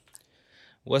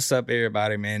What's up,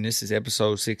 everybody, man? This is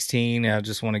episode 16. I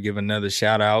just want to give another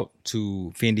shout out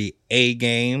to FENDI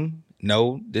AGAME.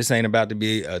 No, this ain't about to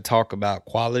be a talk about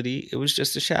quality. It was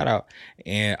just a shout out.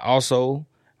 And also,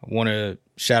 I want to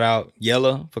shout out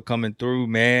Yella for coming through,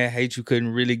 man. Hate you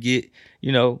couldn't really get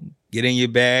in your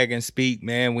bag and speak,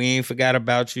 man. We ain't forgot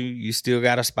about you. You still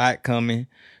got a spot coming.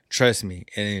 Trust me.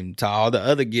 And to all the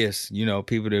other guests,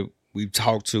 people that we've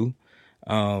talked to,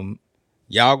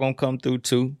 y'all gonna come through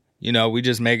too. We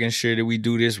just making sure that we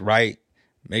do this right.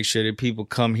 Make sure that people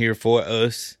come here for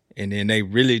us, and then they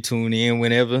really tune in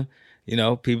whenever,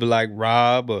 people like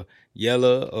Rob or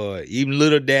Yella or even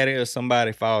Little Daddy or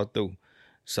somebody fall through.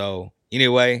 So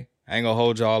anyway, I ain't gonna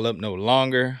hold y'all up no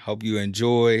longer. Hope you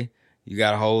enjoy. You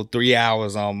got a whole 3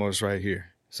 hours almost right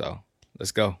here. So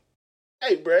let's go.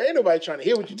 Hey, bro, ain't nobody trying to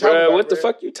hear what you talking about, what the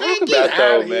fuck you talking about,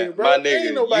 though, man? My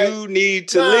nigga, you need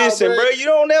to listen, bro. You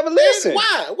don't ever listen.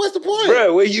 Why? What's the point?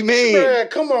 Bro, what you mean? Bro,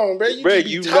 come on, bro.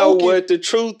 You know what the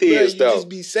truth is, though. You just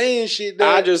be saying shit, though.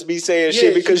 I just be saying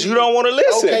shit because you don't want to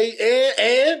listen. Okay,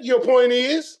 and your point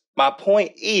is? My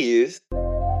point is...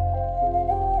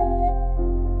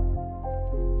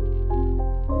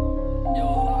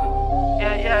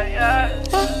 Yeah.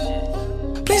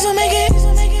 Please don't make it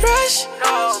rush.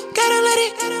 Gotta let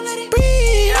it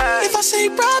breathe. If I say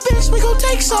rob, bitch, we gon'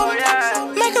 take some.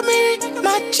 Make a mirror,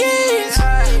 my jeans.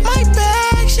 My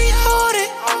bag, she hold it.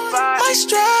 My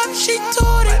strap, she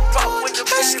tore it.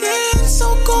 Her skin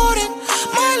so golden.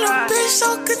 My little bitch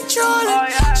so controlling.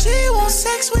 She wants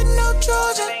sex with no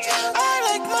Trojan. I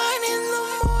like mine in the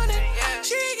morning.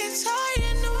 She gets high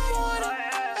in the morning.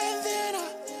 And then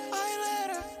I let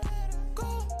her go.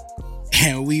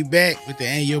 And we back with the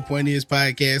And Your Point Is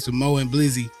podcast with Mo and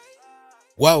Blizzy.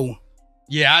 Whoa.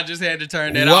 Yeah, I just had to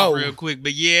turn that off real quick.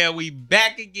 But yeah, we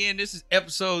back again. This is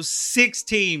episode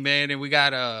 16, man. And we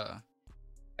got a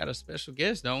special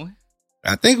guest, don't we?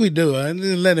 I think we do.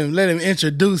 Let him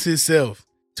introduce himself.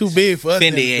 Too big for us.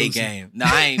 FENDI AGAME. No,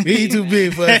 I ain't big. He too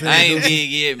big for us. I ain't big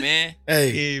yet, man.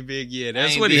 Hey. He ain't big yet.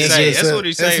 That's what he say. That's what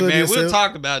he say, man. We'll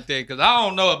talk about that because I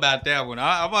don't know about that one.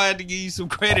 I'm going to have to give you some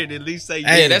credit, at least say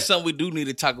yeah, that's something we do need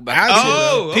to talk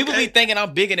about. People be thinking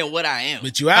I'm bigger than what I am.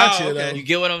 But you out here, though. You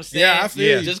get what I'm saying? Yeah, I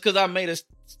feel you. Just because I made a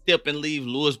step and leave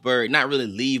LEWISBURG, not really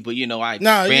leave, but, I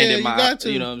expanded my,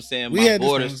 you know what I'm saying, my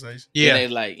borders. Yeah. And they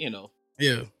like,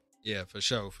 Yeah. Yeah, for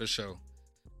sure.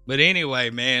 But anyway,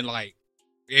 man, like,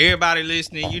 everybody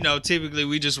listening, typically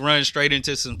we just run straight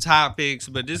into some topics,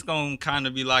 but this going to kind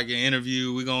of be like an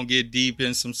interview. We're going to get deep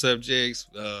in some subjects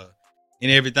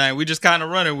and everything. We just kind of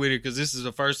running with it because this is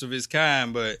the first of its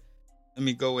kind, but let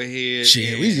me go ahead.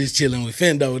 Shit, we just chilling with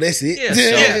Fendo. That's it.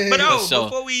 Yeah. But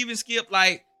before we even skip,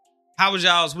 like, how was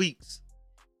y'all's weeks?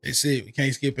 That's it. We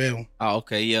can't skip that one. Oh,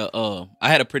 okay. Yeah. I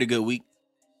had a pretty good week.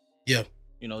 Yeah.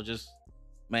 Just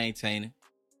maintaining.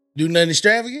 Do nothing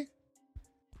extravagant?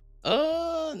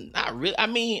 Not really. I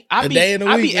mean, I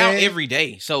be out every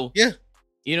day. So yeah,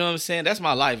 you know what I'm saying? That's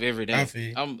my life every day. I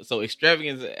feel. I'm so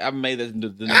extravagant. I made that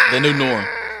the new norm.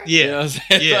 Yeah. You know what I'm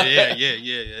saying?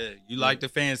 Yeah. You like the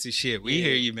fancy shit. We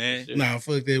hear you, man. Sure. Nah,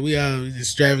 fuck that. We all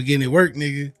extravagant at work,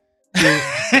 nigga.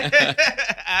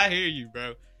 I hear you,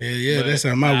 bro. Yeah, but that's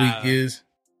how my week is.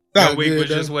 Your week was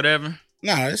just whatever?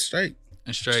 Nah, it's straight.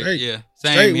 It's straight. Yeah.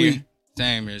 Same here. Week.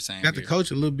 Same here. Got the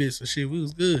coach a little bit, so shit, we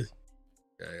was good.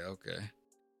 Okay.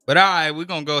 But all right, we're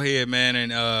going to go ahead, man,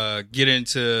 and get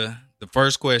into the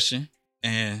first question.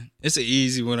 And it's an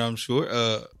easy one, I'm sure.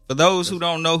 For those who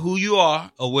don't know who you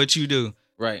are or what you do,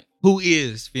 right? Who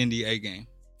is FENDI AGAME?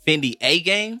 FENDI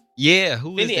AGAME? Yeah,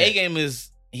 who is FENDI AGAME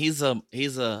is he's a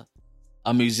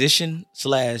musician /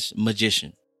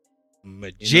 magician.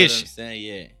 Magician. You know what I'm saying?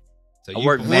 Yeah. So I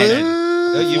work magic.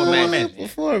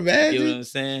 Before magic. You know what I'm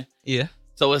saying? Yeah.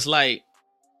 So it's like,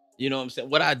 you know what I'm saying?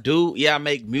 What I do, I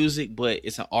make music, but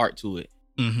it's an art to it.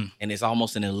 Mm-hmm. And it's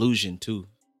almost an illusion too,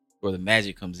 where the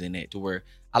magic comes in at, to where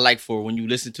I like for when you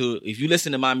listen to it, if you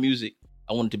listen to my music,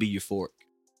 I want it to be euphoric.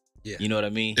 Yeah. You know what I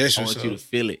mean? That's I want you to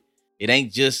feel it. It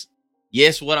ain't just,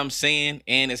 what I'm saying,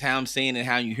 and it's how I'm saying and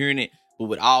how you hearing it, but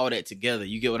with all that together,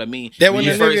 you get what I mean? That when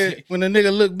the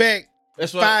nigga look back,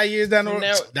 that's what 5 years down the road,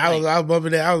 I was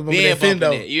bumping that. I was bumping that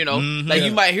Fendo. Like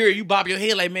you might hear it, you bob your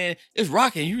head like, man, it's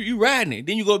rocking. You riding it.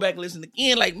 Then you go back and listen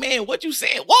again, like, man, what you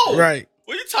saying? Whoa, right?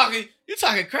 What you talking? You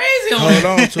talking crazy? Hold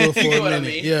on to it for a minute. I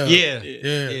mean? Yeah.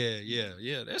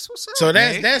 That's what's up. So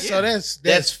that's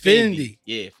FENDI.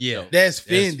 Yeah. That's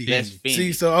FENDI. That's FENDI.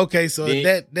 See, so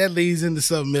that leads into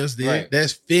something else. There, right.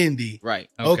 That's FENDI. Right.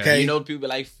 Okay. You know people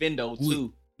like Fendo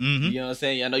too. Mm-hmm. You know what I'm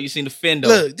saying? I know you seen the Fendo.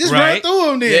 Look, just run through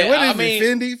them then. Yeah, what is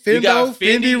it?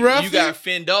 Fendi Rough? You got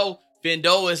Fendo,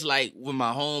 Fendo is like with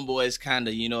my homeboys, kind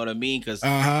of, you know what I mean? Because,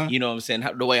 you know what I'm saying?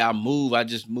 The way I move, I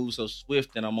just move so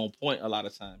swift and I'm on point a lot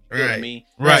of times. You know what I mean?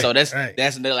 Right. So that's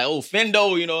and they're like, oh,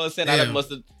 Fendo, you know what I'm saying? I must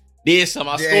have did some.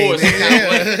 I scored some kind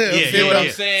of way. You feel what I'm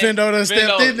saying? Fendo done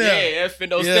stepped in there. Yeah,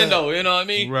 Fendo Stendo, you know what I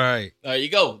mean? Right. There you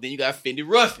go. Then you got Fendi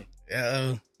Ruffin.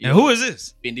 And who is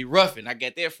this? Fendi Ruffin. I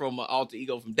got that from an alter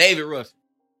ego from David Ruffin.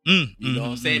 You know what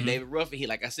I'm saying? David Ruffin, he,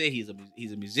 like I said, he's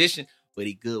a musician, but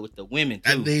he good with the women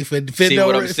too. I need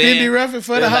Fendi Ruffin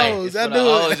for the hoes. I do it. You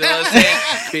know what I'm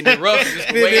saying? Fendi Ruffin is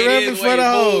the way it is, for the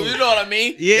hoes. You know what I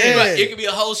mean? Yeah. It could be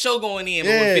a whole show going in, but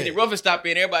when Fendi Ruffin stop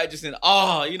in, everybody just in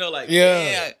you know, like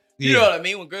you know what I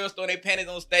mean? When girls throw their panties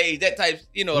on stage, that type,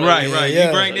 you know what I mean? Right. Yeah.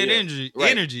 You bring that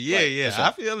energy. Yeah.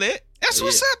 I feel that. That's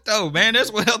what's up, though, man.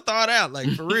 That's well thought out. Like,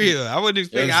 for real. I wouldn't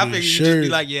expect. I figured you'd just be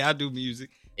like, I do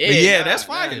music. But that's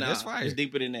fire. That's fire. It's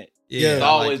deeper than that. Yeah, it's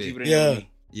always deeper than that.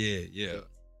 Yeah.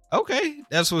 Okay,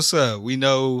 that's what's up. We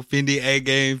know Fendi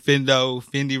A-Game, Fendo,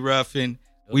 Fendi Ruffin.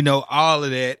 We know all of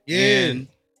that. Yeah. And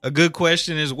a good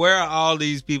question is, where are all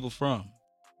these people from?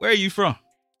 Where are you from?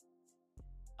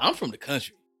 I'm from the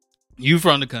country. You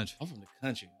from the country? I'm from the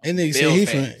country. And nigga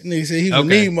said he from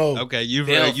Nemo. Okay, you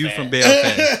from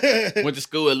Belfast. Went to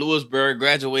school at Lewisburg,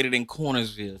 graduated in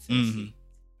Cornersville, Tennessee.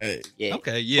 Yeah.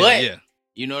 Okay, but,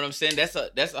 you know what I'm saying? That's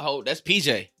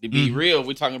PJ. To be real,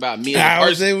 we're talking about me as a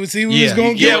person. See, we was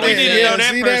gonna get there. We didn't know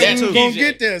that See person that? We too. was gonna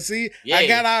get there. See, I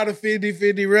got all the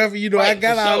Fendi Ruffin. You know, I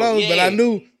got all those, but I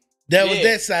knew that was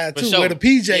that side too, where the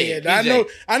PJ at.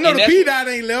 I know the P dot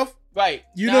ain't left. Right.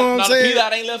 You know what I'm saying? The P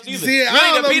dot ain't left either. See,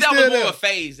 really, the P dot was more a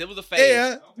phase. It was a phase.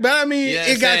 Yeah, but I mean,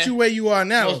 it got you where you are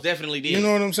now. Most definitely did. You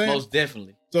know what I'm saying? Most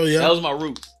definitely. So that was my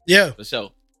roots. Yeah, for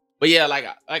sure. But yeah, like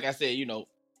I said, you know,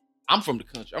 I'm from the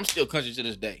country. I'm still country to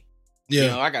this day. Yeah, you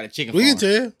know, I got a chicken farm. We can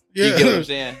tell. Yeah, you get what I'm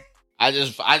saying? I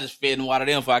just fed and watered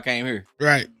them before I came here.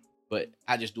 Right. But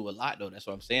I just do a lot though. That's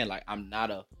what I'm saying. Like I'm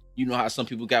not you know how some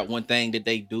people got one thing that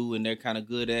they do and they're kind of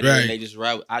good at it and they just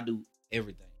ride. I do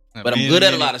everything. But I'm good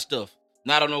at a lot of stuff.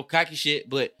 Not on no cocky shit,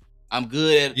 but I'm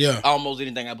good at almost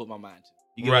anything I put my mind to.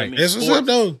 You get what I mean? That's what's up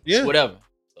though. Yeah. Whatever.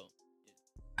 So,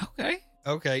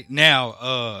 Okay.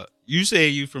 Now, you say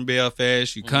you from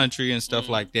Belfast, you country and stuff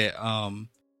like that.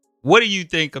 What do you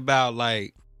think about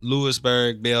like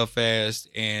Lewisburg, Belfast,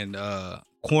 and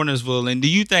Cornersville? And do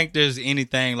you think there's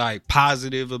anything like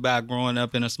positive about growing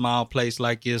up in a small place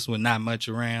like this with not much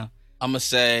around? I'm gonna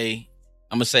say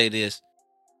this.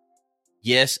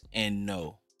 Yes and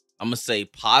no. I'm gonna say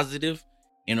positive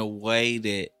in a way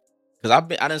that,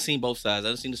 because I done seen both sides. I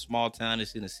done seen the small town, I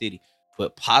seen the city,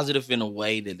 but positive in a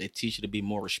way that they teach you to be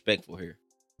more respectful here.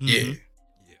 Yeah.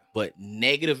 But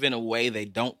negative in a way they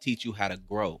don't teach you how to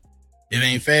grow. It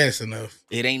ain't fast enough.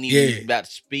 It ain't even about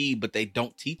speed, but they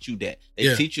don't teach you that.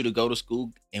 They teach you to go to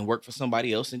school and work for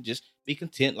somebody else and just be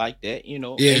content like that. You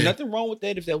know, ain't nothing wrong with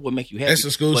that if that would make you happy. That's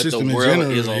the school system the in world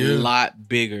general, is a lot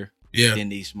bigger than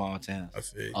these small towns. I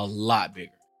feel a lot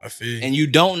bigger. I feel and you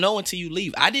don't know until you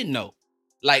leave. I didn't know.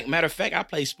 Like, matter of fact, I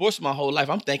played sports my whole life.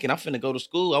 I'm thinking I'm finna go to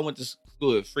school. I went to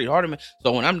school at Freed Hardeman.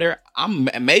 So when I'm there, I'm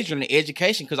majoring in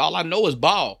education because all I know is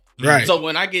ball. Right. So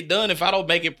when I get done, if I don't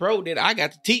make it pro, then I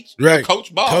got to teach,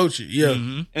 coach ball. Coach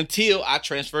it, Until I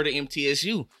transfer to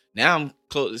MTSU. Now I'm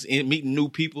close, meeting new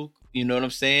people. You know what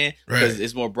I'm saying? Because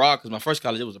it's more broad. Because my first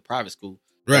college, it was a private school.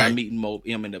 Right. I'm meeting more.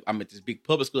 I'm at this big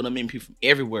public school. And I'm meeting people from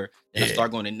everywhere. And I start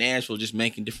going to Nashville, just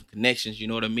making different connections. You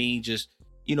know what I mean? Just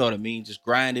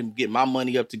grinding, getting my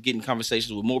money up to getting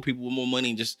conversations with more people with more money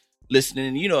and just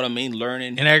listening. You know what I mean?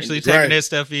 Learning and actually taking that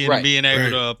stuff in and being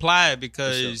able to apply it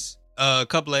because a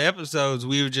couple of episodes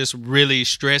we were just really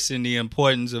stressing the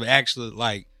importance of actually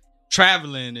like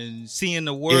traveling and seeing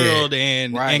the world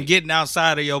and getting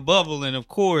outside of your bubble. And of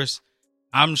course,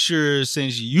 I'm sure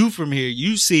since you from here,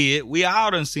 you see it. We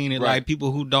all done seen it. Like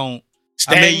people who don't.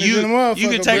 You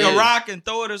can take a rock and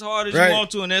throw it as hard as you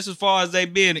want to, and that's as far as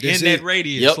they've been in that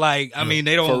radius. Like, I mean,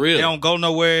 they don't go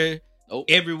nowhere.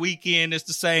 Every weekend it's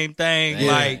the same thing.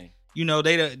 Like, you know,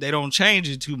 they don't change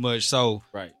it too much. So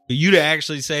for you to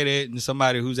actually say that and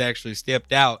somebody who's actually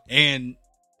stepped out, and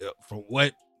from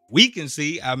what we can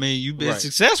see, I mean, you've been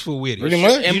successful with it. Pretty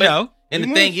much. And, you know. And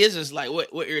the thing is like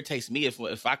what irritates me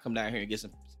if I come down here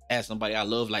and ask somebody I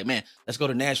love, like, man, let's go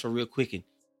to Nashville real quick and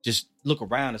just look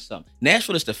around or something.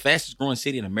 Nashville is the fastest growing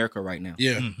city in America right now.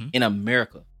 Yeah. In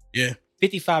America. Yeah.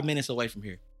 55 minutes away from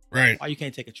here. Right. Why you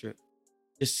can't take a trip?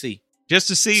 Just see. Just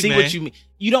to see, man. What you mean.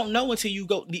 You don't know until you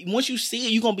go. Once you see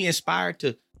it, you're going to be inspired to,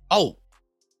 it's going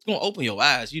to open your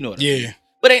eyes. You know what I mean?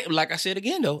 But like I said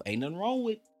again, though, ain't nothing wrong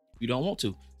with it if you don't want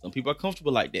to. Some people are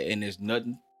comfortable like that, and there's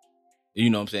nothing,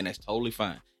 you know what I'm saying, that's totally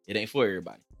fine. It ain't for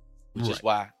everybody. which is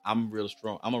why I'm real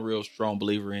strong. I'm a real strong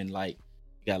believer in like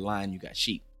you got lion, you got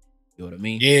sheep. You know what I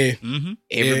mean? Yeah. Mm-hmm.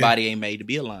 Everybody ain't made to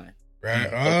be a lion. Right.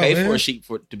 Pay for a sheep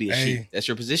to be a sheep. That's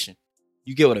your position.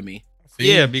 You get what I mean?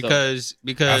 Yeah, because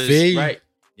I feel you. Right.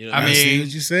 You know I mean, see what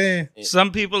you're saying.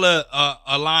 Some people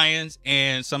are lions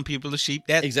and some people are sheep.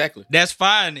 Exactly. That's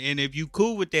fine. And if you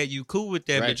cool with that, you cool with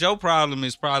that. Right. But your problem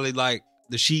is probably like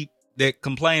the sheep that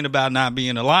complain about not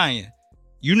being a lion.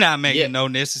 You're not making no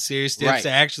necessary steps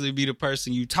to actually be the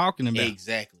person you talking about.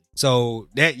 Exactly. So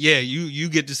that you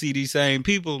get to see these same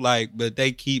people but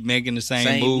they keep making the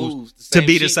same moves to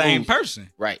be the same person.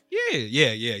 Right.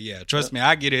 Yeah. Trust me,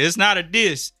 I get it. It's not a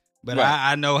diss, but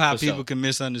I know how people can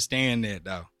misunderstand that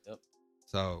though. Yep.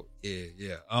 So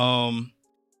yeah.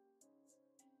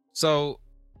 So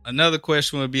another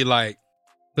question would be like,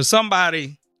 for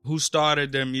somebody who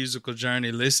started their musical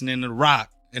journey listening to rock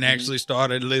and actually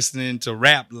started listening to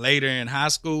rap later in high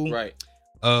school, right?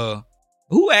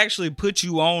 Who actually put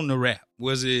you on the rap?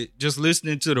 Was it just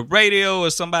listening to the radio, or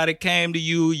somebody came to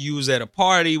you? You was at a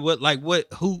party. Who?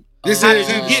 This how is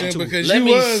did you get interesting to because Let you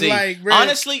me was see. like,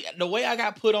 honestly, the way I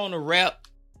got put on the rap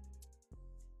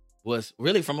was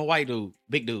really from a white dude,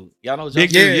 big dude. Y'all know Big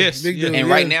Justin? dude, yes. Big dude, And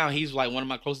yeah. right now he's like one of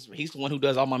my closest. He's the one who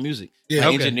does all my music, Yeah,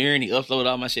 like okay. engineering. He uploaded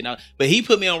all my shit now. But he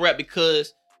put me on rap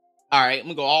because, all right, I'm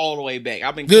gonna go all the way back.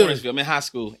 I've been in Cornersville. I'm in high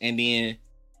school, and then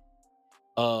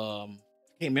I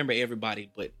can't remember everybody,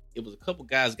 but it was a couple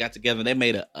guys got together. They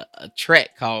made a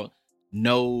track called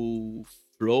No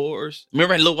Floors.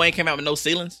 Remember Lil Wayne came out with No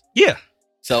Ceilings? Yeah.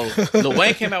 So Lil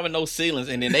Wayne came out with No Ceilings,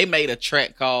 and then they made a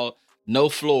track called No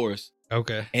Floors.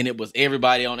 Okay. And it was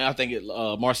everybody on it. I think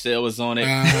Marcel was on it.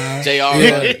 JR,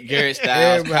 yeah. Garrett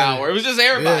Styles, Power. It was just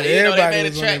everybody. Yeah, you know, everybody they made a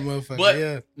was on track. that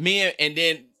motherfucker, But me and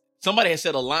then somebody had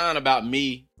said a line about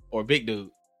me or Big Dude.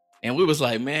 And we was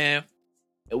like, man,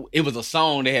 it was a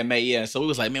song they had made, yeah. So we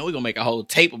was like, man, we're gonna make a whole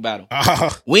tape about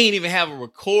him. We didn't even have a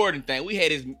recording thing. We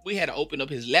had to open up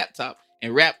his laptop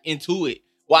and rap into it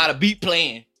while the beat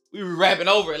playing. We were rapping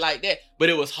over it like that. But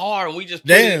it was hard, and we just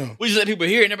let people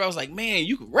hear it, and everybody was like, man,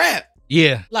 you could rap.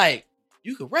 Yeah. Like,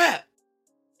 you could rap.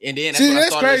 And then that's when I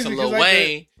started listening to Lil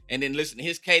Wayne and then listen to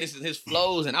his cadence and his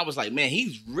flows. And I was like, man,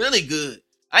 he's really good.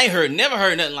 I never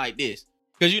heard nothing like this.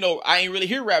 Because, I ain't really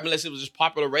hear rap unless it was just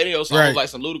popular radio songs like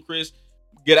some Ludacris,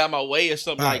 Get Out My Way or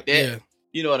something like that. Yeah.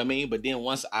 You know what I mean? But then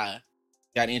once I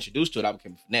got introduced to it, I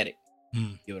became a fanatic.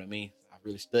 You know what I mean? I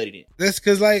really studied it. That's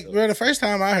because, bro, the first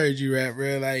time I heard you rap,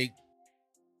 bro,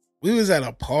 we was at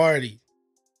a party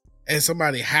at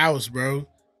somebody's house, bro.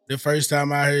 The first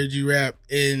time I heard you rap,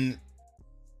 and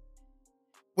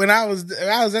when I was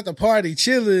at the party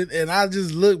chilling, and I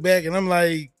just look back and I'm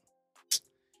like,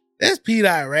 that's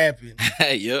P-Dot rapping.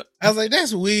 Yep. I was like,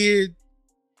 that's weird.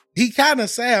 He kind of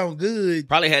sound good.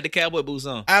 Probably had the cowboy boots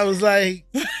on. I was like,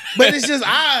 but it's just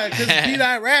odd because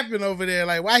P-Dot rapping over there.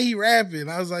 Like, why he rapping?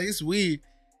 I was like, it's weird.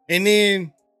 And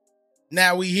then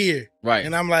now we here. Right.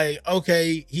 And I'm like,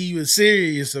 okay, he was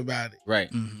serious about it. Right.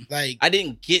 Mm-hmm. Like, I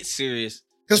didn't get serious.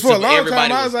 because for a long everybody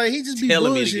time, I was like, he just be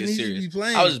telling me to bullshitting. get He serious. just be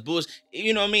playing. I was bullshit.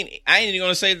 You know what I mean? I ain't even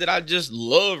gonna say that I just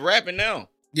love rapping now.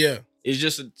 Yeah. It's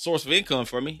just a source of income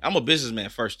for me. I'm a businessman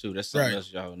first too. That's something Right.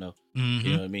 else y'all know. Mm-hmm.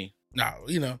 You know what I mean?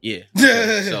 No, Yeah.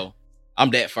 Okay. So I'm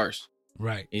that first.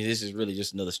 Right. And this is really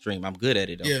just another stream. I'm good at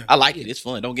it though. Yeah. I like it. It's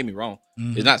fun. Don't get me wrong.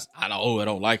 Mhm. It's not. I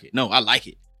don't like it. No, I like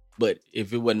it. But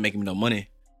if it wasn't making me no money,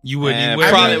 You wouldn't. Man,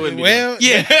 probably wouldn't be well,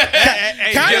 Yeah.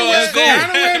 kind of yo,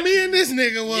 where me and this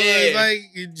nigga was. Yeah.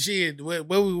 Like, shit,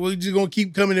 we just gonna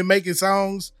keep coming and making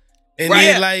songs, and Right.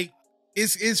 then like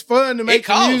it's fun to make the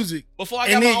costs. music. Before I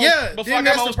got And my then, own, yeah, before then I got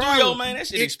that's my the own studio, problem. man, that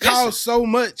shit It expensive. costs so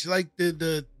much. Like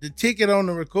the ticket on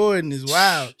the recording is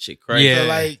wild. Shit crazy. Yeah. So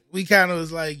like we kind of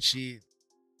was like, shit.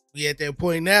 We at that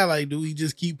point now. Like, do we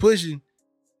just keep pushing?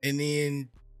 And then,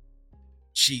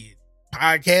 shit,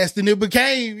 podcasting it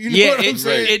became. You know what I'm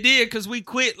saying? It did because we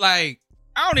quit. Like,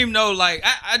 I don't even know. Like,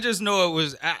 I just know it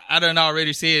was. I done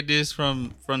already said this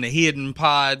from the hidden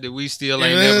pod that we still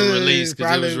ain't never released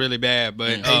because it was really bad.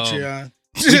 But Patreon.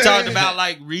 we talked about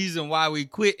like reason why we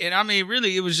quit, and I mean,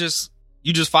 really, it was just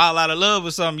you just fall out of love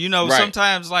with something. You know, Right.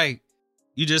 sometimes like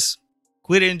you just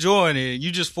quit enjoying it.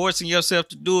 You just forcing yourself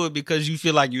to do it because you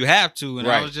feel like you have to. And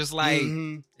I Right. was just like,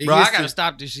 Mhm. It bro, I gets gotta to-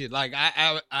 stop this shit. Like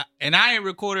I ain't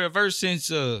recorded a verse since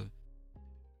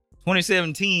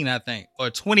 2017, I think, or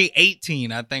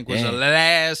 2018, I think was the Damn.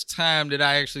 last time that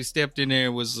I actually stepped in there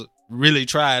and was really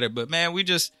tried it. But man,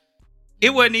 it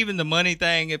wasn't even the money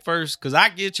thing at first, because I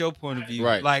get your point of view.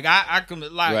 Right. Like I can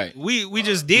like Right. we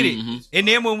just did it, Mhm. and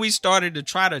then when we started to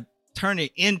try to turn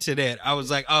it into that, I was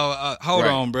like, hold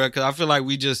Right. on, bro, because I feel like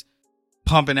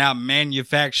pumping out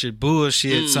manufactured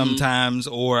bullshit sometimes,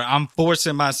 or I'm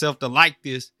forcing myself to like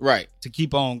this to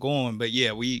keep on going. But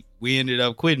yeah, we ended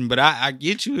up quitting. But I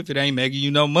get you if it ain't making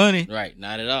you no money. Right,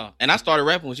 not at all. And I started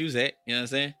rapping when you was at, you know what I'm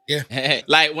saying? Yeah.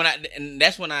 Like and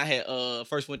that's when I had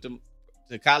first went to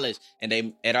college, and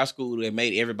they at our school they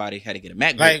made everybody had to get a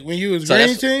MacBook. Like when you was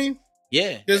green team?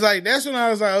 Yeah. Cause like that's when I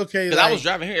was like, okay. Because I was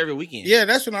driving here every weekend. Yeah,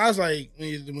 that's when I was like,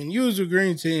 when you was a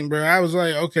green team, bro, I was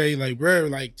like, okay, like, bro,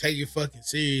 like take it fucking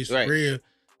serious for real.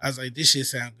 I was like, this shit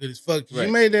sound good as fuck. You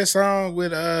made that song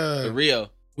with Rio.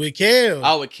 With Kel.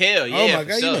 Oh, with Kel, yeah. Oh my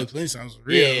god, you made plenty songs with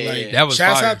Rio. Yeah, like that was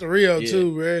shouts fire. out to Rio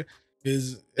too, bro.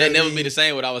 Cause that never be the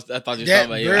same what I thought you were talking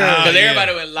about. Because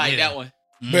everybody would like that one.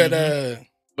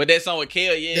 But that song with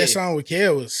Kel, that song with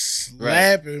Kel was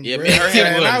slapping, Yeah, bro. man, her hit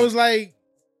And I was like,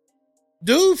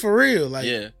 dude, for real, like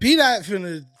P-Dot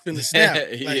finna snap.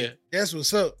 Like that's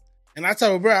what's up. And I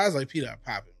told bro, I was like, P-Dot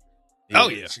popping. Oh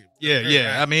yeah.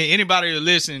 Yeah. I mean, anybody who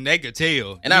listening, they could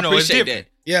tell. And I appreciate that.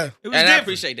 Yeah. And I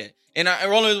appreciate that. And the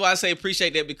only reason why I say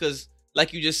appreciate that because,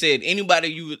 like you just said,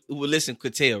 anybody who would listen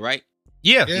could tell, right?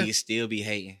 Yeah. He could still be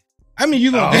hating. I mean,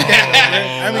 you gonna get that, though,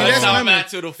 man. I mean, that's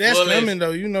coming. That's coming,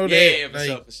 though. You know that.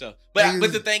 Yeah, for sure.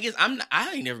 But the thing is,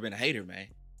 I ain't never been a hater, man.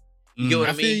 You get what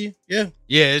I mean? Feel you. Yeah.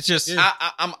 Yeah, it's just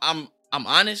I'm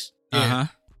honest.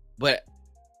 But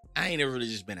I ain't never really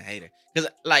just been a hater. Because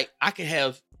like I could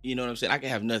have, you know what I'm saying? I could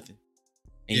have nothing.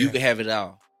 And you could have it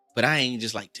all. But I ain't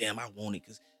just like, damn, I want it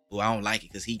because I don't like it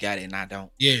because he got it and I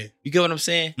don't. Yeah. You get what I'm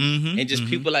saying? Mm-hmm, and just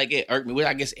people like it irk me. Well,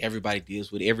 I guess everybody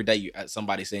deals with it. Every day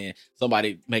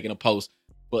somebody making a post,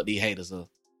 but the haters are,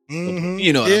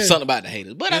 you know, something about the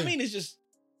haters. But I mean, it's just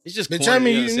But corny, I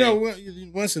mean, you know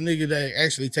once a nigga that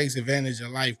actually takes advantage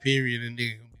of life, period, and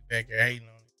nigga gonna be back here hating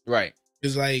on it. Right.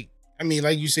 It's like, I mean,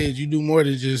 like you said, you do more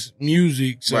than just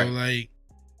music. So like,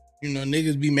 you know,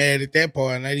 niggas be mad at that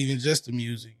part, not even just the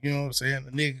music. You know what I'm saying?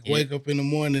 The nigga wake up in the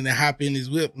morning and hop in his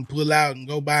whip and pull out and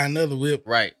go buy another whip.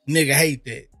 Right. Nigga hate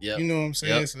that. Yep. You know what I'm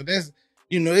saying? So that's,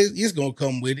 you know, it's gonna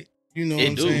come with it. You know what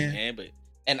I'm saying?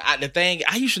 Man, the thing,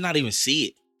 I used to not even see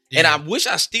it. Yeah. And I wish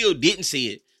I still didn't see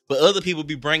it. But other people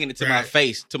be bringing it to my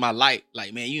face, to my light.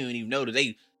 Like, man, you don't even know that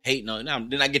they hating on it. Now,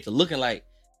 then I get to looking like,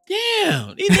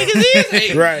 damn, these niggas is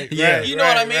hating. You know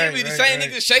what I mean? It be the same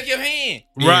niggas shake your hand.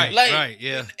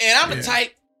 Yeah. And I'm the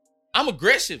type, I'm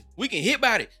aggressive. We can hit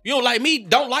about it. You don't like me,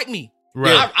 don't like me.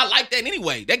 Right. I like that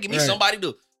anyway. That give me somebody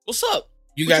to, what's up?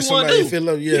 You got somebody to feel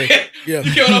up, yeah. You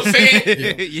know what I'm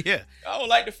saying? Yeah. I don't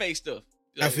like the fake stuff.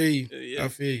 I feel you. I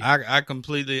feel you. I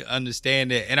completely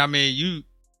understand that. And I mean, you,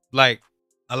 like,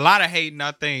 a lot of hating,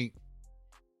 I think,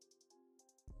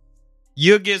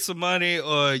 you'll get some money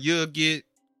or you'll get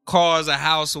cars, a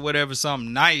house or whatever,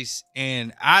 something nice.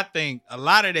 And I think a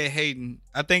lot of that hating,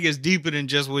 I think it's deeper than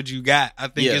just what you got. I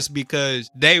think it's because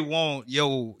they want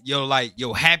your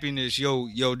happiness,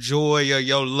 your joy or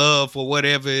your love for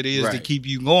whatever it is to keep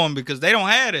you going because they don't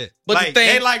have it. But like, the thing,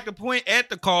 they like to point at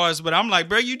the cars, but I'm like,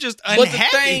 bro, you just unhappy. But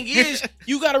the thing is,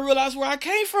 you got to realize where I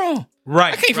came from.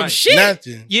 Right. I came from shit.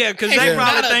 Nothing. Yeah, because they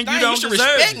probably think you don't deserve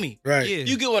respect it. me. Right. Yeah.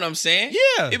 You get what I'm saying?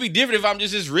 Yeah. It'd be different if I'm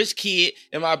just this rich kid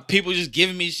and my people just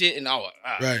giving me shit and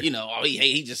you know,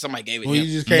 he just somebody gave it Well, him.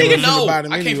 you just came from the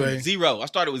bottom I came anyway. from zero. I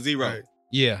started with zero. Right.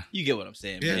 Yeah. You get what I'm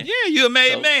saying, man? Yeah, you a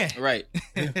made man. Right.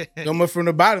 Come up from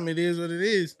the bottom, it is what it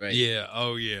is. Right. Yeah.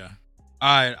 Oh yeah.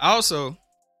 All right. Also,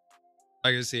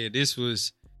 like I said, this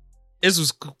was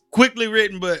quickly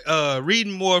written, but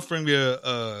reading more from your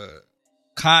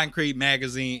Concrete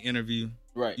magazine interview.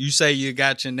 Right. You say you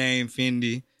got your name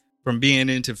Fendi from being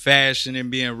into fashion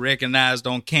and being recognized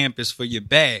on campus for your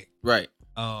bag. Right.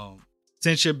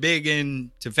 Since you're big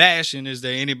into fashion, is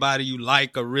there anybody you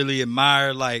like or really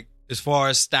admire, like as far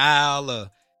as style or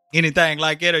anything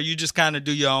like that, or you just kind of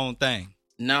do your own thing?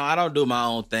 No, I don't do my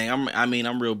own thing.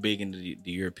 I'm real big into the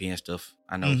European stuff.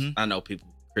 I know people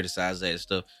criticize that and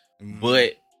stuff,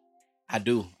 but I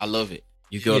do. I love it.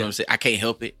 You get what I'm saying? I can't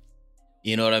help it.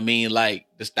 You know what I mean? Like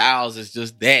the styles is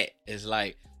just that. It's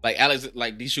like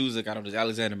these shoes I got on,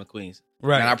 Alexander McQueen's.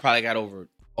 Right. And I probably got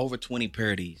over 20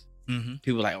 pair of these. Mm-hmm.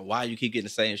 People are like, why you keep getting the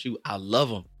same shoe? I love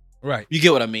them. Right. You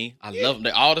get what I mean? I love them.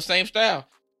 They're all the same style.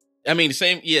 I mean,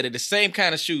 they're the same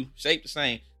kind of shoe, shape the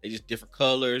same. They just different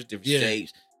colors, different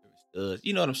shapes, different studs.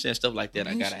 You know what I'm saying? Stuff like that.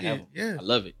 I gotta have them. Yeah. I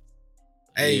love it.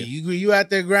 Hey, you out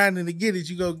there grinding to get it,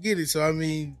 you go get it. So I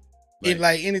mean, it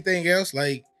like anything else,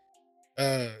 like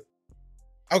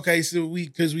okay, so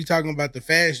because we talking about the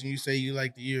fashion, you say you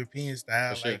like the European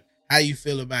style. For sure. Like, how you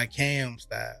feel about Cam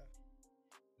style?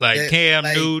 Like Cam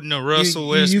Newton or Russell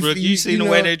Westbrook. You seen the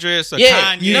way they dress? Or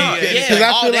Kanye? Because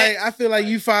I feel like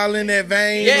you fall in that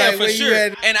vein. Yeah, like, for sure.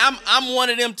 And I'm one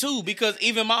of them too, because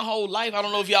even my whole life, I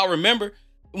don't know if y'all remember,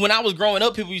 when I was growing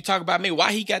up, people used to talk about me.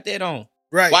 Why he got that on?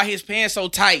 Right. Why his pants so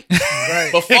tight?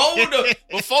 Right.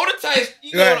 Before the tights,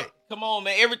 you go. Come on,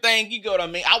 man. Everything you go to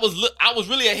me. I was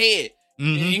really ahead.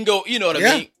 Mm-hmm. You can go. You know what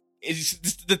I mean? It's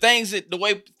the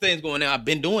way things going now. I've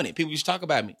been doing it. People used to talk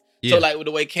about me. Yeah. So like with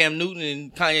the way Cam Newton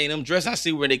and Kanye and them dress, I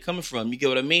see where they coming from. You get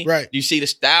what I mean? Right. You see the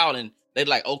style, and they're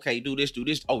like, okay, do this.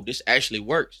 Oh, this actually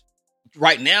works.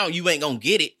 Right now, you ain't gonna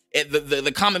get it.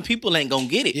 The common people ain't gonna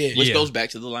get it. Which goes back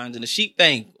to the lions and the sheep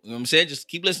thing. You know what I'm saying? Just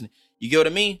keep listening. You get what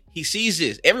I mean? He sees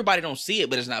this. Everybody don't see it,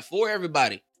 but it's not for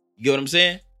everybody. You get what I'm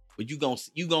saying? But you gonna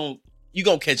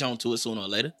catch on to it sooner or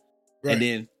later. Right. And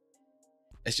then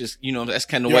that's just, that's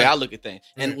kind of the way I look at things.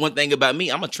 Right. And one thing about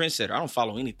me, I'm a trendsetter. I don't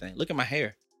follow anything. Look at my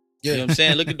hair. Yeah. You know what I'm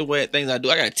saying? Look at the way things I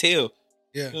do. I got to tell.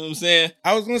 Yeah. You know what I'm saying?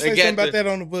 I was going to say something about that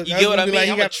on the book. You get what I mean? Like,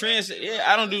 I'm a trendsetter. Yeah,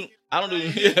 I don't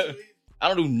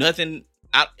do nothing.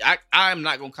 I'm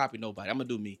not going to copy nobody. I'm going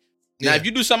to do me. Now, if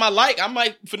you do something I like, I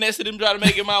might finesse it and try to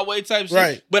make it my way type shit.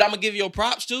 Right. But I'm going to give you your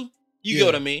props too. You get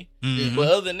what I mean? Mm-hmm. But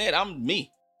other than that, I'm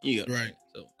me. You get right.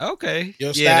 So. Okay.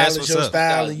 Your style is your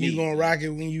style, and you going to rock it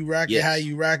when you rock it, how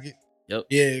you rock it. Yep.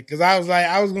 Yeah, because I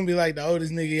was going to be like the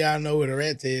oldest nigga y'all know with a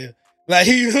rat tail. Like,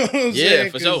 you know what I'm saying?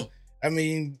 Yeah, for sure. I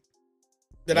mean,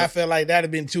 but I felt like that'd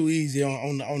have been too easy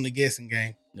on the guessing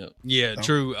game. Yep. Yeah, so.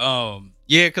 True.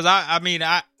 Yeah, because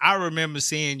I remember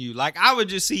seeing you. Like, I would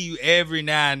just see you every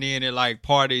now and then at like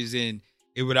parties, and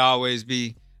it would always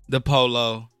be the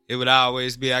polo. It would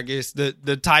always be, I guess,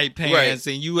 the tight pants,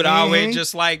 and you would always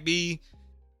just like be.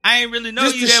 I ain't really know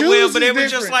just you that well, but it was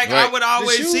just like I would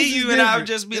always see you, and I would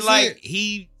just be like,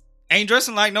 he ain't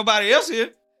dressing like nobody else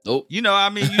here. Nope. You know, I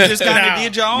mean, you just kind of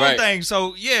did your own thing.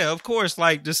 So, yeah, of course,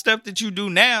 like the stuff that you do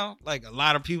now, like a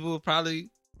lot of people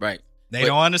probably, they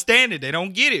don't understand it. They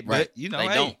don't get it, but, they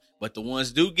don't. But the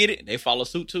ones do get it, they follow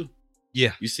suit too.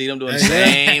 Yeah. You see them doing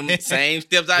the same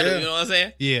steps I do, you know what I'm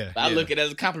saying? Yeah. But I look at it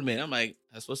as a compliment. I'm like,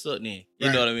 that's what's up then.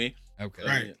 You know what I mean? Okay.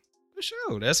 Right. For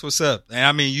sure. That's what's up. And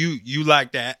I mean, you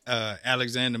like that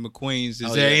Alexander McQueen's.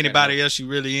 Is there anybody else you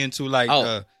really into? Like,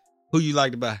 who you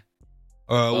like to buy?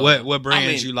 What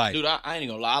brands you like? Dude, I ain't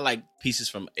gonna lie. I like pieces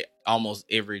from almost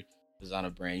every designer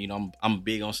brand. You know, I'm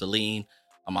big on Celine.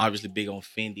 I'm obviously big on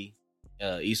Fendi,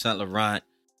 Yves Saint Laurent.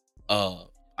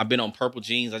 I've been on purple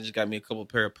jeans. I just got me a couple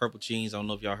pair of purple jeans. I don't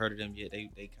know if y'all heard of them yet.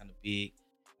 They kind of big.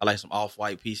 I like some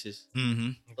off-white pieces. Mm-hmm.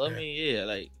 So, I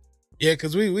mean, yeah,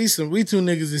 because we two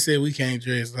niggas that said we can't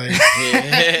dress. Like,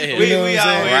 we always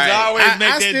make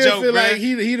that still joke, feel bro. like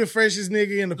he the freshest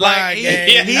nigga in the pod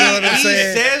game. You know what I'm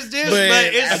saying? He says this,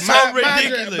 but it's so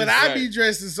ridiculous. But I be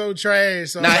dressing so trash.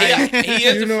 So nah, he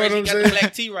is the fresh. He got the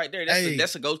black tee right there.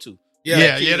 That's a go-to.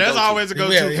 Yeah, that's always a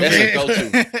go-to. That's a go-to.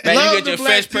 Man, you get your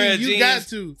fresh pair of jeans. You got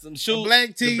to. Some shoes.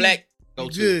 Black tee. The black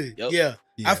go-to. Good. Yep. Yeah.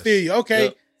 Yes. I feel you. Okay.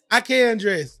 Yep. I can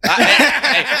dress.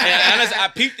 Honestly, I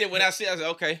peeped it when I said, I said,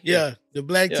 okay. Yeah, the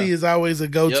black tee is always a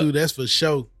go-to. That's for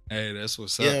sure. Hey, that's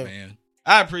what's up, man.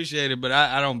 I appreciate it, but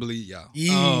I don't believe y'all.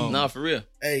 No, for real.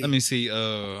 Hey, let me see.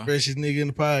 Freshest nigga in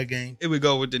the pod game. Here we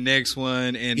go with the next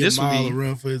one, and Give this would be a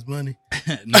run for his money.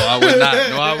 No, I would not.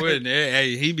 No, I wouldn't.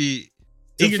 Hey, he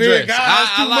can dress.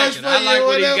 I like it. I like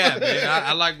what he got, man.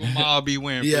 I like what Maul be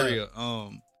wearing for real.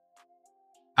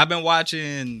 I've been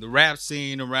watching the rap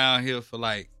scene around here for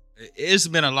like. It's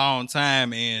been a long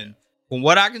time, and from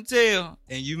what I can tell,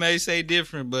 and you may say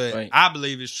different, but I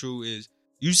believe it's true, is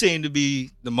you seem to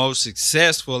be the most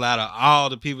successful out of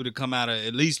all the people to come out of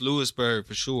at least Lewisburg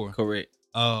for sure. Correct.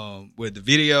 With the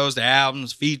videos, the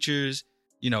albums, features,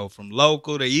 from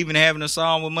local to even having a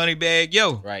song with Moneybagg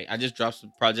Yo. Right. I just dropped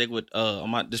some project with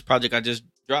this project I just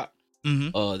dropped.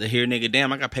 Mm-hmm. The Here Nigga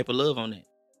Damn. I got Paper Love on that.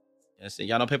 I said,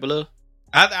 y'all know Paper Love?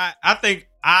 I think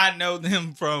I know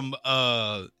them from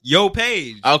your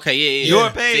page. Okay, yeah. Your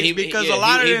page, because a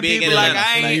lot of them people like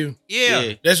I ain't.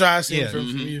 Yeah, that's why I see it from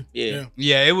you.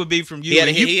 Yeah, it would be from you.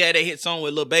 He had a hit song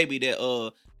with Lil Baby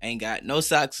that ain't got no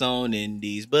socks on in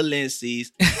these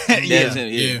Balenci's.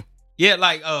 Yeah.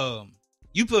 Like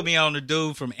you put me on the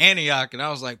dude from Antioch, and I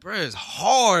was like, bro, it's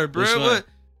hard, bro.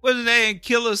 What is that?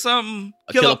 Killer something?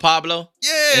 Killer Pablo?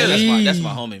 Yeah. That's my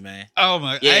homie, man. Oh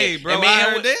my! Yeah. Hey, bro, and man, I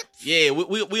heard that. Yeah,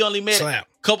 we only met. Slap.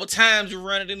 couple times we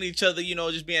running into each other, you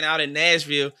know, just being out in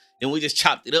Nashville, and we just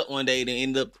chopped it up one day. Then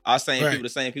ended up our same people, the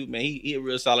same people. Man, he a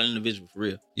real solid individual for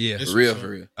real. Yeah, for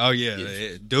real. Oh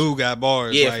yeah, dude got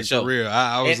bars. Yeah, like, for sure. For real.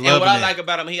 I was and loving what I that. like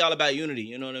about him, he all about unity.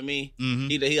 You know what I mean? Mm-hmm.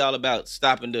 He all about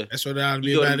stopping the. That's what it ought to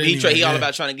be about. He all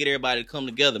about trying to get everybody to come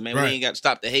together, man. Right. We ain't got to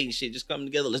stop the hate and shit. Just come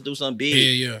together. Let's do something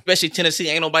big. Yeah. Especially Tennessee,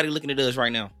 ain't nobody looking at us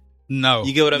right now. No,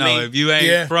 you get what I mean? If you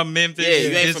ain't from Memphis,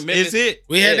 you ain't from Memphis. It's it.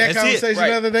 We had that conversation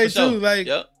the other day too. Like,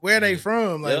 where they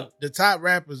from? Like the top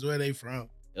rappers, where they from?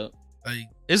 Yep. Like,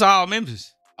 it's all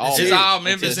Memphis. It's all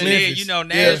Memphis, and then you know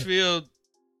Nashville.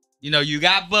 You know you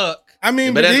got Buck. I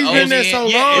mean, but he's been there so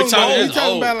long. We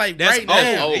talking about like that's right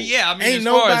now. Yeah, I mean, ain't as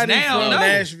far nobody as now, from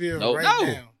Nashville right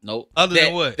now. No, other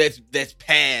than what? That's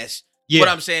past. What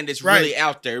I'm saying, that's really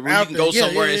out there. Where you can go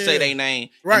somewhere and say their name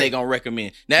and they gonna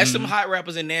recommend. Now, there's some hot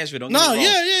rappers in Nashville. Don't get me wrong.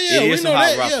 Yeah. We know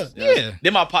that. Rappers. Yeah.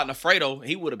 Then my partner Fredo,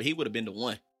 he would have been the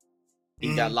one.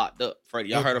 He got locked up. Fredo,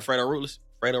 y'all heard of Fredo Ruthless?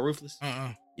 Fredo Ruthless?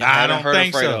 I don't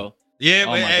think so. Yeah,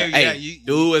 but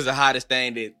dude is the hottest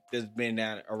thing that's been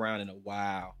around in a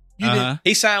while.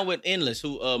 He signed with Endless,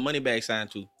 who Moneybagg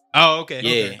signed to. Oh, okay.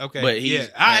 Yeah, okay. But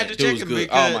I had to check him because,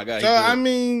 oh my god. So I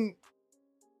mean,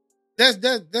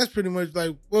 that's pretty much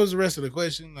like, what was the rest of the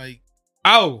question? Like,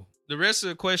 the rest of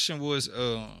the question was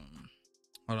hold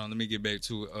on, let me get back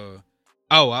to it.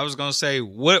 I was gonna say,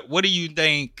 what do you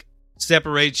think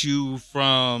separates you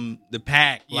from the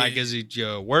pack? Yeah. Like, is it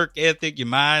your work ethic, your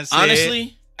mindset?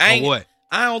 Honestly, I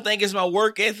don't think it's my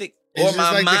work ethic or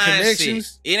my like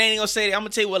mindset. It ain't gonna say that. I'm gonna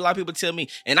tell you what a lot of people tell me,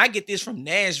 and I get this from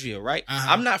Nashville, right?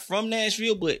 I'm not from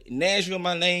Nashville, but Nashville,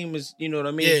 my name is, you know what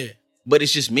I mean? Yeah. But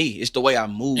it's just me. It's the way I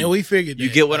move. And we figured that.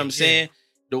 You get what I'm saying?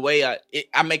 The way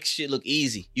I make shit look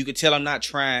easy. You can tell I'm not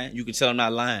trying. You can tell I'm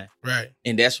not lying. Right.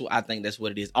 And that's what I think. That's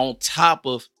what it is. On top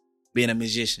of being a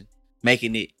musician,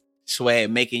 making it swag,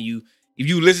 making you. If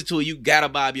you listen to it, you gotta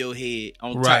bob your head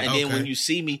on top. And then when you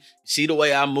see me, see the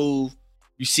way I move.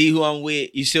 You see who I'm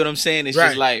with. You see what I'm saying? It's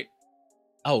just like,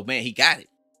 oh man, he got it.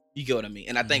 You get what I mean?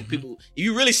 And I think people, if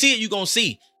you really see it, you're gonna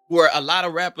see where a lot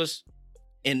of rappers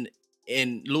in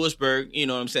Lewisburg, you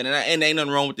know what I'm saying? And ain't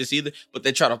nothing wrong with this either, but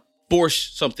they try to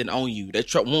force something on you. They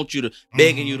want you to,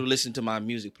 begging you to listen to my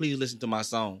music. Please listen to my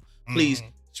song. Please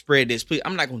spread this. Please.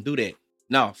 I'm not going to do that.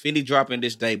 No, Fendi dropping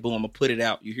this day. Boom, I'm going to put it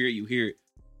out. You hear it.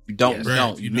 You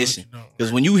don't, you missing.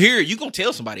 Because when you hear it, you going to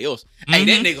tell somebody else. Hey,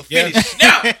 that nigga finished.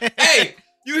 Now, hey,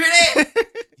 you hear that?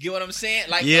 You get what I'm saying?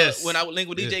 Like, when I would link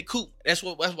with DJ Coop, that's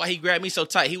why he grabbed me so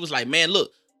tight. He was like, man,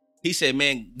 look. He said,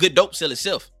 man, good dope sell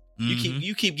itself.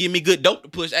 You keep giving me good dope to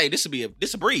push. Hey, this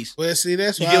a breeze. Well, see,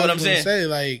 that's what I'm saying. Say,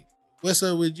 like, what's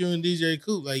up with you and DJ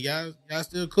Coop? Like, y'all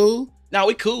still cool? No,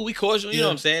 we cool. We cordial. You know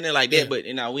what I'm saying? They're like that, but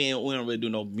we don't really do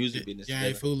no music business. Yeah,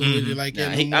 ain't fooling with it like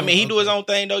that. He do his own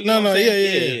thing though. You know what I'm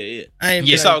saying? I ain't.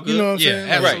 It's all good. You know what I'm saying?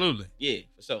 Absolutely. Yeah,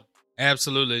 for sure.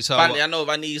 Absolutely. So I know if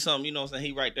I need something, you know what I'm saying?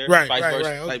 He right there. Right.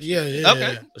 Okay. Yeah.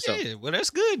 Okay. Yeah. Well, that's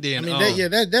good then. I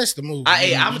mean, that's the move. I'm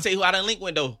gonna tell you who I done link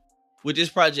with though with this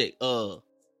project.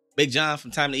 Big John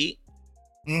from Time to Eat.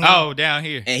 Oh, down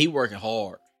here. And he working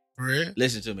hard. Really?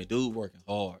 Listen to me, dude working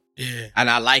hard. Yeah. And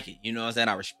I like it. You know what I'm saying?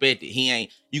 I respect it.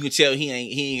 You can tell he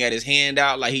ain't got his hand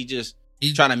out like he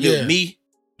trying to milk me.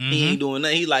 He ain't doing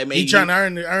nothing. He like, man, he trying to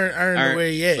earn the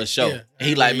way he at. For sure. Yeah. And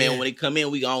he like, man, when he come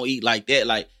in, we gonna eat like that.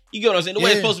 Like, you get what I'm saying? The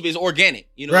way it's supposed to be is organic.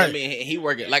 You know what I mean? He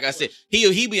working. Like I said,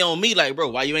 he be on me like, bro,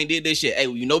 why you ain't did this shit? Hey,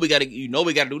 we gotta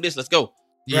do this. Let's go.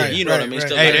 Yeah, you know what I mean.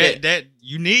 Stuff hey, like that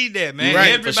you need that, man.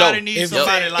 Right, everybody needs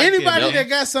somebody like that. Anybody that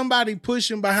got somebody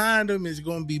pushing behind them is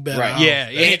gonna be better. Right. Yeah,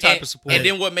 any type of support. And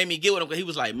then what made me get with him? Because he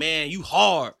was like, "Man, you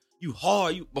hard.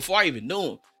 Before I even knew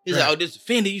him, he's like, "Oh, this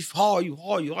Fendi, you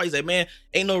hard. He's like, "Man,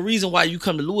 ain't no reason why you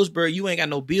come to Lewisburg. You ain't got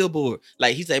no billboard.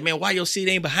 Like, he's like, "Man, why your seat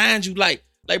ain't behind you? Like,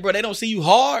 bro, they don't see you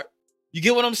hard. You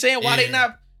get what I'm saying? Why they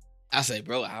not?" I say,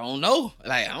 bro, I don't know.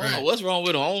 Like, I don't know what's wrong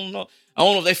with them. I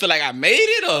don't know if they feel like I made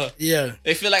it or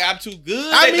they feel like I'm too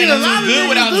good. I mean, a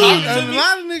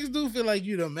lot of niggas do feel like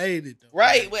you done made it, though.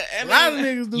 Right? But a lot of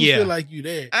niggas do feel like you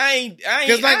there. I ain't.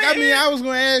 Because I was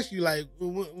gonna ask you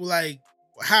like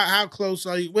how close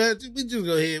are you? Well, we just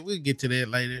go ahead. We'll get to that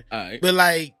later. All right. But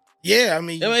like, yeah, I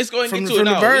mean, let's go from into it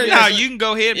now. No, you can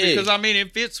go ahead because I mean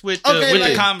it fits with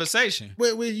the conversation.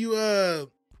 With you,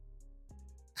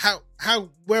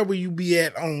 where will you be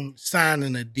at on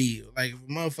signing a deal? Like, if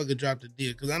a motherfucker dropped a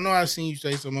deal, because I know I've seen you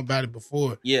say something about it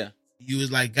before. Yeah, you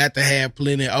was like, got to have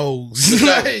plenty of O's.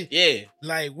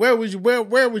 Like, where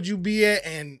would you be at,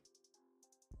 and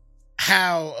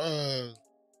how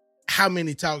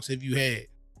many talks have you had?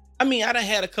 I mean, I done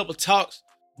had a couple talks,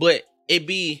 but it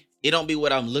don't be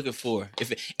what I'm looking for.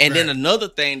 Then another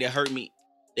thing that hurt me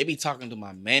they be talking to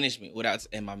my management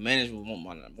and my management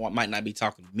might not be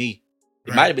talking to me.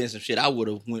 It might have been some shit I would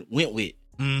have went with,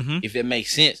 if it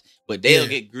makes sense. But they'll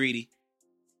get greedy.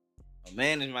 A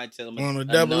manager might tell them want to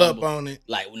double up on it.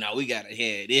 Like, well, no, we gotta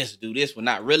have this, do this. We're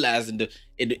not realizing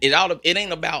it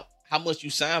ain't about how much you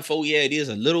sign for. Yeah, it is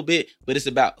a little bit, but it's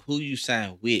about who you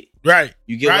sign with. Right.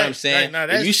 You get what I'm saying? Right.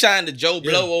 If you sign to Joe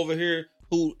Blow over here,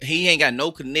 who he ain't got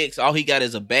no connects, all he got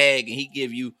is a bag, and he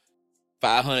give you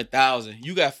 500,000.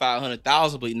 You got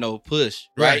 500,000, but no push,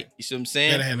 right? You see what I'm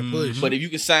saying? Gotta have a push. But if you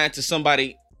can sign to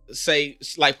somebody, say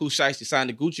like Pooh Shiesty signed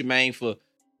to Gucci Mane for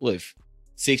what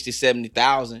 60,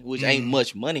 70,000, which ain't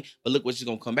much money, but look what you're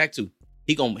gonna come back to.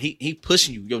 He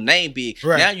pushing you. Your name big.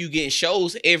 Right. Now you getting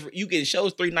shows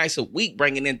 3 nights a week,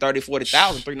 bringing in 30,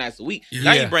 40,000 3 nights a week.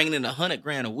 Now you bringing in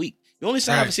 $100,000 a week. You only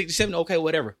sign up for 60, 70, okay,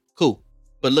 whatever, cool.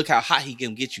 But look how hot he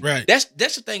can get you. Right. That's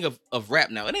the thing of rap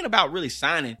now. It ain't about really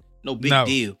signing no big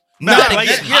deal. No,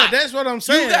 that's what I'm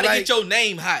saying. You gotta get your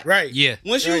name hot. Right. Yeah.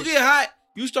 Once you get hot,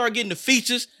 you start getting the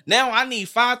features. Now I need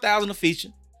 5,000 a feature.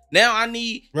 Now I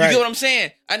need, you get what I'm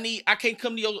saying? I can't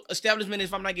come to your establishment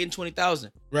if I'm not getting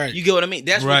 20,000. Right. You get what I mean?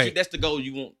 That's that's the goal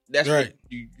you want. That's what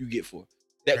you get for.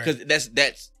 That because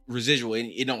that's residual and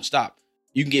it don't stop.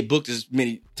 You can get booked as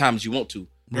many times as you want to.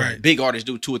 Right. Big artists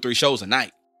do 2 or 3 shows a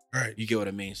night. Right. You get what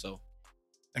I mean? So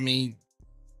I mean,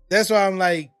 that's why I'm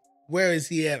like, where is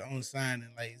he at on signing?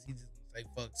 Like, is he just say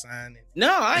fuck signing?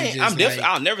 No, I ain't. I'm definitely.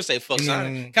 I'll never say fuck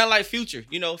signing. Know, kind of like Future.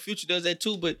 You know, Future does that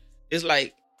too. But it's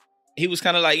like he was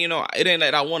kind of like, you know, it ain't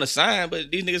that I want to sign,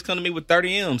 but these niggas come to me with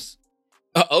 30 M's.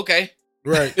 Okay.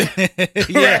 Right.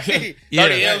 Yeah. 30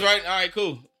 M's. Right. All right.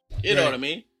 Cool. You know what I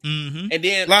mean? Mm-hmm. And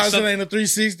then Lawson ain't a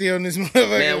 360 on this motherfucker.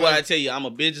 Man, what I tell you, I'm a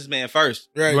businessman first.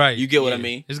 Right. You get what I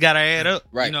mean? It's got to add up.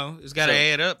 Right. You know, it's got to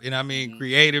add up. And I mean,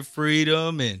 creative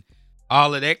freedom and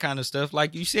all of that kind of stuff.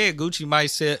 Like you said, Gucci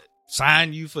might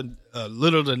sign you for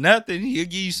little to nothing. He'll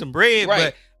give you some bread.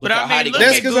 Right. But I mean, look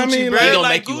that's at because Gucci, I mean, bro.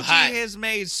 Like Gucci has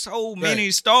made so many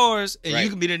Right. stars, and you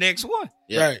can be the next one.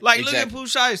 Yeah. Right. Like, look at Pooh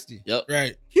Shiesty. Yep.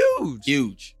 Right.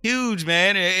 Huge,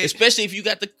 man. Especially if you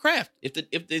got the craft. If the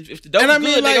dough is I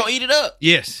mean, good, like, they gonna eat it up.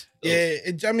 Yes.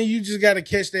 Yeah. I mean, you just got to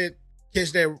catch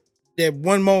that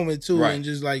one moment too, Right. and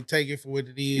just like take it for what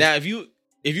it is. Now, if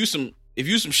you some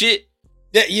shit,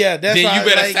 that's then why, you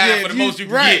better like, sign for the most you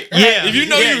can right. get. Yeah. If you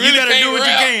know you really better can't do what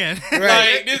rap, you can.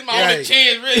 Right. like this is my only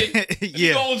chance, really.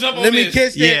 You gonna jump on Let me this.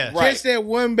 catch that. Yeah. Catch that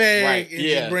one bag Right. and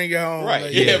just bring it home. Right.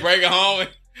 Like, Yeah. Bring it home.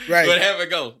 Right. But have it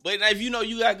go. But if you know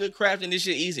you got good craft and this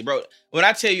shit easy, bro. When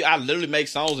I tell you, I literally make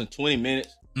songs in 20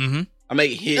 minutes. Mm-hmm. I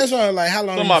make hits. That's why I'm like, how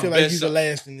long do you feel like you can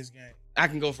last in this game? I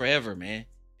can go forever, man.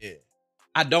 Yeah.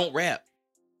 I don't rap.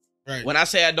 Right. When I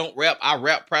say I don't rap, I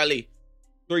rap probably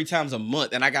 3 times a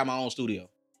month, and I got my own studio.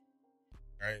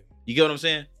 Right. You get what I'm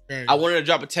saying? Right. I wanted to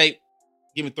drop a tape.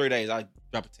 Give me 3 days, I'll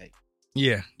drop a tape.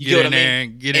 Yeah. You get what I mean?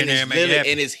 And get in there and make it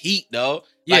happen. And it's heat, though.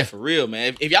 Yeah. Like, for real,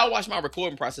 man. If y'all watch my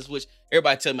recording process, which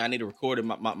everybody tell me I need to record it,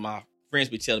 my friends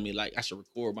be telling me, like, I should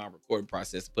record my recording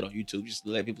process to put on YouTube just to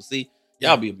let people see.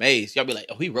 Y'all be amazed. Y'all be like,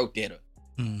 oh, he wrote that up.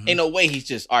 Mm-hmm. Ain't no way he's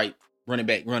just, all right, run it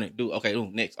back, run it, do, okay,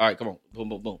 next. All right, come on, boom,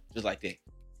 boom, boom. Just like that.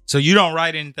 So you don't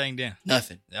write anything down?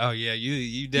 Nothing. Oh, yeah.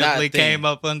 You definitely Nothing. came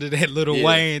up under that little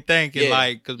Wayne thinking,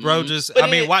 like, because bro just, But I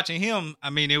mean, watching him, I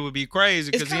mean, it would be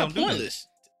crazy because it's he kind don't of do pointless.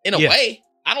 In a way,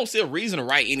 I don't see a reason to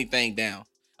write anything down.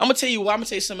 I'm going to tell you why. I'm going to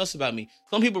tell you something else about me.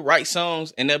 Some people write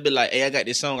songs and they'll be like, hey, I got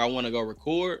this song I want to go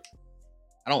record.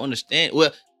 I don't understand.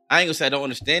 Well, I ain't going to say I don't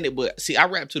understand it, but see, I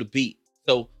rap to the beat.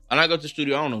 So when I go to the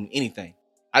studio, I don't know anything.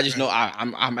 I just know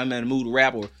I'm in the mood to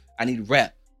rap or I need to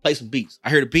rap. Play some beats.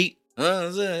 I hear the beat.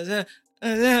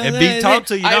 And beat talk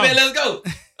to you. All right, man, let's go.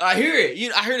 I hear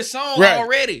it. I hear the song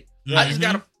already. Mm-hmm. I just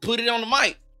got to put it on the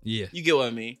mic. Yeah. You get what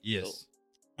I mean? Yes. So,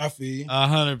 I feel you.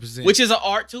 100%. which is an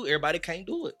art too. Everybody can't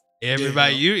do it.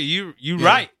 Everybody, you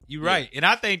right. You right. And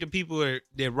I think the people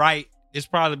that write, it's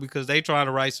probably because they trying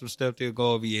to write some stuff that'll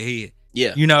go over your head.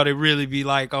 Yeah. You know, they really be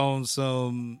like on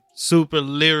some super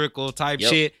lyrical type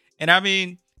shit. And I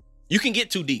mean, You can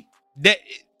get too deep. that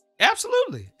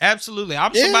absolutely. I'm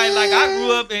somebody like I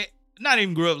grew up in, not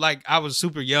even grew up like I was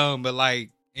super young, but like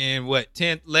in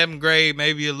 10th, 11th grade,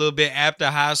 maybe a little bit after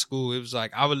high school, it was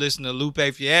like I would listen to Lupe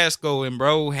Fiasco and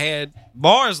bro had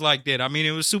bars like that. I mean,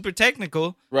 it was super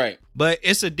technical. Right. But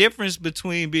it's a difference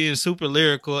between being super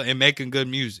lyrical and making good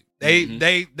music. They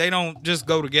don't just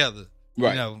go together.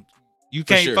 Right. You know, you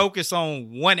can't sure. focus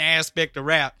on one aspect of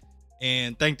rap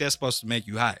and think that's supposed to make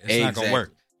you hot. It's not gonna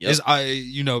work. Yep.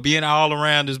 It's being all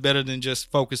around is better than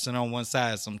just focusing on one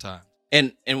side sometimes.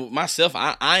 And with myself,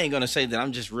 I ain't gonna say that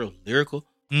I'm just real lyrical,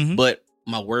 Mm-hmm. but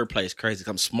my wordplay is crazy.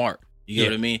 'Cause I'm smart. You get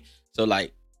what I mean? So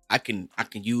like I can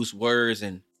use words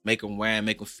and make them rhyme,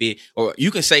 make them fit. Or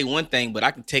you can say one thing, but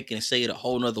I can take it and say it a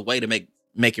whole nother way to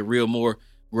make it real more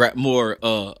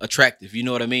attractive. You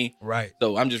know what I mean? Right.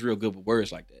 So I'm just real good with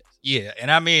words like that. Yeah, and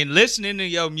I mean, listening to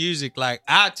your music, like,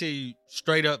 I'll tell you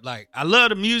straight up, like, I love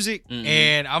the music,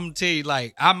 and I'm going to tell you,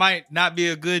 like, I might not be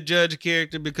a good judge of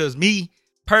character because me,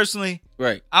 personally,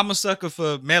 right, I'm a sucker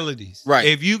for melodies. Right.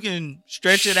 If you can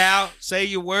stretch it out, say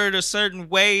your word a certain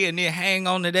way, and then hang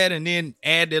on to that, and then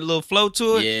add that little flow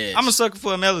to it, yes. I'm a sucker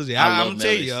for a melody. I'm going to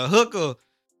tell you, a hooker,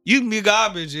 you can be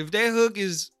garbage. If that hook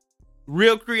is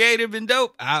real creative and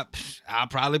dope, I'll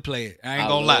probably play it. I ain't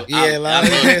gonna lie.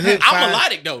 I'm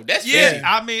melodic though. That's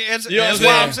I mean, that's what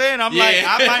I'm saying. I'm like,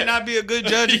 I might not be a good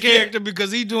judge of character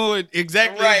because he doing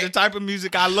exactly the type of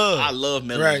music I love. I love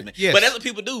melodies, man. Yes. But that's what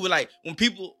people do. Like when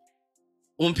people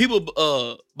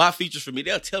buy features from me,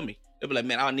 they'll tell me, they'll be like,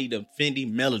 man, I need them Fendi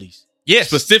melodies. Yes.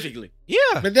 Specifically. Yeah.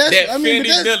 But that's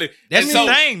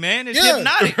the thing, man. It's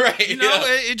hypnotic. Right. You know,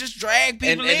 it just drags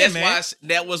people in, that's man. why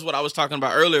that was what I was talking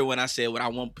about earlier when I said when I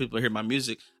want people to hear my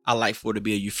music, I like for it to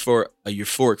be a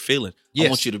euphoric feeling. Yes. I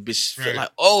want you to be feel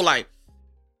like, oh, like,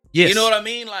 you know what I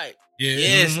mean? Like,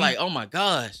 it's like, oh my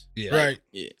gosh. Yeah. Right.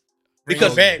 Yeah.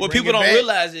 Because what people don't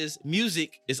realize is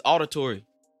music is auditory,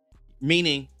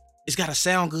 meaning it's got to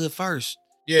sound good first.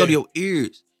 Yeah. Go to your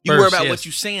ears. You worry about what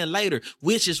you're saying later,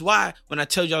 which is why when I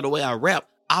tell y'all the way I rap,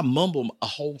 I mumble a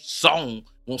whole song,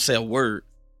 won't say a word.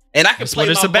 And I can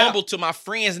play my mumble to my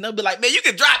friends and they'll be like, man, you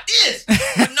can drop this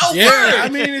with no words. I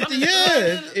mean,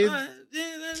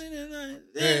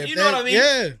 you know what I mean?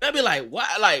 Yeah. They'll be like, why?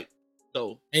 Like,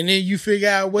 so. And then you figure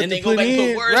out what and to then go back and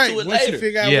put words to it Once later. you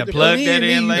figure out what to plug put that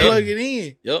in later. Plug it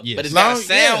in. Yep. Yes. But it's got to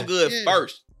sound good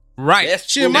first. Right.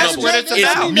 That's what it's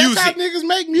about. That's how niggas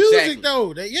make music,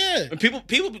 though. And people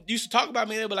used to talk about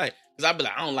me. They'd be like, because I'd be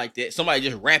like, I don't like that. Somebody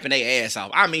just rapping their ass off.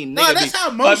 I mean, that's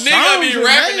how most songs nigga be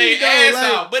rapping made, their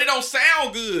ass off, but it don't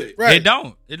sound good. Right. It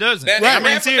don't. It doesn't. I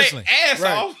mean, seriously. Their ass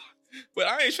off, but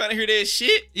I ain't trying to hear that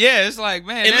shit. Yeah, it's like,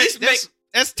 man,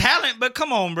 that's talent, but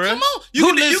come on, bro. Come on.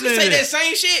 You can say that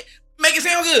same shit, make it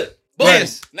sound good. Boom.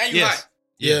 Yes. Now you right.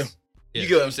 Yeah. You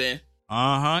get what I'm saying?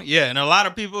 Yeah, and a lot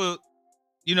of people,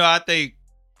 you know, I think,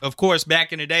 of course,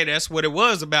 back in the day, that's what it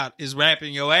was about, is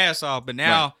rapping your ass off. But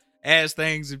now, as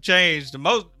things have changed,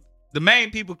 the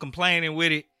main people complaining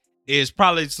with it is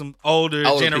probably some older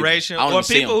generation or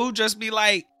people who just be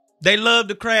like, they love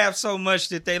the craft so much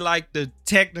that they like the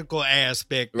technical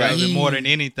aspect of it more than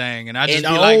anything. And I just be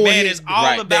like, man, it's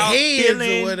all about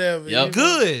feeling or whatever.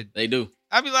 good. They do.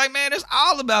 I be like, man, it's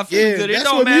all about feeling good. It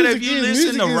don't matter if you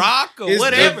listen to rock or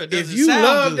whatever. If you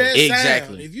love that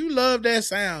sound, if you love that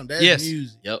sound, that's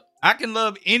music. Yep. I can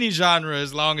love any genre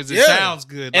as long as it sounds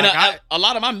good. And like a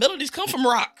lot of my melodies come from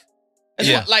rock. That's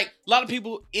why, like, a lot of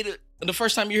people, the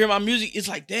first time you hear my music, it's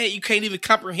like, dad, you can't even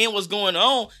comprehend what's going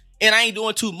on. And I ain't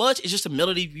doing too much. It's just a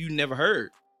melody you never heard.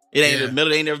 It ain't a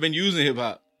melody ain't never been used in hip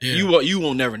hop. Yeah. You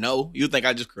won't never know. You think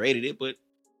I just created it, but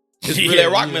it's really a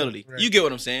rock melody. Right. You get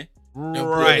what I'm saying?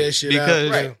 Right.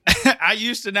 Because I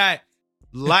used to not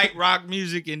like rock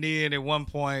music, and then at one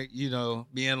point, you know,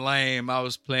 being lame, I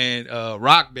was playing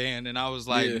Rock Band, and I was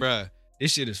like, bruh,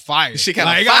 this shit is fire. This shit kind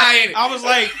of fire. I was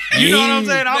like, you know what I'm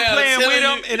saying? I'm playing with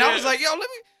them, and I was like, yo, let me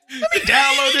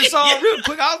download this song real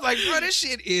quick. I was like, bro, this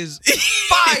shit is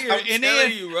fire. And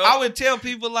then I would tell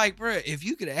people like, bro, if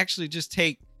you could actually just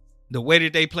take the way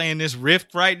that they playing this riff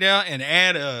right now and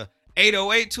add a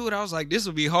 808 to it, I was like, this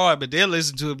would be hard. But they'll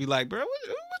listen to it and be like, bro, what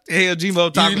the hell G-Mo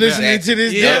talking about? You listening to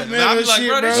this death metal I was like, shit,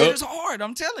 bro, this shit is hard.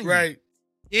 I'm telling you. Right.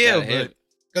 Yeah, but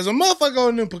because a motherfucker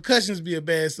on them percussions be a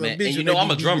bad son of a bitch. And you know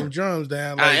I'm a drummer. Drums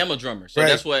down. I am a drummer. So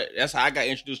that's how I got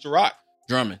introduced to rock,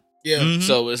 drumming. Yeah. Mm-hmm.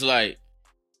 So it's like,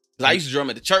 I used to drum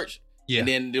at the church. Yeah. And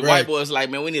then the white boys like,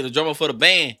 man, we need a drummer for the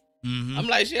band. Mm-hmm. I'm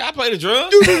like, shit, I play the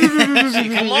drums.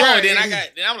 Shit, come on. Then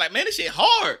I'm like, man, this shit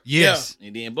hard. Yes. Yeah.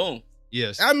 And then boom.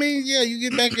 Yes. I mean, you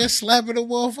get back there slapping the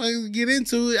motherfuckers and get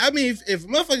into it. I mean, if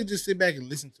motherfuckers just sit back and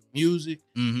listen to music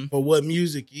for what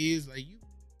music is, like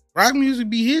rock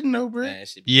music be hidden though, bro. Man,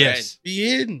 yes. Be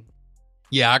hidden.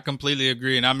 Yeah, I completely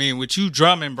agree. And I mean, with you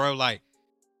drumming, bro, like,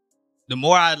 the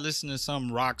more I listen to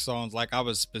some rock songs, like I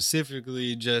was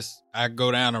specifically I go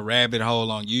down a rabbit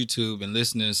hole on YouTube and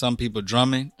listen to some people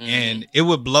drumming, and it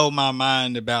would blow my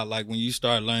mind about like when you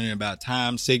start learning about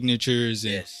time signatures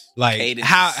and like cadences.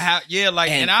 how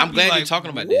and I'm glad you're talking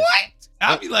about this. What?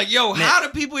 I'll be like, yo, how do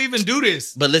people even do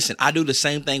this? But listen, I do the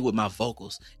same thing with my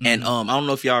vocals, and I don't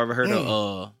know if y'all ever heard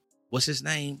of what's his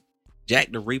name,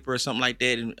 Jack the Reaper or something like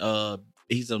that, and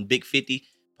he's on Big 50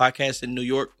 podcast in New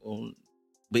York.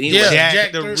 But anyway,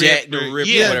 Jack the Ripper.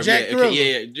 Yeah, whatever. Jack the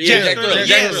Ripper. Jack the Ripper.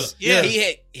 Yes. Yeah. He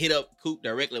had hit up Coop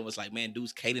directly and was like, "Man,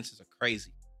 dude's cadences are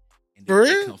crazy." And For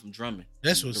they real? come from drumming.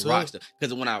 That's what's the rock up. stuff.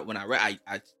 Because when I rap,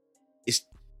 it's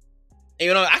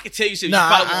you know I can tell you shit. Nah, you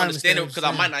probably I won't understand it understand because what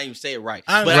I you're might saying. not even say it right.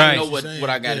 I But I understand know what you're what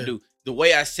I saying, got to yeah. do. The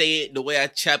way I say it, the way I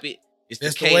chop it, it's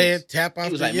That's the the way cadence. it tap off.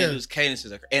 He was the, like, man, those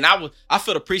cadences are, and I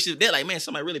felt appreciative. They're like, man,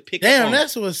 somebody really picked up damn, on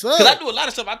that's what's up. because I do a lot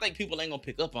of stuff I think people ain't gonna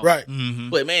pick up on. Right. Mm-hmm.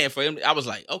 But man, for him, I was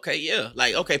like, okay, yeah,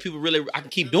 like okay, people really, I can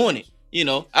keep doing it. You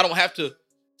know, I don't have to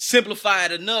simplify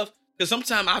it enough because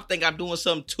sometimes I think I'm doing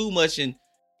something too much and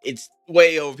it's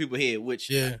way over people's head, which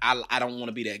Yeah. I don't want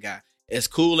to be that guy. It's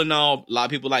cool and all. A lot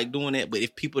of people like doing it, but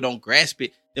if people don't grasp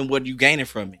it, then what are you gaining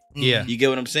from it? Yeah. You get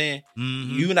what I'm saying?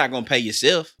 Mm-hmm. You're not gonna pay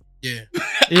yourself. Yeah.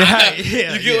 Yeah.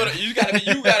 You get what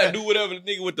you gotta do whatever the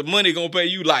nigga with the money gonna pay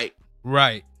you like.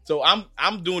 Right. So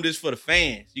I'm doing this for the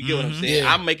fans. You get what I'm Mhm. saying?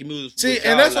 Yeah. I'm making music. See, with and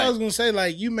y'all, that's what like, I was gonna say.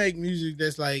 Like, you make music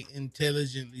that's like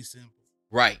intelligently simple.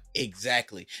 right,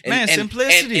 exactly. Man,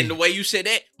 simplicity. And the way you said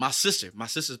that, my sister's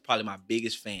probably my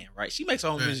biggest fan. Right, she makes her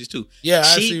own Right. music too. Yeah,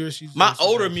 I She- see what she's My what she's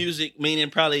older doing. music, meaning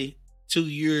probably 2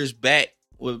 years back.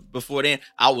 Before then,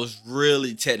 I was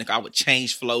really technical. I would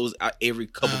change flows every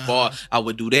couple bars. I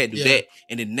would do that, Yeah.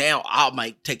 and then now I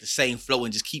might take the same flow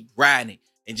and just keep riding it.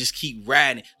 And just keep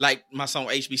riding. Like my song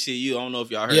HBCU. I don't know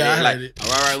if y'all heard Yeah, it. I Like, heard it. all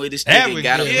right with this That nigga, was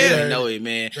gotta good. let Yeah. me know it,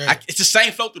 man. Right. It's the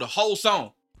same flow through the whole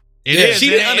song. It Yeah. is. She It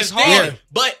didn't is understand hard. it.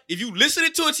 But if you listen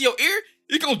it to it to your ear,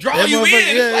 it's gonna draw That you in. motherfucker-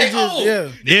 It's yeah, like, it just- oh,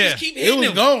 yeah. Yeah. just keep It hitting was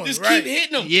them. going, Just right. keep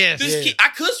hitting them. Yes. Just Yeah. keep. I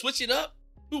could switch it up.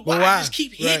 Dude, But why? why? Just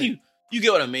keep hitting Right. you. You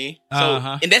get what I mean? So,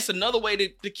 Uh-huh. and that's another way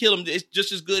to kill them. It's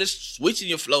just as good as switching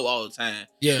your flow all the time.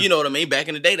 Yeah. You know what I mean? Back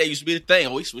in the day, that used to be the thing.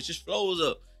 Oh, he switches flows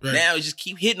up. Right. Now you just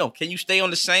keep hitting them. Can you stay on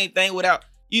the same thing without?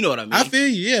 You know what I mean? I feel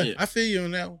you. Yeah, Yeah. I feel you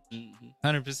on that one. Mhm.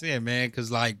 100%, man.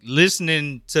 Because like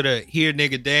listening to the "Here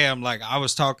Nigga Damn," like I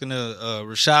was talking to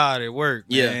Rashad at work,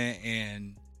 Yeah. man,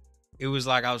 and it was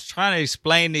like I was trying to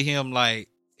explain to him like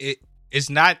it's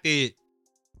not that.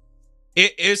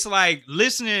 It's like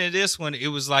listening to this one. It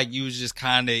was like you was just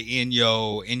kind of in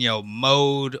your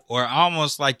mode, or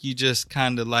almost like you just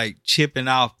kind of like chipping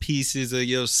off pieces of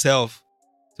yourself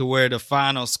to where the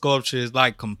final sculpture is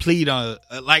like complete on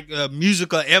like a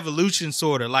musical evolution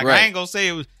sort of. Like Right. I ain't gonna say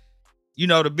it was,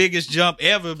 the biggest jump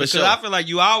ever because sure. I feel like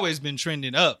you always been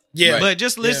trending up. Yeah. But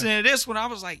just listening to this one, I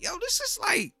was like, yo, this is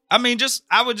like, I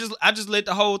just let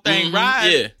the whole thing Mhm. ride.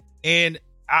 Yeah. And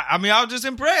I was just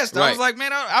impressed. I Right. was like,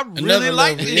 man, I really Another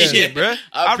like level, this yeah. shit, bro.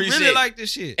 I I appreciate really it. like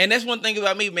this shit. And that's one thing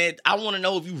about me, man. I want to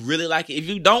know if you really like it. If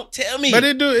you don't, tell me. But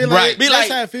it do it Right. like Be that's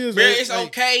like, how it feels. man, like- it's like-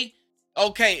 okay.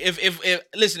 Okay. If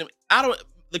listen, I don't.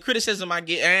 The criticism I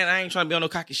get, and I ain't trying to be on no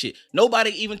cocky shit.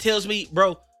 Nobody even tells me,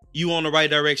 bro, you on the right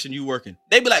direction. You working.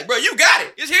 They be like, bro, you got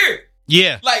it. It's here.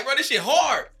 Yeah. Like, bro, this shit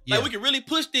hard. Yeah. Like, we can really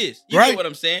push this. You Right. get what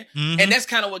I'm saying? Mhm. And that's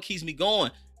kind of what keeps me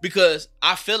going because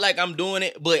I feel like I'm doing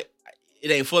it, but it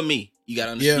ain't for me. You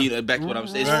gotta understand. Yeah. Back to what I'm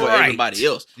saying. It's Right. for everybody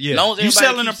else. Yeah. As long as You everybody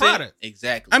selling keeps a product. saying-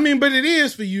 exactly. I mean, but it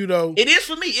is for you though. It is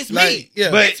for me. It's Like, me. yeah.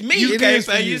 But It's me. you It can't is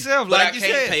for pay you. yourself, But like I you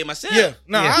can't said. pay myself. Yeah,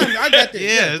 no, Yeah. I got that.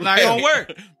 Yeah, it's not gonna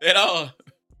work. At all.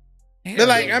 But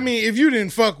like, I mean, if you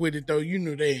didn't fuck with it though, you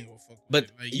knew they ain't gonna fuck with But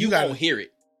it. Like, you gotta won't hear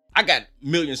it. I got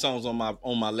million songs on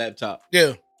my laptop.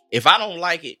 Yeah, If I don't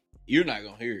like it, you're not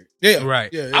gonna hear it. yeah,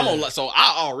 Right. Yeah, I'm yeah. on. So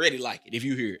I already like it if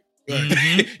you hear it.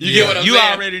 Mhm. You get what I'm you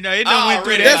saying? already know. It I done went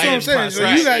through already- that. That's what I'm like, saying. process. So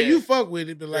Right, you got yeah. you fuck with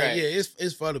it, but like, Right. yeah,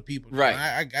 it's for the people. Right.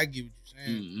 I get what you're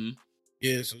saying. Mm-hmm.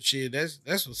 Yeah, so shit, that's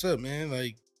what's up, man.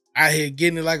 Like out here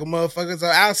getting it like a motherfucker. So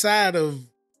outside of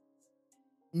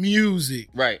music,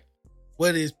 Right.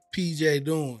 what is PJ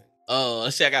doing?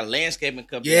 Let's say I got a landscaping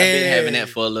company. I've been Yeah. having that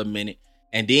for a little minute.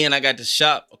 And then I got the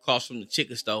shop across from the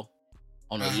chicken store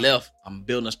on the left. I'm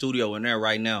building a studio in there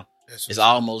right now. That's It's what's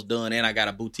almost done, and I got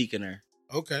a boutique in there.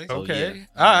 okay. So, Okay. yeah.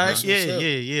 All right. That's Yeah. what's up.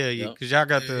 Yeah. Yep. Because y'all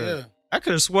got Yeah, the. yeah. I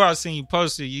could have swore I seen you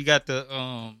posted. You got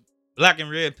the black and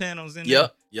red panels in there.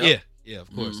 Yep. Yeah.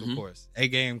 Of course. Mhm. Of course. A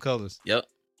game colors. Yep.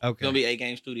 It's Okay. gonna be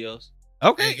A-Game Studios.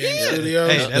 Okay. A-Game Yeah.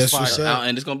 Studios. Hey, That's that's what's fine. up.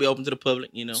 And it's gonna be open to the public.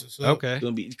 You know, That's what's up. Okay. it's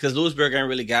gonna be because Lewisburg ain't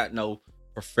really got no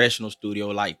professional studio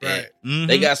like that. Right. Mhm.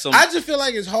 They got some. I just feel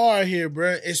like it's hard here,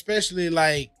 bro. Especially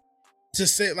like to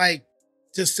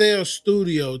sell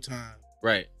studio time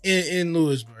right. in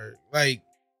Lewisburg. Like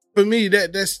for me,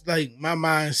 that's like my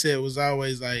mindset was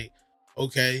always like,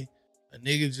 okay, a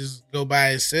nigga just go buy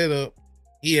his setup.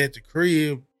 He at the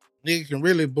crib. Nigga can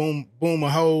really boom a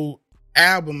whole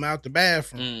album out the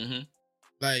bathroom. Mm-hmm.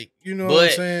 Like, you know what I'm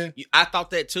But saying? I thought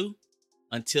that too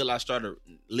until I started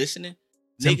listening.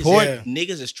 important.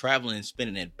 Niggas is traveling and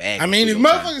spending that bag. I mean, if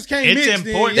motherfuckers can't it's mix,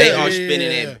 important. They are spending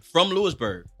that from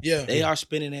Lewisburg. Yeah. They are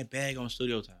spending that bag on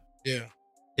studio time. Yeah.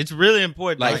 It's really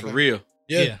important. Like, for real.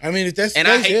 Yeah. I mean, if that's and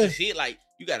I hate to see it, like,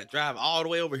 you got to drive all the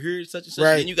way over here, such and such,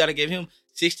 and then you got to give him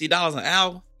 $60 an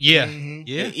hour. Yeah. Mm-hmm.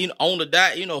 Yeah. You know, on the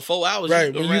dot, 4 hours.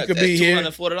 Right. When you could be here.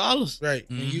 $240. Right.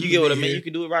 Mm-hmm. You get what I mean? You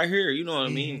can do it right here. You know what I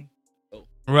mean?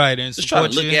 Right, and just trying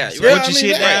to look at support your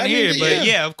shit down here. But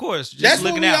yeah, of course, just that's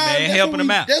looking out, man, helping them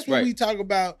out. That's what we talk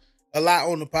about a lot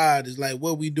on the pod. Is like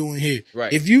what we doing here.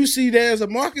 Right. If you see there's a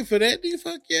market for that, then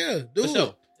fuck yeah, do it.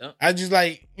 Sure. Yeah. I just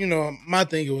like my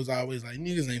thing was always like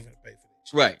niggas ain't finna pay for that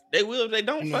shit. Right. They will. If they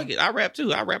don't. Fuck it. I rap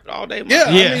too. I rap it all day. Yeah.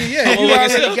 I mean, yeah. You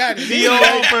already got it. Be your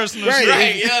own personal right.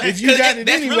 Right. Yeah. If you got it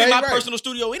that's anyway, really my personal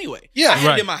studio anyway. Yeah. I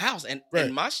have it in my house, and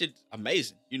my shit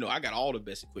amazing. I got all the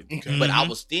best equipment, but I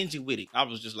was stingy with it. I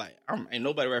was just like, ain't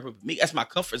nobody rapping with me. That's my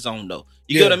comfort zone, though.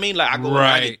 You get what I mean? Like I go and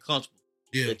I get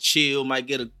comfortable, chill. Might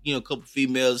get a couple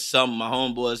females, some my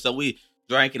homeboys. So we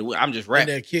drink it. I'm just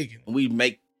rapping, and kicking, and we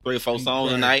make 3 or 4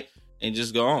 songs a night and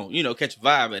just go on. Catch a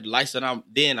vibe at the lights. And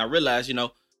then I realized,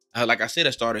 like I said,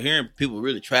 I started hearing people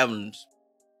really traveling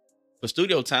for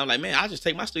studio time. Like, man, I just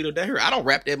take my studio down here. I don't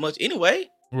rap that much anyway.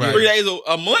 Right. 3 days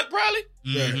a month, probably.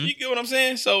 Mm-hmm. You get what I'm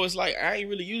saying? So it's like I ain't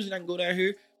really using it. I can go down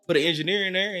here, put an engineer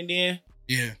in there, and then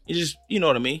you just, you know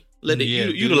what I mean? Let it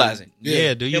utilize it.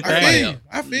 Yeah, do your thing.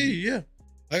 I feel you. Yeah,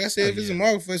 like I said, if it's a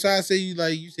market for it, so I say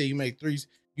you say you make 3.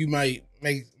 You might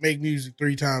make music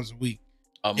 3 times a week.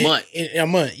 A month. In a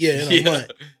month, in a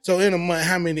month. So in a month,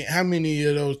 how many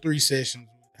of those 3 sessions?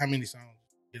 How many songs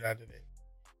get out of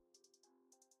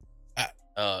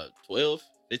that? 12,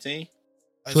 15.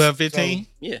 12, 15?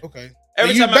 Yeah. Okay.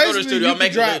 Every time I go to the studio, I'm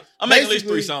making at least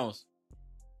 3 songs.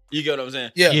 You get what I'm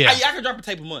saying? Yeah. I can drop a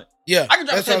tape a month. Yeah. I can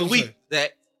drop a tape a week.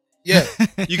 That. Yeah.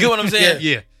 You get what I'm saying?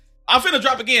 Yeah. I'm finna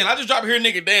drop again. I just dropped here,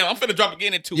 nigga. Damn, I'm finna drop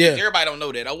again in 2 weeks. Everybody don't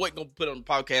know that. I wasn't gonna put it on the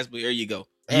podcast, but here you go.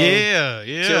 Yeah.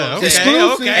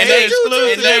 Exclusive. Okay. And they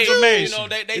exclusive information.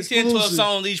 They 10, 12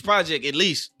 songs each project at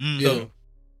least. Yeah.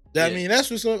 I mean, that's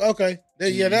what's okay.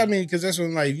 I mean, because that's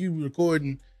when like you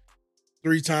recording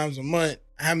 3 times a month.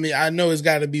 I know it's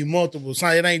got to be multiple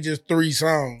songs. It ain't just 3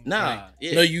 songs. Nah.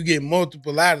 Like, no, you get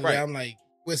multiple out of that. I'm like,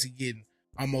 what's he getting?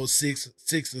 Almost 6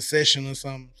 a session or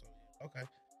something. So, okay,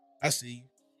 I see you.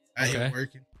 I hear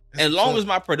working. As long as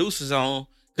my producer's on,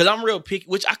 because I'm real picky,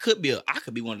 which I could be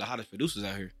one of the hottest producers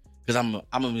out here because I'm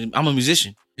a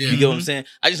musician. Yeah. You get what I'm saying?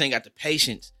 I just ain't got the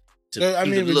patience to. So, I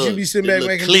mean, but you be sitting back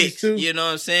making beats too. You know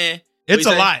what I'm saying? It's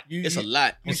a lot. It's a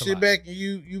lot. You sit back and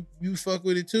you fuck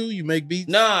with it too. You make beats.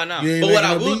 No. But what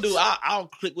I will do, I'll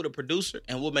click with a producer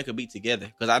and we'll make a beat together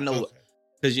because I know.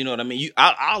 Because you know what I mean.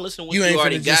 I'll listen to what you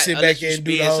already got. Just sit back and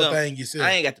do the whole thing yourself.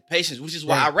 I ain't got the patience, which is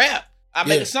why I rap. I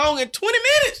make a song in 20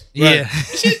 minutes. Yeah.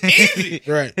 This shit's easy.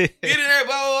 Right. Get in there,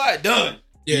 blah, blah, blah, done.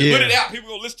 Yeah. Put it out.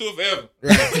 People gonna listen to it forever.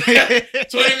 Right.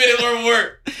 20 minutes worth of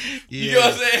work. You know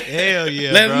what I'm saying? Hell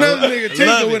yeah. Let bro. another nigga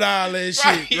tinker with all that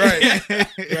shit.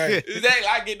 Right. Exactly.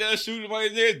 I get done shooting my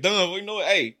there, it's done. Well, you know what?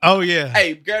 Hey. Oh yeah.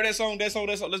 Hey, grab that song.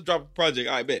 Let's drop a project.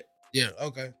 I bet. Yeah.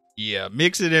 Okay. Yeah.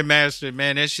 Mix it and master it,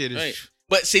 man. That shit is. Right.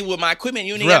 But see, with my equipment,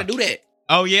 you ain't got to do that.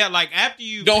 Oh yeah, like after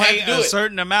you don't pay have to do a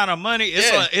certain amount of money,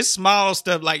 it's small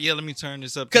stuff like let me turn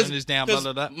this up, turn this down, blah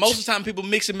blah blah. Most of the time, people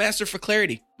mix and master for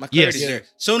clarity. My clarity's there. As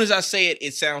soon as I say it,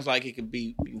 it sounds like it could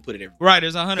be. You can put it everywhere. Right,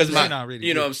 it's 100% already.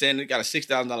 You know what I'm saying? It got a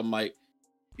 $6,000 mic.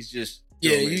 It's just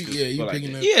you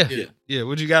picking up. Yeah.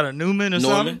 Would you got a Newman or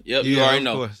something? Yep, you already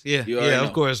know.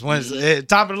 Of course. Once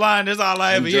top of the line, that's all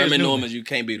I ever hear. German Normans, you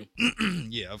can't beat them.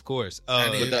 Yeah, of course.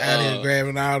 Out here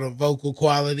grabbing all the vocal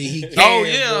quality he can. Oh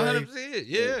yeah, 100%.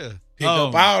 Yeah. Pick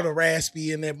up all the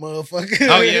raspy in that motherfucker.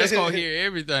 Oh yeah, it's gonna hear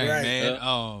everything, man.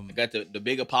 I got the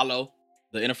big Apollo,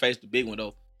 the interface, the big one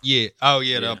though. Yeah. Oh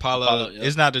yeah, the Apollo.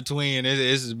 It's not the twin.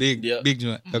 It's a big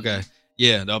joint. Okay.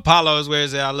 Yeah, the Apollo is where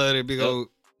it's at. I love it. Big old.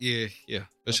 Yeah,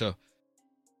 for sure.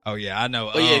 Oh yeah, I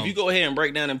know. But if you go ahead and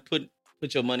break down and put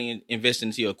your money and invest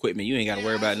into your equipment, you ain't got to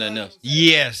worry about nothing else.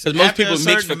 Yes, because most people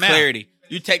mix for clarity.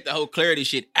 You take the whole clarity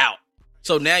shit out,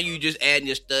 so now you just adding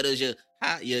your stutters, your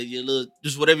little,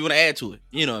 just whatever you want to add to it.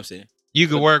 You know what I'm saying? You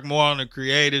could work more on the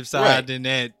creative side than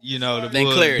that. You know,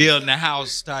 building the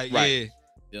house type. Right.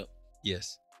 Yeah. Yep.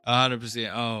 Yes,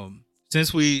 100%.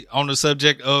 Since we on the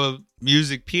subject of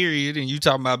music, period, and you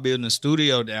talking about building a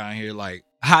studio down here, like.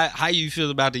 How you feel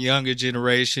about the younger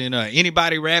generation?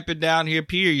 Anybody rapping down here,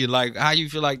 period? Like, how you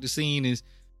feel like the scene is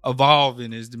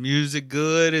evolving? Is the music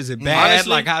good? Is it bad? Honestly,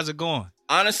 like, how's it going?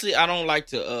 Honestly, I don't like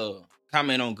to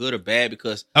comment on good or bad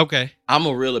because I'm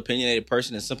a real opinionated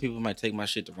person and some people might take my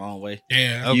shit the wrong way.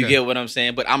 Yeah. You get what I'm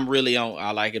saying? But I'm really on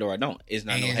I like it or I don't. It's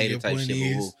not no hater type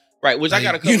shit. Right, which I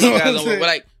got a couple you know of guys what I'm on, but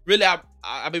like really,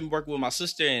 I've been working with my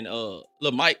sister and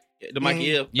Lil Mike, the Mikey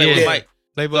Yeah. with Mike.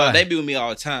 Playboy. They be with me all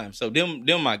the time. So them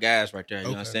my guys right there. You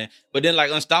know what I'm saying? But then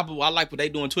like Unstoppable, I like what they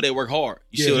doing too. They work hard.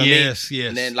 You see what I mean? Yes.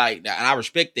 And then like, and I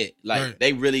respect that. Like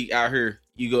they really out here.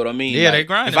 You know what I mean? Yeah, like, they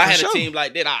grinding. If I had for a sure. team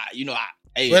like that, I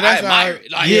But that's admire how-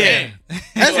 it. Like, Yeah. That's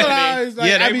You know what what I I mean? was like.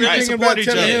 Yeah, they I be really thinking support about each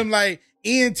telling other. him like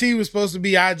ENT was supposed to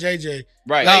be our JJ.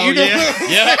 right. Like, you know yeah. what I'm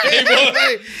Yeah, saying? he was.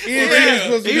 Like, ENT was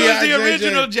supposed to He be was our the JJ.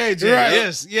 original JJ. Right.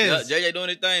 Yes. Yes. Yeah, JJ doing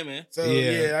his thing, man. So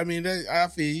Yeah. yeah, I mean, I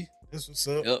feel you. That's what's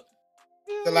up. Yep.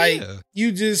 So, like Yeah.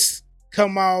 you just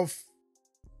come off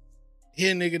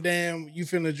here, nigga. Damn, you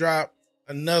finna drop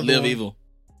another Live one. Evil.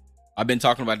 I've been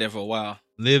talking about that for a while.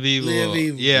 Live evil. Live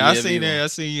evil. Yeah, I Live seen evil. that. I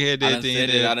seen you had I that done thing. said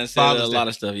it. I done said a lot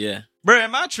of stuff. Yeah. Bro,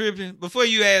 am I tripping? Before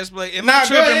you ask, Blake, am Nah, I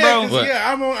tripping, go ahead, bro? 'cause, What?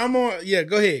 yeah, I'm on. Yeah,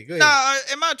 go ahead. Nah,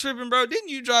 am I tripping, bro? Didn't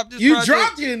you drop this? You project?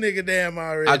 dropped here, nigga. Damn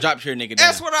already. I dropped your nigga down.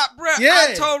 That's what I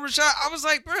Yeah. told Rashad. I was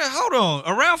like, bro, hold on.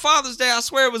 Around Father's Day, I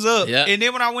swear it was up. Yeah. And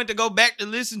then when I went to go back to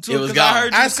listen to It it, was because I gone.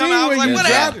 heard you I was seen coming, I was where like, you what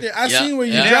dropped happened? it. I Yeah. seen where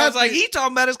you Yeah. And dropped I was like, it. he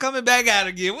talking about it's coming back out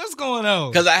again. What's going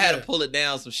on? Because I had to pull it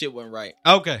down. Some shit wasn't right.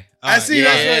 Okay. I see. Yeah,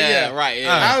 That's what, yeah. right.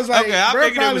 Yeah. All right. I was like, Okay, I bro,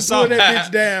 figured it probably was pulled something. that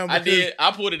bitch down. I did.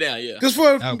 I pulled it down. Yeah. Because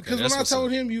Okay, when that's I what's told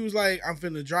up. him, you was like, I'm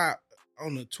finna drop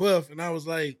on the 12th, and I was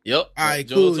like, Yep. all right,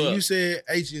 June cool. 12th. And you said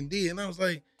H&D, and I was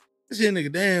like, this shit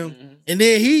nigga damn. Mhm. And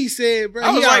then he said, bro,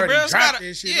 I was he like, already bro, it's dropped gotta-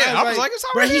 that shit. yeah, I was like, it's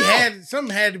bro, already he out. had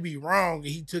something had to be wrong, and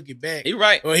he took it back, He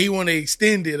right. or he want to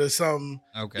extend it or something.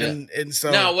 Okay. And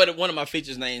so Now, one of my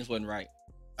features names wasn't right.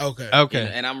 okay,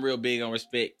 Okay. And I'm real big on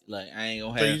respect. Like I ain't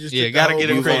gonna So have. you just Yeah, took the gotta whole get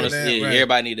him beef credit. on that, Yeah, right.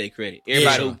 everybody need their credit.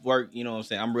 Everybody sure. who work, you know what I'm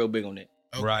saying. I'm real big on that.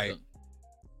 Okay. Right.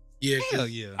 Yeah, 'cause- Hell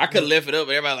yeah. I could have left it up,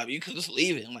 but everybody like, you could just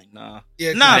leave it. I'm like, nah.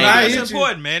 yeah, 'cause Nah, I ain't nah, doing it's that.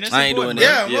 important, man. It's I ain't important. doing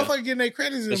Yeah, that. Yeah. motherfucker getting their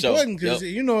credit is For sure. important because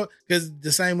Yep. you know, because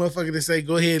the same motherfucker that say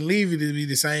go ahead and leave it is be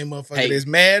the same motherfucker Hate. that's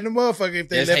mad at the motherfucker if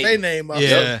they That's left hate. their name off.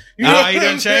 Yeah. You know Nah, what he done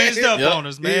I'm saying? changed up Yep. on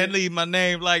us, man. Yeah. Leave my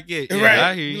name like it. Yeah, Right.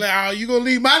 I hear you. Like, oh, you gonna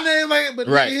leave my name like it? But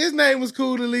Right. nigga, his name was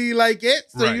cool to leave like it.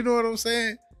 So Right. you know what I'm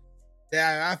saying?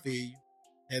 Yeah, I feel you.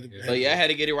 So yeah, I had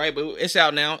to get it right, but it's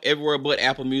out now everywhere but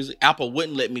Apple Music. Apple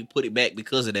wouldn't let me put it back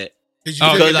because of that. Because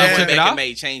Oh, Because I down. went Took it back off? and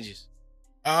made changes.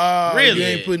 Oh, Really? you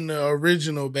ain't putting the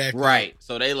original back. Right.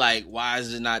 So they like, why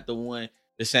is it not the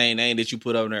same name that you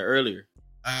put on there earlier?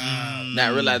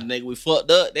 Not realizing, nigga, we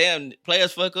fucked up. Damn,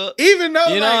 players fuck up. Even though,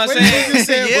 You know like, what when I'm they just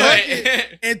said saying? fuck Yeah.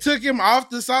 it and took him off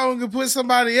the song and put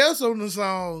somebody else on the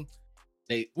song,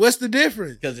 what's the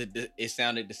difference? Because it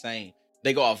sounded the same.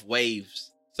 They go off waves.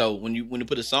 So when you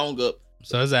put a song up,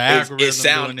 So it's an algorithm. it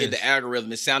sounded doing the this.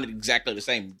 algorithm. It sounded exactly the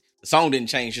same. The song didn't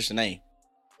change, just the name.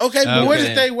 Okay, but what Okay.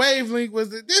 if they wavelength was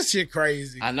this shit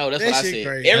crazy? I know that's That what I shit said.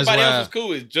 crazy. Everybody That's else wild. was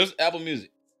cool. It's just Apple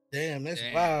Music. Damn, that's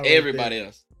Damn. wild. right Everybody there.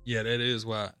 else. Yeah, that is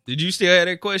wild. Did you still have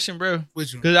that question, bro?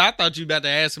 Which one? Because I thought you about to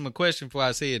ask him a question before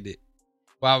I said that.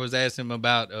 While I was asking him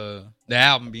about the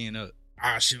album being up.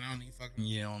 Ah, shit, I don't even fucking.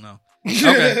 Yeah, I don't know.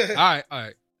 Okay. All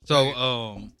right.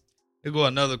 So, here go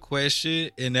another question,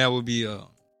 and that would be,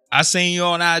 I seen you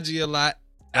on IG a lot,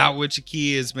 out with your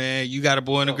kids, man. You got a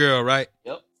boy and a girl, right?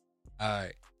 Yep. All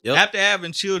right. Yep. After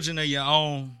having children of your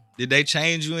own, did they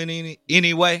change you in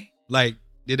any way? Like,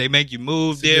 did they make you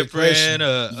move That's a good question.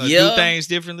 different or Yeah. do things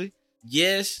differently?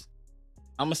 Yes,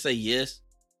 I'm gonna say yes.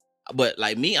 But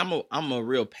like me, I'm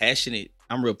real passionate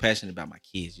about my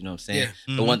kids. You know what I'm saying?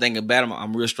 Yeah. The Mhm. one thing about them,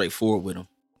 I'm real straightforward with them.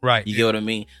 Right. You get what I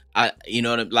mean? You know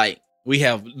what I mean? Like we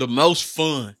have the most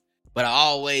fun, but I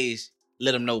always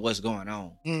let them know what's going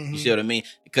on. Mhm. You see what I mean?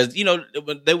 Because you know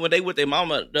when they with their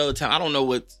mama the other time, I don't know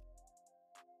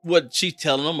what she's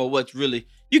telling them or what's really.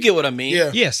 You get what I mean?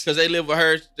 Yeah. Yes. Because they live with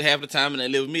her half the time and they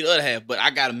live with me the other half. But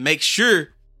I gotta make sure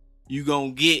you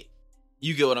gonna get.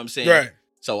 You get what I'm saying? Right.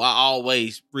 So I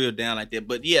always reel down like that.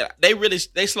 But yeah,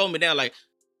 they slow me down. Like,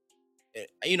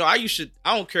 you know, I used to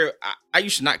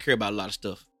not care about a lot of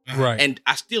stuff. Right. And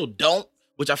I still don't,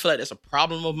 which I feel like that's a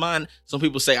problem of mine. Some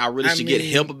people say I really should get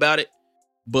mean- help about it,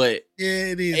 but Yeah,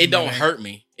 it is. it don't man. hurt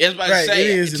me. Everybody Right, say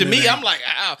it is to in me, the I'm name. like,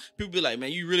 people be like,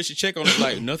 man, you really should check on it.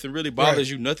 Like nothing really bothers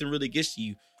you, nothing really gets to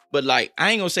you. But like,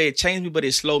 I ain't gonna say it changed me, but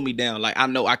it slowed me down. Like I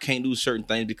know I can't do certain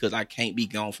things because I can't be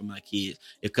gone from my kids.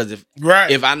 Because if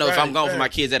I know if I'm gone from my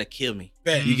kids, that'll kill me.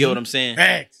 Facts. You get what I'm saying?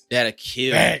 Facts. That'll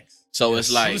kill me. Facts. So it's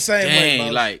I'm like, the same way, dang,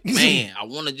 boss. like, man, I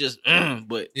want to just,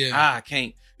 but Yeah. I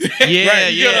can't. Yeah, Right,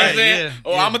 you know what I'm yeah, saying?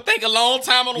 yeah. Or I'm gonna think a long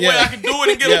time on the Yeah. way I can do it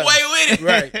and get Yeah. away with it.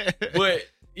 Right. But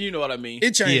you know what I mean?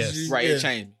 It changes. Yes. you, Right, yeah. it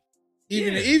changed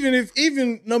me.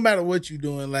 Even no matter what you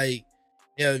doing, like,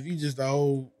 yeah, if you just a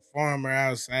whole farmer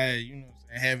outside, you know what I'm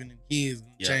saying, having them kids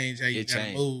gonna Yeah, change how you it gotta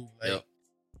changed. move. Like, Yep.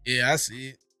 yeah, I see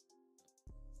it.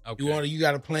 Okay. You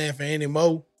got a plan for any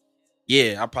more?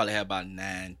 Yeah, I probably have about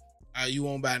 9. You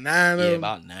want about 9 of Yeah, them?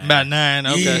 about 9. About 9.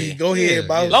 Okay. Yeah, go ahead,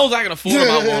 boss. As long as I can afford them,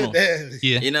 I want them.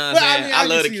 Yeah. You know what I'm saying? I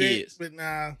love the can see kids. that, but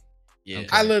nah, Yeah. Okay.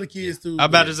 I love the kids too. I'm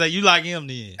about to say you like him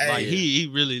then. Hey. Like he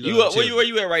really You loves where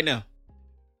you at right now?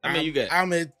 I mean, you got.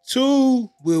 I'm at 2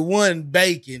 with 1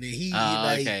 bacon, and he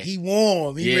okay. he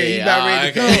warm. He Yeah, he about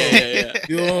ready to come. Yeah.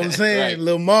 You know what I'm saying? Right.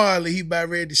 Little Marley, he about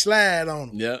ready to slide on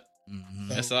him. Yeah. Mhm.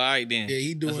 So, That's all right then. Yeah,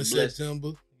 he doing That's a blessing.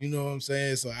 September. You know what I'm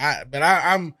saying? So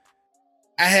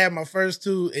I had my first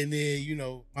 2, and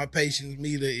then my patience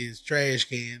meter is trash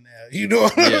can now. You know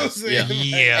what I'm saying?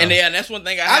 Yeah. And that's one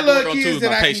thing I I have to work love on too. kids Is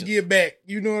that my I patience. can give back.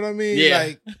 You know what I mean? Yeah.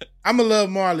 Like I'ma love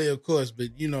Marley, of course, but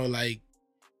like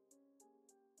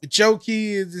with your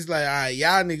kids, it's like, all right,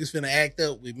 y'all niggas finna act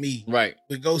up with me. Right.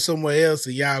 But go somewhere else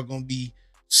and y'all gonna be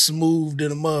smooth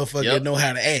than a motherfucker Yep. and know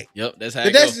how to act. Yep. That's how But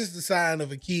it that's goes. just the sign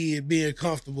of a kid being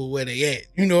comfortable where they at.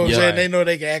 You know what I'm Yeah. saying? Right. They know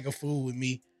they can act a fool with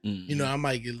me. Mhm. You know, I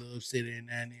might get a little upset every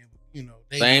now and then. But,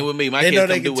 they Same know, with me. My they know kids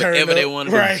they can do can turn whatever up. they want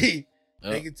to do. Right.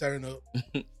 Yep. They can turn up.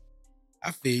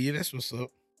 I feel you. That's what's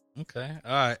up. Okay.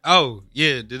 All right. Oh,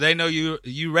 yeah. Did they know you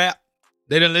rap?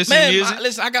 They didn't listen Man, to music?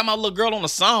 listen, I got my little girl on a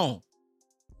song.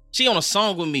 She on a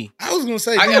song with me. I was gonna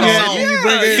say, I got a song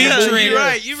featuring- featuring, you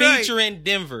right, you right. featuring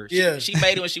Denver. Yeah. She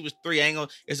made it when she was 3.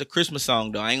 It's a Christmas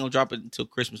song though. I ain't gonna drop it until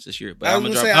Christmas this year. But I I'm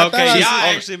was gonna gonna drop say, it. I Okay, thought y'all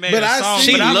I actually made but a I song,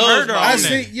 seen- but I've She heard her loves on I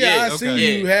there. seen, Yeah, I seen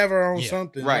okay. you have her on Yeah.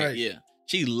 something, Right, yeah.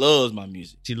 She loves my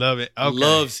music. She love it. Okay.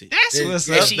 Loves it. That's Yeah, what's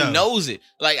yeah, up, And she though. knows it.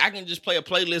 Like I can just play a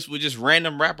playlist with just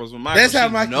random rappers with my That's girl. how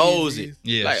She my knows kids it. is.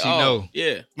 Yeah, Like, she know.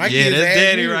 Yeah. My Yeah, kids that's asked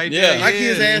daddy me, right Yeah. there. My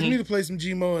kids Yeah. asked me to play some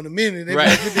G-Mo in a minute. They Right.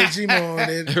 might put that G-Mo on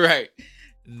there. Right.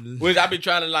 Which I be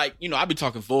trying to I be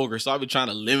talking vulgar, so I be trying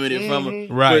to limit it from her. Mhm.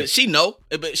 Right. But she know,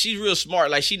 but she's real smart.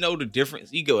 Like she know the difference.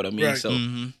 You get what I mean? Right. So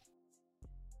Mhm.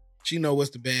 She know what's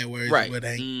the bad words Right. and what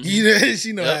ain't. Mhm. You know,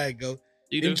 she know Yep. how it go.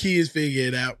 you Them do. kids figure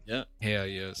it out. Yeah. Hell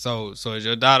yeah. So is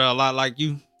your daughter a lot like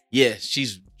you? Yeah,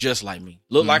 she's just like me.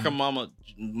 Look like Mhm. her mama,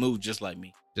 move just like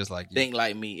me. Just like you. Think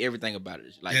like me. Everything about it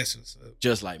is like That's what's up.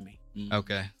 just like me. Mhm.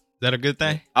 Okay. Is that a good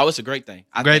thing? Oh, it's a great thing.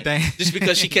 I Great think. thing. Just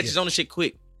because she catches on the shit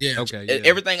quick. Yeah. Okay. Yeah.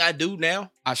 Everything I do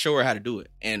now, I show her how to do it,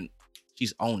 and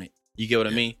she's on it. You get what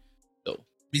I mean? So,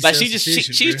 Be like she's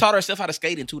self-sufficient, bro. taught herself how to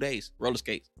skate in 2 days, roller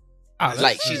skates. Oh, Like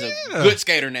that's- she's a yeah. good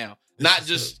skater now, That's not what's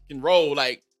just can roll.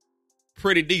 Like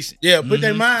pretty decent. Yeah, put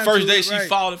their Mhm. mind First to day it, she right.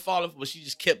 falling, but she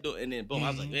just kept doing, and then boom, I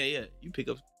was like, Mhm. yeah, you pick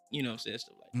up, you know what I'm saying,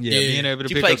 stuff like. Yeah, Yeah. being able to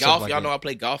She pick play up stuff golf. like Y'all that. know I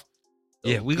play golf.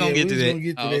 Yeah, we gonna get to we that. gonna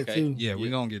get to Oh, that okay. too. Yeah, we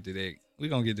gonna get to that. We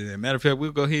gonna get to that. Matter of fact,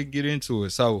 we'll go ahead and get into it.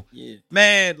 So, Yeah.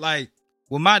 man, like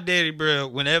with my daddy, bro,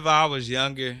 whenever I was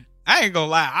younger, I ain't gonna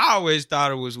lie, I always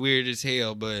thought it was weird as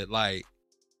hell, but like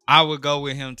I would go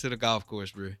with him to the golf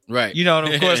course, bro. Right. You know,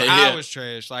 and of course, I Yeah. was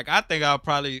trash. Like I think I was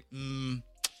probably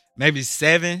maybe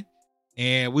 7,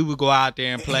 and we would go out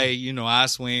there and play. You know, I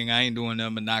swing. I ain't doing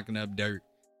nothing but knocking up dirt.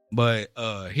 But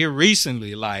here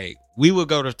recently, like we would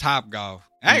go to Top Golf.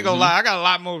 I ain't gonna lie, I got a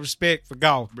lot more respect for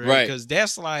golf, bro. Right. Because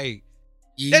that's like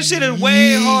that shit is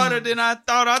way harder than I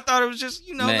thought. I thought it was just,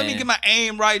 let me Man. get my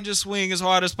aim right and just swing as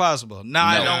hard as possible.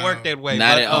 Nah, No. it don't work that way.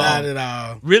 Not But, at all. Not at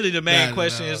all. really, the main Not at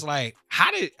question all. is like,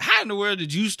 how in the world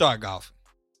did you start golfing?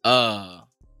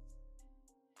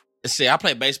 See, I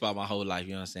played baseball my whole life,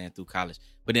 you know what I'm saying, through college.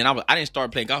 But then I didn't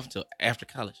start playing golf until after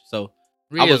college. So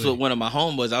I was with one of my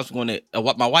homeboys. I was going to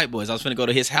my white boys. I was finna go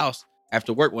to his house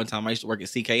after work one time. I used to work at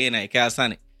CKN at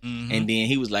Calisonic. Mhm. And then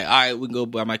he was like, all right, we can go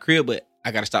by my crib, but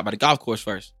I got to stop by the golf course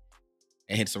first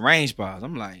and hit some range balls.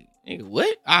 I'm like, nigga,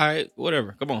 what? All right,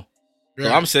 whatever. Come on. So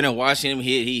Right. I'm sitting there watching him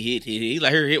hit. He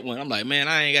like, here, hit one. I'm like, man,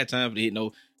 I ain't got time to hit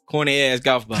no corny ass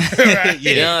golf ball. Right.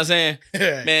 You know what I'm saying?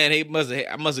 Right. Man,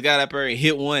 I must have got up there and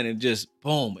hit one and just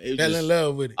boom. It was Fell in just,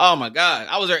 love with it. oh my God.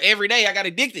 I was there every day. I got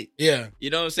addicted. Yeah. You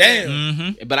know what I'm saying?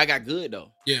 Mhm. But I got good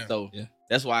though. Yeah. So Yeah.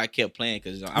 that's why I kept playing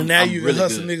because And I'm now I'm you really can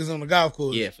hustle good. niggas on the golf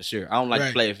course. Yeah, for sure. I don't like Right.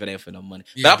 to play for that for no money.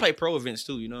 Yeah. But I play pro events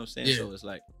too, you know what I'm saying? Yeah. So it's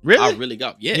like Really? I really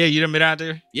got Yeah, you done been out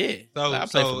there? Yeah. So, Like, I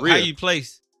play so for real. how you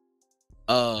place?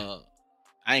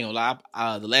 I ain't gonna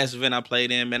lie. The last event I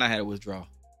played in, man, I had a withdrawal.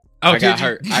 Oh, I got did you?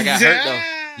 hurt. I got hurt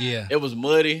though. Yeah. It was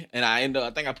muddy, and I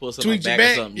think I pulled something Tweaked your back or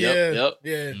back. something. Yeah. Yep.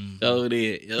 Yeah. Mm. So it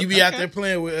did. Yep. You be out there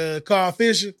playing with Carl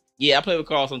Fisher. Yeah, I play with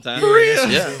Carl sometimes. For real?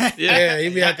 Yeah. Yeah, he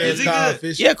be out there Is with he Carl good?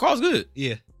 Fisher. Yeah, Carl's good.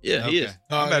 Yeah. Yeah, he is.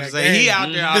 I'm about to got say he game.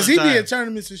 out there all Because the he time. be at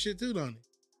tournaments and shit too, don't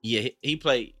Yeah, he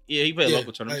played. Yeah, he played he?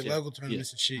 local tournaments. Like yeah. local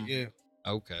tournaments and shit, yeah.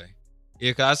 Okay.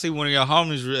 Yeah, cause I see one of your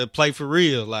homies play for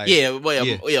real. Like, Yeah, well,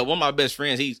 Yeah. yeah, one of my best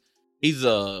friends. He's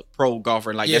a pro golfer,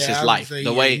 and like that's his I would life. say,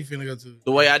 The yeah, way he finna go to.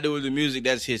 the way I do with the music,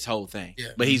 that's his whole thing. Yeah.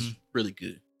 But he's Mhm. really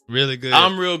good. really good.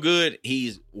 I'm real good.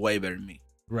 He's way better than me.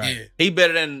 Right. Yeah. He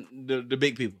better than the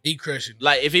big people. He crushing.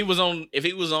 Like if he was on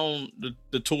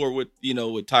the tour with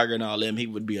with Tiger and all them, he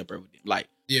would be up there with them. Like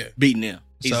beating them.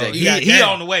 He's so that he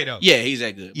on the way though. Yeah, he's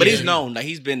that good. But he's known. Like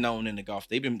he's been known in the golf.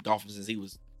 They've been golfing since he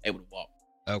was able to walk.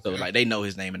 Okay. So like they know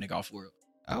his name in the golf world.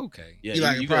 Okay. Yeah, He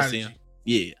like you a gonna see prodigy. him.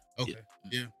 Yeah. Okay.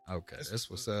 Yeah. Okay. That's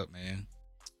what's up, man.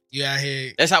 Yeah, I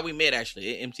had That's how we met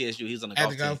actually. At MTSU, he was on the at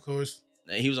golf the team. golf course.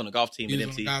 He was on the golf team He at was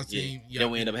on MT. the golf team. Yeah.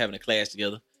 Then we ended up having a class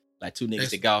together. Like two niggas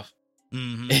that golf.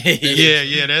 Mm-hmm.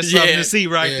 yeah, that's something to see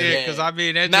right there. Because I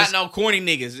mean, that's not no corny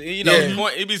niggas. You know,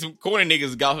 it be some corny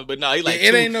niggas golfing, but no, he like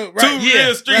it ain't no right. two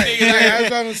real street niggas. Like, I was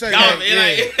gonna say, golfing.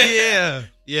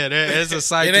 That's a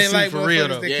sight it to ain't see like for real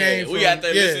though. Yeah, we got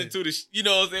there listening to the, you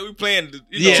know what I'm saying? We playing the,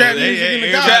 trap music in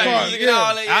the golf cart.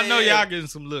 I know y'all getting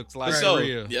some looks like for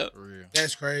real. Yep.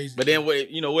 That's crazy. But then,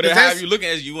 how you looking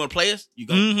at you want to play us? You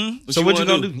gonna, so what you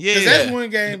gonna do? Yeah, that's one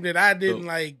game that I didn't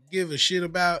like give a shit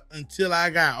about until I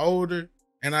got older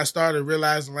and I started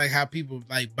realizing like how people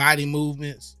like body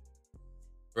movements,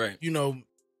 right?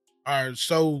 Are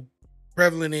so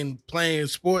prevalent in playing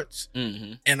sports.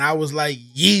 Mm-hmm. And I was like,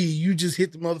 you just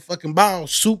hit the motherfucking ball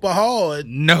super hard.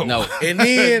 No. And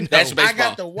then That's I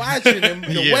got to watching them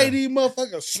the way these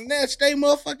motherfuckers snatch they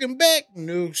motherfucking back.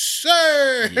 No,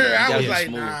 sir. Yeah, I was like,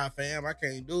 smooth. nah, fam, I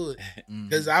can't do it.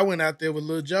 Because I went out there with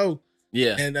Lil Joe.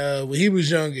 Yeah. And when he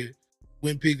was younger,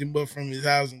 went picked him up from his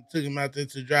house and took him out there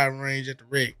to the driving range at the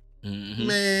wreck. Mm-hmm.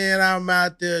 Man, I'm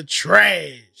out there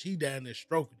trash. He down there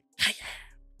stroking it.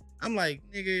 I'm like,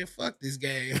 nigga, fuck this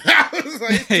game. I was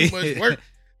like, it's too much work.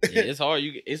 Yeah, it's hard.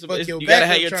 You you gotta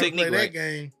have your technique right. That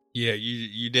game. Yeah,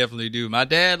 you definitely do. My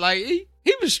dad, like he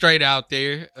was straight out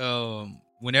there.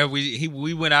 Whenever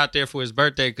we went out there for his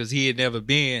birthday because he had never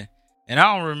been, and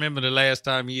I don't remember the last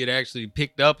time he had actually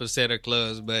picked up a set of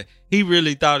clubs, but he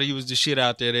really thought he was the shit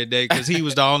out there that day because he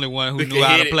was the only one who knew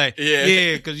how to play.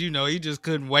 Yeah, because he just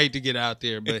couldn't wait to get out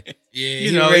there. But he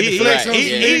killed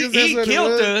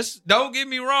us. Don't get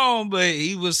me wrong, but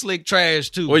he was slick trash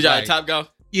too. Was y'all at Top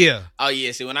Golf? Yeah. Oh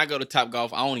yeah. See, when I go to Top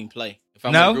Golf, I don't even play. If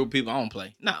I'm with a group of people, I don't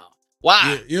play. No.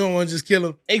 Why? You don't want to just kill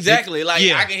him. Exactly. Like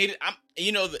I can hit it.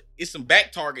 It's some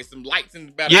back targets, some lights in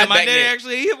the back. Yeah, my dad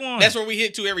actually hit one. That's where we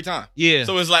hit to every time. Yeah.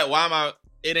 So it's like, why am I?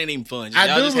 It ain't even fun. Y'all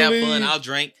just have fun. I'll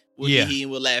drink. We'll eat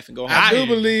and we'll laugh and go home. I do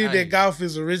believe that golf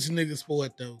is a rich nigga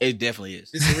sport, though. It definitely is.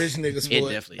 It's a rich nigga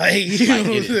sport. It definitely is. You know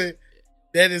what I'm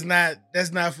saying?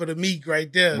 That's not for the meek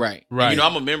right there. Right. And,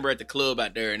 I'm a member at the club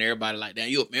out there, and everybody like, damn,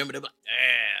 you a member? They're like, damn.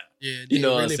 Yeah, you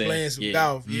know what I'm really saying? Playing some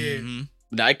golf. Yeah. Mm-hmm.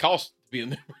 Now it costs to be a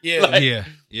member. Yeah. Like, yeah,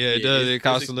 it does. It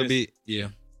costs a little bit. Yeah.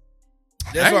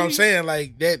 That's what I'm saying.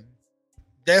 Like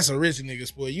that's a rich nigga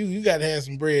sport. You gotta have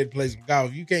some bread to play some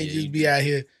golf. You can't just be out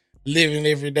here living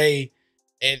every day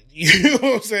and you know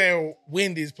what I'm saying,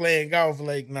 Wendy's playing golf.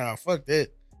 Like, nah, fuck that.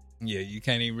 Yeah, you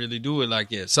can't even really do it like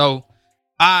that. So, all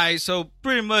right, so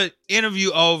pretty much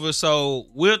interview over. So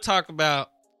we'll talk about,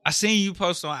 I seen you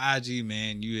post on IG,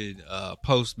 man. You had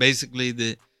post basically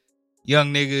the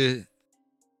young nigga,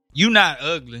 you not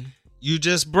ugly, you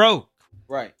just broke.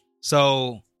 Right.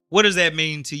 So what does that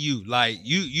mean to you? Like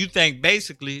you think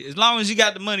basically as long as you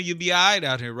got the money, you'll be all right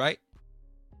out here, right?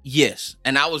 Yes.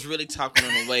 And I was really talking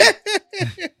in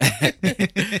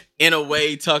a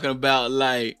way talking about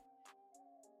like,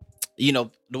 the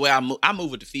way I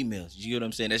move with the females. You know what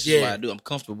I'm saying? That's just what I do. I'm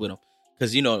comfortable with them.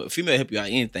 Because, a female help you out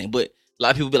anything. But a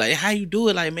lot of people be like, how you do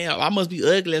it? Like, man, I must be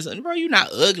ugly or something. Bro, you're not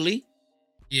ugly.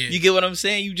 Yeah. You get what I'm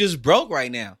saying? You just broke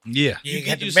right now. Yeah. You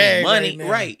get you some money.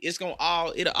 Right. It'll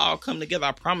all come together.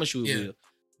 I promise you it will.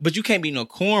 But you can't be no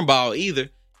cornball either.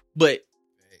 But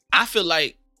I feel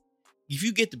like if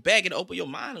you get the bag, it'll open your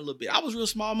mind a little bit. I was real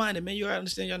small-minded, man. You gotta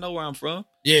understand, y'all know where I'm from.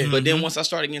 Yeah. But then once I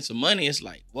started getting some money, it's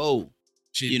like, whoa.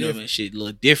 Shit, you know what I mean? Shit a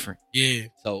little different. Yeah.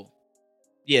 So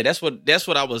that's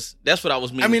what I was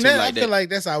meaning. I mean, to I feel like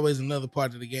that's always another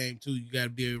part of the game too. You gotta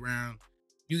be around.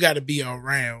 You gotta be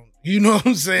around. You know what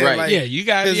I'm saying? Right. Like, yeah, you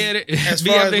gotta as be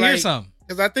far able as to hear like, something.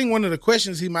 Because I think one of the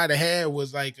questions he might have had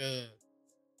was like,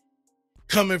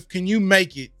 can you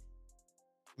make it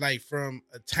like from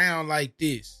a town like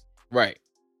this? Right.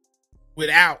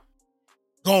 Without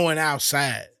going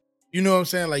outside. You know what I'm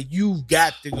saying? Like, you've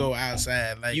got to go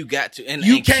outside. Like, you got to. And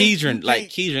you Keedron,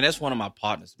 that's one of my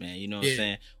partners, man. You know what I'm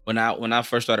saying? When I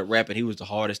first started rapping, he was the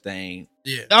hardest thing.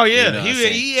 Yeah. Oh, yeah. You know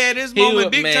he had his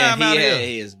moment big time out here.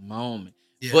 He had his moment.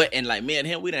 Yeah. But, and like, me and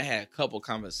him, we done had a couple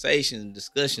conversations and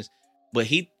discussions. But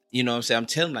he, you know what I'm saying? I'm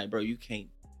telling him, like, bro, you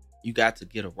got to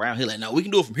get around. He's like, no, we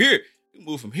can do it from here. We can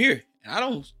move from here. And I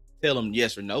don't tell him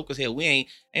yes or no, because hell, we ain't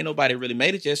nobody really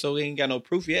made it yet, so we ain't got no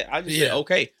proof yet. I just said,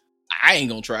 okay, I ain't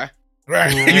gonna try.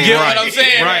 Right. You get what I'm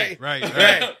saying?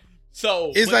 Right.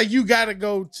 So it's like you gotta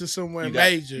go to somewhere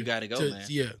major. You gotta go, man.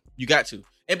 Yeah, you got to.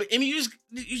 And you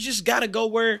just gotta go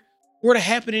where the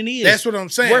happening is. That's what I'm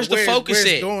saying. Where's the focus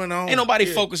at? Going on? Ain't nobody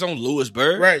focused on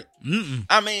Lewisburg, right?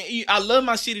 I mean, I love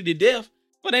my city to death,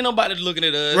 but ain't nobody looking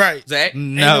at us, right? Zach, no.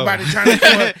 Ain't nobody trying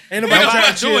to. Ain't nobody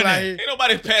trying to chill out here. Ain't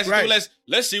nobody passing through.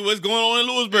 Let's see what's going on in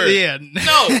Lewisburg. Yeah,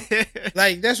 no,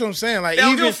 like that's what I'm saying. Like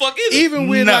even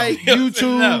with like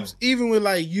YouTubes, even with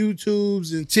like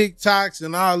YouTubes and TikToks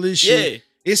and all this shit,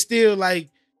 it's still like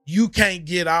you can't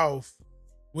get off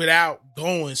without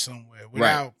going somewhere,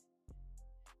 without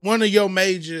one of your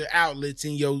major outlets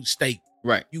in your state.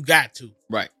 Right. You got to.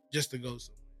 Right. Just to go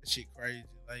somewhere. That shit crazy.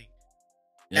 Like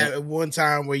at one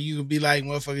time where you could be like,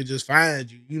 motherfucker just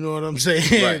find you. You know what I'm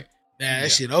saying? Right. Nah,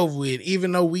 that shit over with.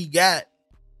 Even though we got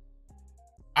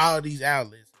all these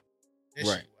outlets. That shit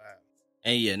wild.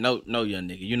 And no young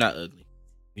nigga. You're not ugly.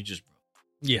 You just broke.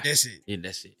 Yeah. That's it. Yeah,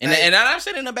 that's it. And I'm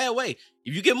saying it in a bad way.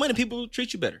 If you get money, people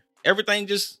treat you better. Everything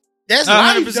just that's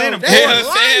life. 100%. That's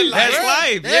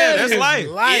life. Yeah, that's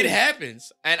life. It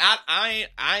happens. And I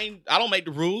don't make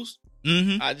the rules.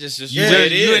 Mm-hmm. I just you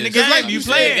in the game. Like you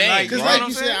playing. Because like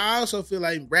you said, I also feel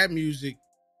like rap music,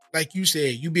 like you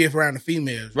said, you be around the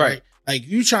females, right? Like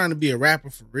you trying to be a rapper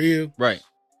for real, right?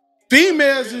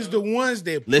 Females is the ones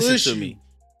that push listen to me.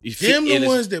 Them the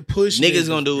ones that push. Niggas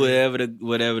gonna do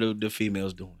whatever the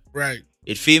females doing, right?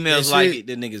 If females like it,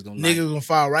 then niggas gonna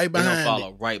fall right behind. They gonna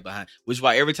follow right behind. Which is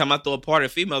why every time I throw a party,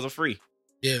 females are free.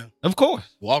 Yeah, of course.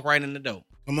 Walk right in the door.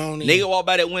 Come on, in. Nigga walk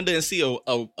by that window and see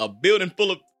a building full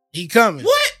of. He coming.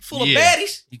 What? Full of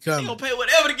baddies? He coming. They gonna pay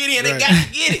whatever to get in. They got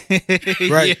to get it.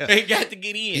 Right. They got to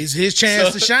get in. It's his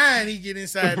chance to shine. He get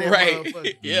inside that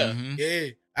motherfucker. Yeah. Mm-hmm. Yeah.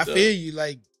 I feel you.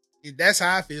 Like, that's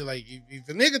how I feel. Like, if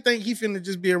a nigga think he finna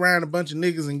just be around a bunch of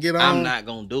niggas and get on, I'm not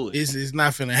gonna do it. It's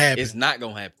not finna happen. It's not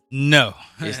gonna happen. No.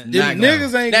 It's not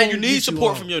niggas ain't now gonna you need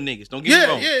support from your niggas. Don't get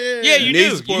me wrong. Yeah, you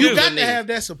do. You got to have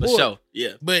that support. For sure.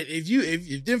 Yeah. But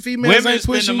if them females women ain't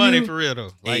spend pushing the money you, for real though.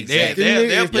 Like exactly.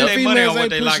 they'll put their money on what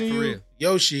they like for real.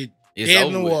 Yo shit. It's dead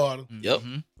in the water. Yep.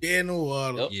 Dead in the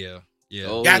water. Yep. Yeah.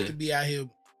 Oh, got to be out here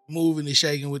moving and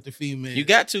shaking with the females. You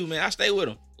got to, man. I stay with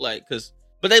them. Like,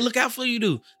 but they look out for you,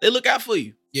 dude. They look out for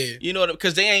you. Yeah. You know what?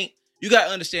 Because they ain't. You got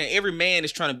to understand. Every man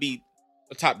is trying to be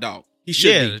a top dog. He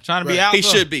should be trying to be alpha. He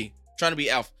should be trying to be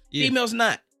alpha. Yeah. Female's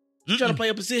not. She's trying to play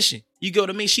a position. You get what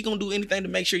I mean? She gonna do anything to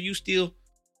make sure you still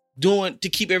doing to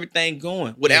keep everything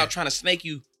going without trying to snake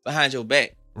you behind your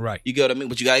back. Right. You get what I mean?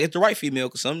 But you gotta get the right female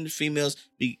because some of the females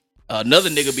be another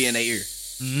nigga be in their ear.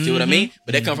 See what I mean?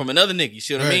 But they come from another nigga. You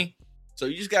see what I mean? So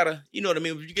you just gotta, you know what I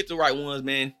mean? If you get the right ones,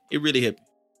 man, it really help you.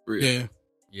 Real.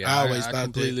 Yeah. I always thought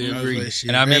completely that. agree.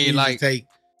 And I mean, like,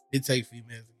 it take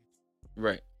females.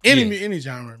 Right. Any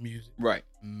genre of music. Right.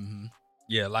 Mm-hmm.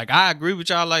 Yeah, like I agree with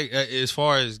y'all. Like as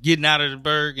far as getting out of the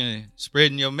burg and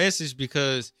spreading your message,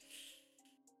 because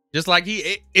just like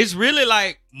it's really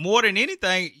like more than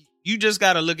anything, you just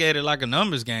got to look at it like a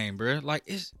numbers game, bro. Like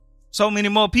it's so many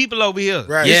more people over here.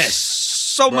 Right. Yes.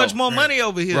 So much more money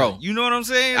over here. Bro. You know what I'm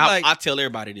saying? I tell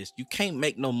everybody this: you can't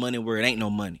make no money where it ain't no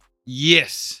money.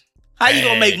 Yes. How you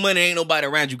gonna make money? Ain't nobody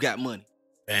around you got money.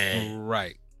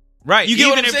 Right. Right. You get Even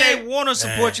what I'm if saying? they want to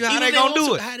support you, how Even they if gonna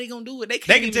do it? How they gonna do it? They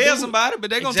can tell somebody, but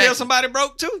they gonna tell somebody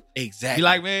broke too. Exactly. You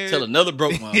like, man? Tell another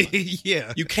broke mama.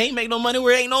 Yeah. You can't make no money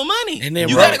where ain't no money. And then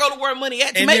you gotta go to where money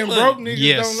at to make money. Broke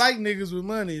niggas don't like niggas with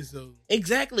money, so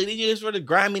exactly. That's where the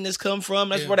griminess come from.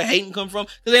 That's where the hating come from.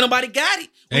 Because ain't nobody got it.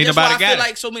 Ain't that's nobody why I got feel it.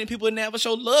 like so many people never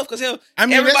show love. Because mean,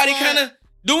 everybody kind of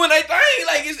doing their thing.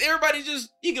 Like it's everybody just,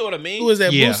 you get what I mean? Who was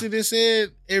that Boosie that said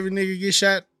every nigga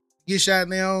get shot in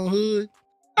their own hood?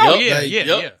 Oh Yep.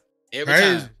 yeah. Every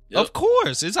Crazy. time. Yep. Of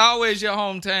course, it's always your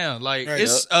hometown. Like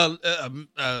it's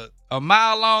a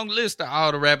mile long list of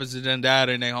all the rappers that done died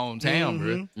in their hometown, bro.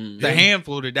 Mm-hmm. The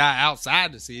handful that die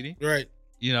outside the city, right?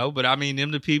 You know, but I mean,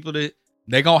 them the people that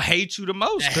they gonna hate you the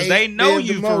most because they know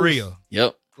you for real.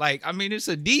 Yep. Like I mean, it's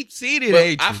a deep seated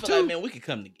hate. I feel like, man, we could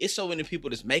come. It's so many people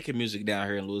that's making music down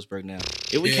here in Lewisburg now.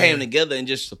 If we came together and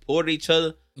just supported each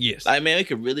other, yes, like man, it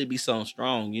could really be something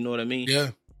strong. You know what I mean? Yeah.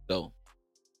 So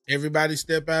everybody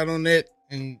step out on that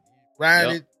and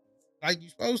ride it like you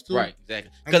supposed to. Right,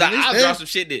 exactly. Because I'll draw some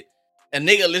shit that a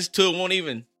nigga listen to it won't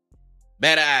even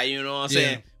bat an eye, you know what I'm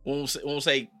saying? Won't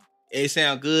say it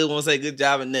sound good, won't say good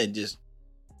job and nothing, just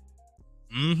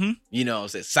you know what I'm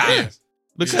saying? Silence.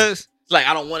 Because it's like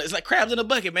I don't want it. It's like crabs in a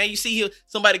bucket, man. You see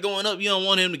somebody going up, you don't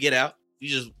want him to get out. You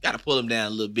just gotta pull him down a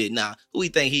little bit. Nah, who he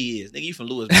think he is? Nigga, you from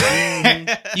Lewisburg.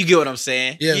 You get what I'm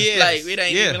saying? Yeah. Yes. Like it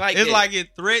ain't even like it's that. like it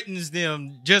threatens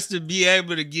them just to be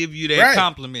able to give you that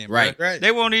compliment. Right.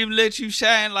 They won't even let you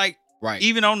shine. Like Right.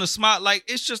 Even on the smart, like,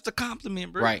 it's just a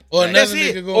compliment, bro. Right. Or Right. another That's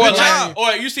nigga it. go Or behind you.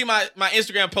 or you see my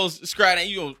Instagram post, subscribe, and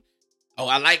you go, oh,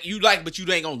 I like you, but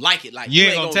you ain't gonna like it. Like You you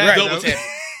ain't ain't gonna gonna tap it, double though. tap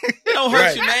it. It don't hurt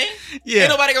Right. you, man. Yeah. Ain't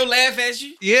nobody gonna laugh at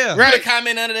you. Yeah. Put a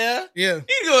comment under there. Yeah.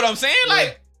 You know what I'm saying?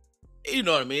 Like, you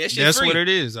know what I mean? That shit That's free. what it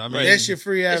is. I mean, That shit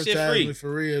free That shit advertisement free.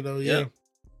 for real though. Yeah. Yeah.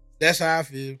 That's how I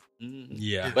feel. Mhm.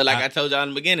 yeah. But like I told y'all in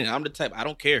the beginning, I'm the type, I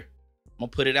don't care. I'm gonna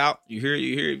put it out. You hear it,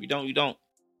 you hear it. If you don't, you don't.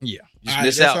 Yeah. Just Alright,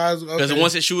 miss that's out. why I was- Because okay.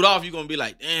 once it shoot off, you're gonna be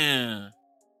like, damn.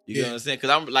 You know Yeah. what I'm saying? Because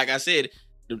I'm like I said,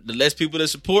 the less people that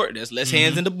support, there's less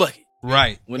hands in the bucket.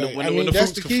 Right. When Like, when the that's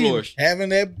fruits the can key. flourish. Having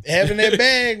that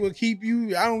bag will keep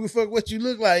you. I don't give a fuck what you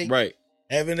look like. Right.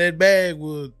 Having that bag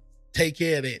will take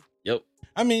care of that. Yep.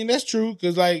 I mean, that's true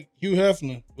because like Hugh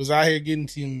Hefner was out here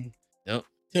getting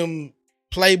them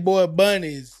Playboy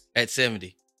bunnies At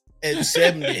 70. at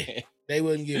 70. They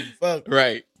wasn't giving a fuck.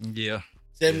 Right. Yeah.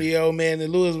 70-year-old man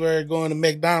in Lewisburg going to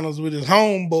McDonald's with his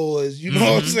homeboys. You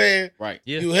know what I'm saying? Right.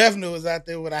 Yeah. Hugh Hefner was out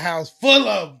there with a house full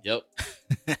of them.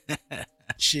 Yep.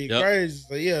 Shit Yep. crazy.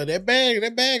 So yeah, that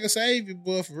bag will save you,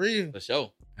 boy, for real. For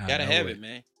sure. I Gotta know have it. it,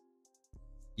 man.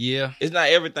 Yeah. It's not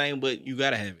everything, but you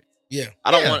gotta have it. Yeah.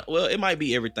 I don't Yeah. want. Well, it might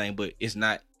be everything, but it's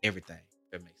not everything.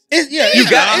 If that makes sense. You it's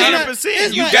got not- 100%.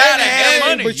 it's You not gotta everything, have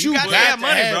money. but You you gotta got have to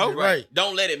money, have bro. it, right?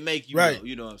 Don't let it make you. Right. Know,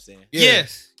 you know what I'm saying? Yeah.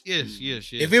 Yes. Yes.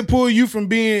 If it pull you from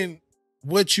being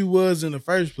what you was in the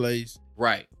first place,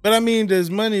 Right. but I mean, does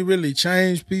money really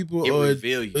change people, It or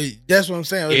reveal you. that's what I'm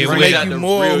saying? Or It does it brings make out you the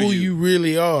more real who you. you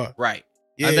really are? Right.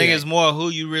 Yeah. I think it's more who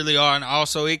you really are, and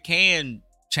also it can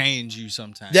change you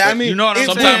sometimes. Yeah, I mean, you know what I'm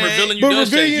it's- saying? Sometimes revealing you But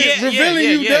does change.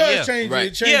 revealing you does change Right. it.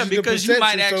 It changes Yeah, the because you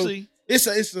might perception, so actually.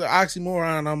 it's an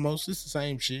oxymoron almost. It's the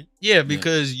same shit. Yeah,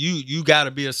 because you got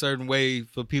to be a certain way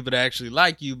for people to actually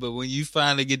like you. But when you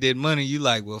finally get that money, you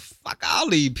like, well, fuck all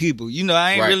these people. You know,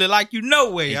 I ain't Right. really like you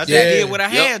no way. I just Yeah. did what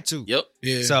I Yep. had to. Yep.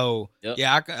 Yeah. So Yep.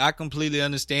 yeah, I completely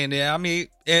understand that. I mean,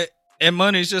 and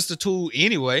money is just a tool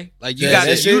anyway. Like you Yeah, got to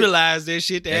that's it. utilize that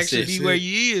shit to That's actually it. be That's where it.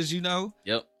 you is. You know,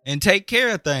 Yep. and take care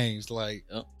of things. Like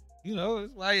Yep. you know,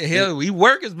 it's like hell, we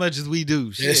work as much as we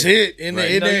do. Shit. That's it. And Right.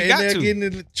 they're, You know, you got they're to. getting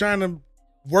it, trying to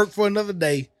work for another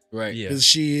day. Right. Yeah. Because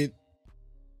shit,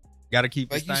 Got to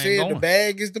keep like this you thing said, going. the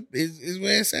bag is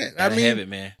where it's at. Gotta I mean, have it,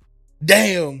 man.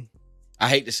 damn. I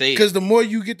hate to say it. Because the more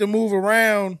you get to move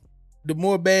around, the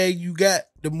more bag you got,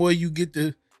 the more you get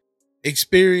to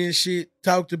experience shit,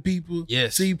 talk to people,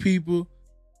 Yes. see people,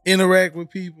 interact with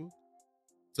people.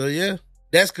 So yeah,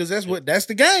 that's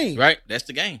the game. Right. That's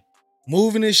the game.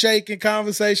 Moving and shaking,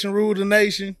 conversation rule the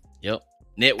nation. Yep.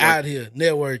 Network. Out here,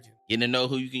 networking. Getting to know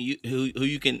who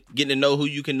you can getting to know who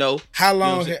you can know. How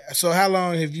long? You know what So how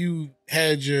long have you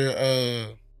had your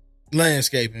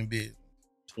landscaping business?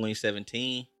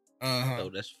 2017. Uh-huh. So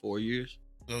that's 4 years.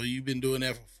 So you've been doing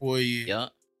that for 4 years. Yeah.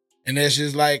 And that's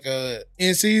just like a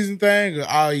in season thing or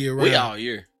all year round? We all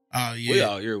year. All year. We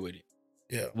all year with it.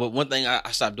 Yeah. But one thing I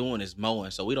stopped doing is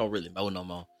mowing, so we don't really mow no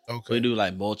more. Okay. We do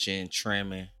like mulching,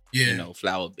 trimming, Yeah.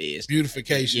 flower beds,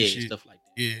 Beautification yeah, shit. stuff like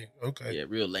that. Yeah. Okay. Yeah,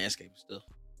 real landscape stuff.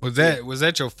 Was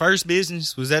that your first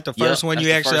business? Was that the first Yep, one that's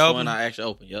you the actually first opened? one I actually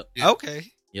opened. Yep. Yeah.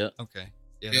 Okay. Yep. Okay.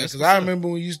 Yeah, that's because what's I up. remember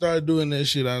when you started doing that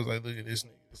shit, I was like, look at this nigga.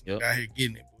 This Yep. nigga out here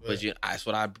getting it. boy. But that's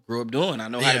what I grew up doing. I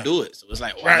know how Yeah. to do it. So it's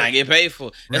like, why Right. not get paid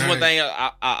for? That's one Right.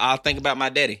 thing I think about my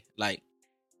daddy. Like,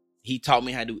 he taught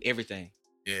me how to do everything.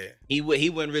 Yeah. He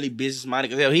wasn't really business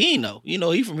minded because he ain't know.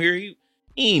 He from here. He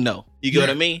ain't know. You get what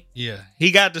I mean? Yeah,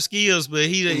 he got the skills, but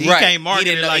he Right. can't market He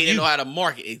didn't it know, like he didn't you. know how to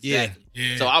market exactly.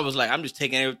 Yeah. So I was like, I'm just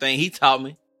taking everything he taught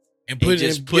me and and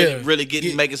just really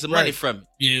get- making some money right. from it.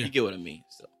 Yeah. You get what I mean?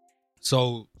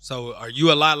 So are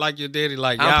you a lot like your daddy?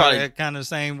 Like I'm y'all probably- that kind of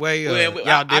same way? Or Well, y'all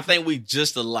I different? think we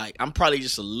just alike. I'm probably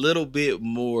just a little bit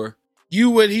more You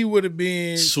what he would have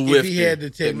been if Swifter, he had the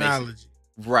that makes it- technology.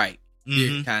 right.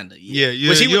 Mhm. Kind of. Yeah, Yeah. you're-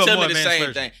 But he you're would a tell more me the advanced same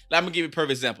person. thing. Like, I'm gonna give you a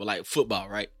perfect example, like football,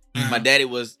 right? Uh-huh. My daddy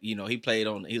was, he played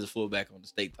he was a fullback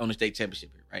on the state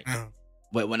championship here, right? Uh-huh.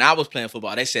 But when I was playing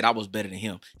football, they said I was better than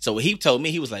him. So when he told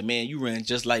me, he was like, "Man, you ran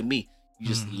just like me. You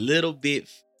just a little bit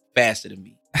faster than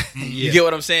me." You Yeah. get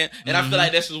what I'm saying? And I Mhm. feel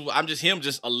like I'm just him,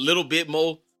 just a little bit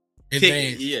more.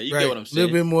 Advanced. Yeah, you Right. get what I'm A saying.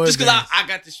 little bit more Just because advanced. I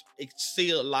got to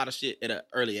see a lot of shit at an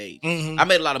early age. Mhm. I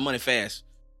made a lot of money fast.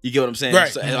 You get what I'm saying?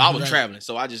 Right. So, and I was Right. traveling,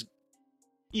 so I just,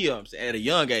 you know what I'm saying, at a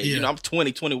young age. Yeah. I'm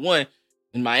 20, 21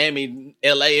 in Miami,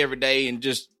 LA every day, and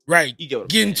just, Right. you get what I'm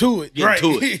Getting saying. to it. Getting right.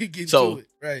 to it. Getting So- to it.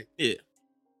 Right. Yeah.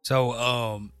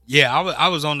 So yeah, I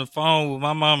was on the phone with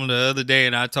my mama the other day,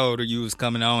 and I told her you was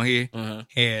coming on here, Uh-huh.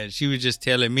 and she was just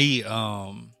telling me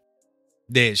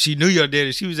that she knew your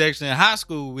daddy. She was actually in high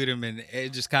school with him, and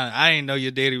it just kind of I didn't know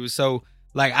your daddy was so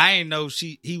like I ain't know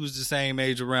he was the same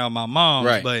age around my mom,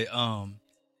 Right. but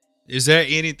is there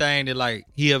anything that like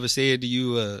he ever said to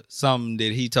you, something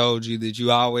that he told you that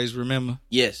you always remember?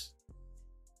 Yes.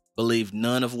 Believe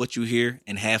none of what you hear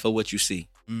and half of what you see.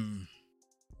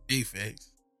 Defects.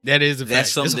 That is a fact.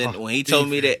 That's something It's that when he told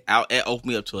me that, it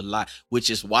opened me up to a lot, which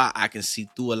is why I can see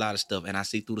through a lot of stuff, and I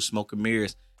see through the smoke and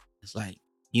mirrors. It's like,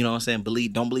 you know what I'm saying?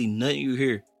 Don't believe nothing you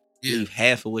hear. Yeah. Believe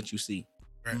half of what you see.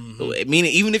 Right. So,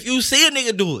 meaning, even if you see a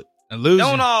nigga do it, illusion.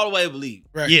 don't all the way believe.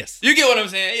 Right. Yes. You get what I'm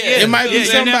saying? Yeah. It might be you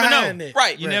something never behind know. that.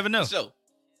 Right. You never know. So,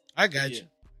 I got Yeah.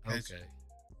 you. Okay.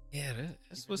 Yeah,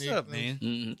 that's what's up, man.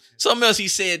 mm-hmm. Something else he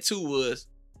said too was,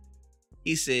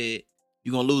 he said,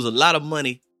 you're going to lose a lot of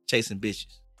money chasing bitches.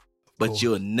 But Cool.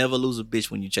 you'll never lose a bitch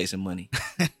when you're chasing money.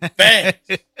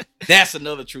 Fact. That's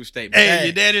another true statement. Hey,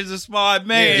 your dad is a smart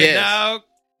man, Yes. dog.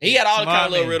 He had all the Smart kind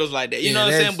of little man. riddles like that. You Yeah, know what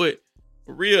I'm that's- saying? But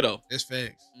for real though. That's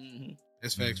facts. Mm-hmm.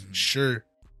 That's facts for sure.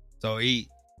 So he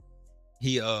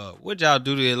what y'all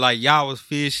do to it? Like y'all was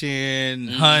fishing,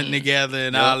 hunting together,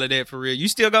 and Yep. all of that for real. You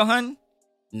still go hunting?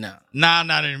 Nah. Nah,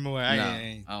 not anymore. I Nah.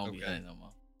 ain't. I don't Okay. be hunting no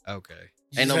more. Okay.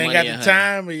 You Ain't just no ain't money got in the hunting.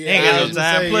 time. Or Ain't got no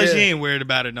time. Plus, yeah. you ain't worried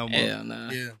about it no more. Hell nah.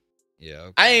 Yeah. Yeah.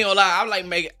 Okay. I ain't gonna lie. I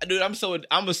like dude, I'm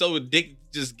so addicted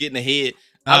to just getting ahead.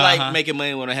 I like Uh-huh. making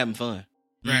money when I'm having fun.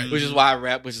 Right. Which is why I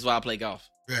rap, which is why I play golf.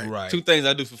 Right. Right. Two things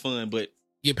I do for fun, but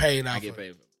Get paid off. I get of it.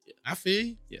 paid for it. Yeah. I feel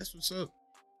you. Yeah. That's what's up.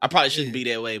 I probably shouldn't be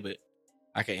that way, but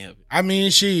I can't help it. I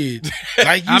mean, shit.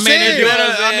 Like you I mean, said, it's what I'm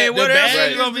better. saying? I mean, what the else bag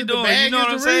are you gonna is be the doing? bag You know is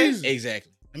what I'm the saying? reason.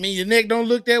 Exactly. I mean, your neck don't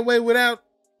look that way without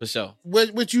For sure.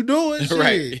 what you doing. Shit.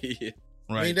 Right. Yeah.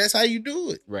 I Right. mean, that's how you do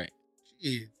it. Right.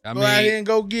 Shit. I Go out mean- here and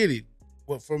go get it.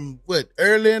 What from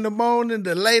early in the morning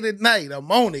to late at night? I'm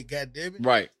on it, goddammit.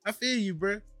 Right. I feel you,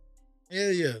 bro.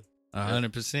 Hell yeah.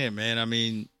 100%, man. I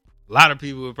mean, a lot of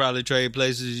people would probably trade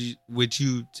places with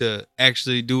you to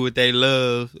actually do what they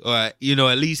love, or at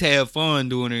least have fun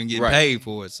doing it and get Right. paid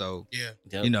for it. So Yeah.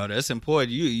 Yep. that's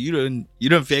important. You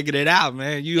done figured it out,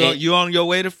 man. You on your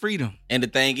way to freedom. And the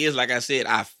thing is, like I said,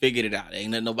 I figured it out.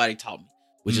 Ain't nothing nobody taught me,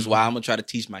 which is why I'm gonna try to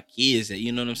teach my kids that.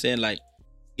 You know what I'm saying? Like,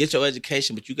 get your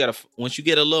education, but you gotta once you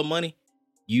get a little money,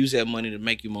 use that money to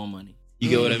make you more money. You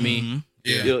get what I mean? Mhm.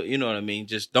 Yeah. You know what I mean?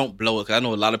 Just don't blow it. Cause I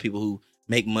know a lot of people who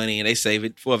make money and they save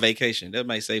it for a vacation. They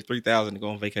might save $3,000 to go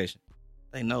on vacation.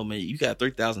 They know, man. You got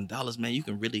 $3,000, man. You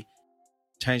can really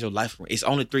change your life around. It's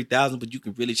only $3,000, but you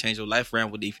can really change your life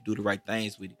around with it if you do the right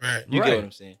things with it. Right. You Right. get what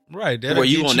I'm saying? Right. Where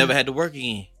you won't never have to work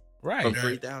again Right. from Right.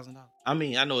 $3,000. I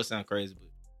mean, I know it sounds crazy, but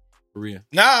for real,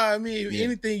 Nah, I mean, Yeah.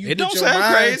 anything you It put don't your sound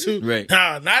mind crazy. to. Right.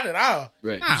 Nah, not at all.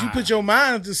 right, Nah. If you put your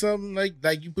mind to something like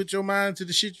you put your mind to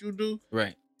the shit you do,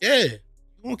 right. yeah, you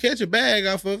gonna catch a bag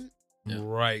off of it. Yeah.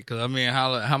 Right. Because, I mean,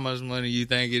 how much money you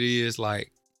think it is?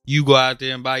 Like, you go out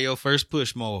there and buy your first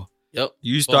push mower. Yep.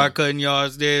 You start cutting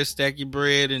yards there, stack your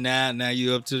bread, and now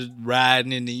you up to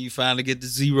riding, and then you finally get the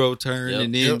zero turn, Yep.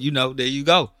 and then, there you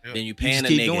go. Then you paying just a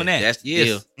keep nigga. doing that. That's the Yes.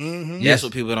 deal. Mm-hmm. Yes. That's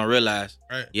what people don't realize.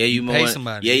 Right. Yeah, you Pay mowing.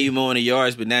 somebody. Yeah, you mowing the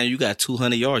yards, but now you got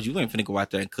 200 yards. You ain't finna go out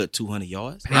there and cut 200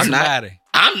 yards. Pay I'm not. somebody.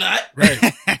 I'm not.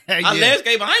 Right. I yeah.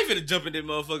 landscape. I ain't finna jump in that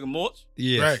motherfucking mulch.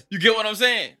 Yes. Right. You get what I'm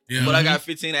saying? Yeah. But I got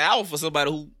 15 an hour for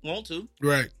somebody who want to.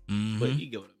 Right. Mhm. But you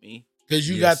get what I mean? Because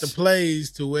you Yes. got the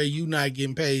plays to where you not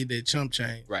getting paid that chump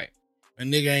change. Right. A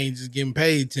nigga ain't just getting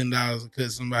paid $10 to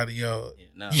cut somebody yard. Yeah,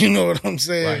 no. You know what I'm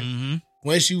saying? Right. Mhm.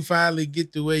 Once you finally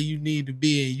get to where you need to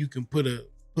be and you can put a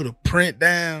print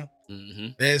down, Mm-hmm.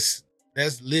 that's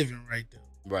living right there.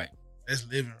 Right. That's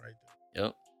living right there.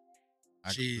 Yep.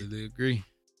 I Shit. completely agree.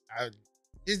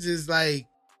 It's just like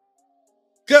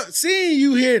seeing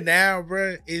you here now,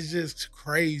 bro. It's just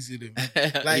crazy to me.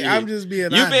 Like Yeah. I'm just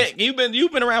being honest. You've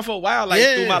been around for a while, like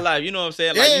Yeah. through my life. You know what I'm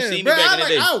saying? Like you seen me bro, back in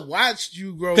the day. I watched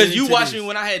you grow. Because you into watched this. me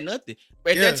when I had nothing.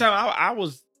 But at Yeah. that time,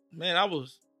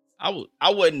 I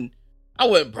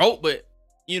wasn't broke, but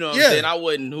you know what Yeah. I'm saying? I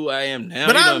wasn't who I am now.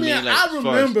 But you know I what mean, Like, I as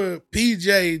far as- remember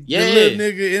PJ, Yeah. the little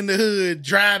nigga in the hood,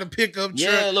 driving a pickup Yeah,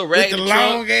 truck little with raggedy the truck.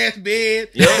 long ass bed,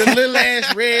 Yeah. the little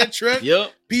ass red truck.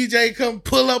 Yep. PJ come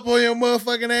pull up on your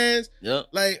motherfucking ass. Yep.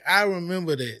 Like I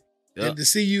remember that. Yep. And to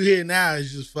see you here now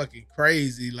is just fucking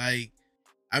crazy. Like,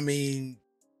 I mean,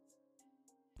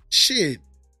 shit.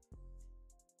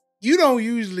 You don't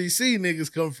usually see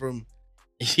niggas come from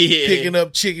Yeah. picking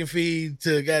up chicken feed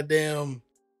to goddamn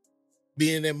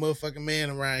being that motherfucking man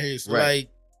around here. So Right.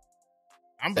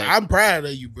 like, I'm proud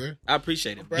of you, bro. I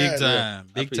appreciate it. Right. Big time.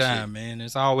 I Big appreciate time, man.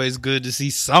 It's always good to see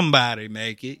somebody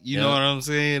make it. You know Yeah. what I'm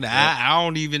saying? Yeah. I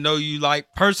don't even know you like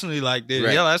personally like that.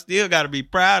 Right. Hell, I still got to be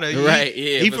proud of you. Right,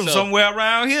 yeah, He for from sure. somewhere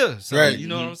around here. So, Right. you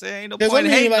know what I'm saying? Ain't no Because point I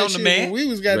mean, hating like, on the shit, man. when we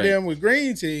was goddamn with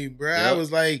Green Team, bro, I Yep.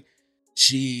 was like,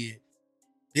 shit,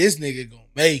 this nigga gonna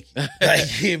make it.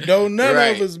 Like, if none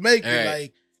of us make it,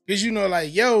 like, cause you know,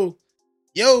 like, yo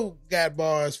got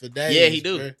bars for days. Yeah, he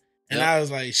do. Bro. And I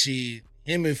was like, shit,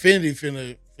 him and Fendi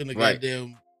finna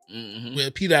goddamn.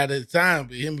 Well, P Dot at the time,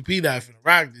 but him and P Dot finna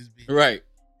rock this bitch. Right.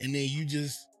 And then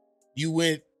you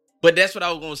went. But that's what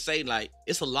I was gonna say. Like,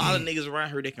 it's a lot of niggas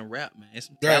around here that can rap, man. It's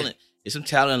some talent. Right. It's some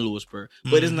talent in Lewisburg.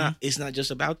 But it's not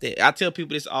just about that. I tell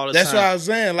people this all the time. That's what I was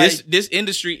saying. Like, this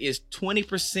industry is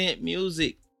 20%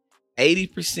 music,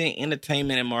 80%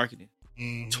 entertainment and marketing.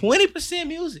 20%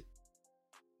 music.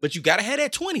 But you gotta have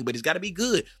that 20, but it's gotta be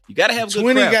good. You gotta have good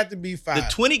 20 crowd. got to be 5. The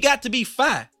 20 got to be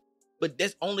 5. But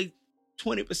that's only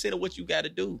 20% of what you got to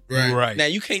do. Right. Now,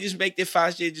 you can't just make that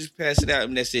 5 shit, just pass it out,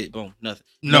 and that's it. Boom, nothing.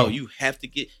 No, you have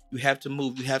to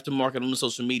move. You have to market on the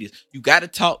social medias. You got to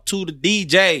talk to the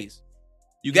DJs.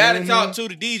 You got to talk to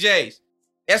the DJs.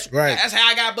 That's how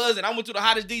I got buzzing. I went to the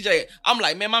hottest DJ. I'm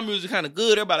like, man, my music kind of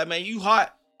good. Everybody like, man, you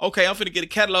hot. Okay, I'm finna get a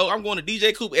catalog. I'm going to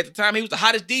DJ Coop. At the time, he was the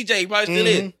hottest DJ. He probably still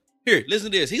is. Here,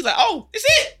 listen to this. He's like, oh, it's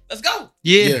it. Let's go.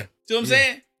 Yeah. See what I'm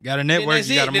saying? Got a network.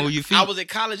 You got to move your feet. I was at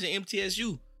college in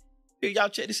MTSU. Here, y'all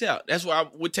check this out. That's why I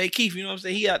would take Keith. You know what I'm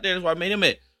saying? He out there. That's why I made him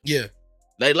at. Yeah.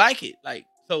 They like it. Like,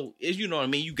 so, you know what I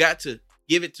mean? You got to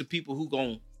give it to people who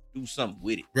gonna do something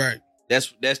with it. Right.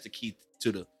 That's the key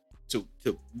to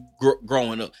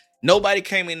growing up. Nobody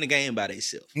came in the game by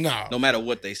themselves. No matter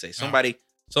what they say. Somebody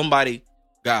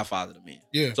godfathered them in.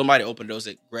 Yeah. Somebody opened doors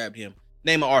that grabbed him.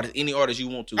 Name an artist, any artist you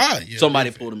want to. Yeah, somebody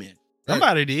pulled him in.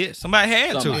 Somebody did. Somebody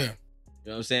had to. Yeah. You know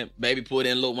what I'm saying? Baby pulled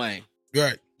in Lil Wayne.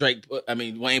 Right.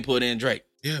 Wayne put in Drake.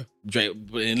 Yeah. Drake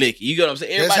put in Licky. You get what I'm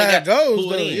saying? Everybody got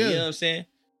pulled in. You know what I'm saying?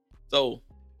 So,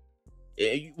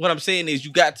 what I'm saying is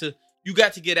you got to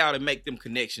get out and make them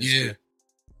connections. Yeah.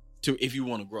 To if you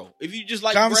want to grow. If you just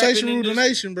like conversation rule the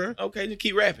nation, bro. Okay, just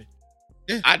keep rapping.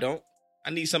 Yeah. I don't.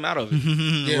 I need something out of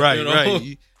it. Right, you know?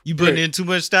 Right. You putting in too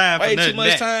much time for nothing. Too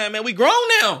much time, man. We grown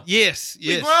now. Yes.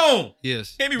 We grown.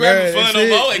 Yes. Can't be rapping fun no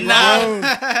more.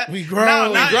 We grown.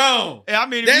 We grown. I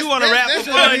mean, if you want to rap for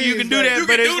fun, you can do that.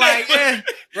 But it's like,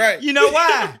 right. You know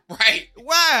why? Right.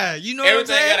 Why? You know what I'm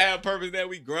saying? Everything gotta have a purpose that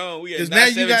we grown. We at now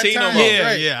you got 17 time. no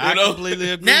more. Yeah. I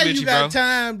completely agree now with you bro. got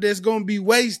time that's gonna be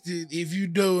wasted if you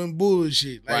doing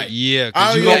bullshit. Like, right. Yeah.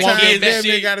 All you your gonna want time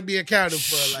that got to be accounted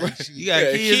for. Like, you got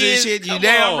kids and shit. You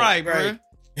damn right, bro.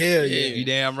 Hell yeah. You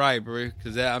damn right, bro.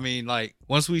 Because, I mean, like,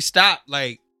 once we stopped,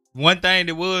 like, one thing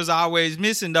that was always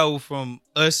missing, though, from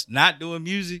us not doing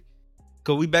music,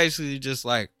 because we basically just,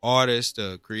 like, artists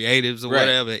or creatives or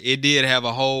whatever, it did have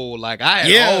a hole. Like, I had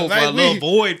a hole for a little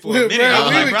void for a minute. Bro, I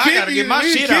was like, bro, I got to get my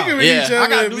shit out. I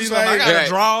got to do something. I got to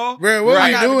draw. Bro, what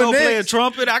I got to go next? play a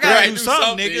trumpet. I got to do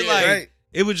something, nigga. Yeah. Like,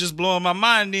 it was just blowing my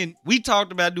mind. Then we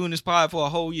talked about doing this pod for a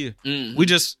whole year. Mm-hmm. We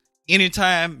just,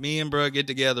 anytime me and bro get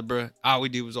together, bro, all we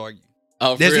did was argue.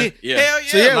 Oh, that's real? it. Yeah. Hell yeah.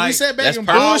 So yeah, like, we sat back and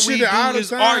bullshitted all the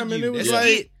time, and it was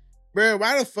like, bro,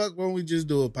 why the fuck won't we just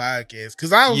do a podcast?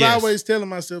 Because I was always telling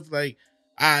myself, like,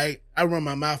 I run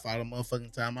my mouth all the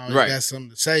motherfucking time. I always got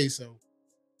something to say, so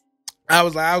I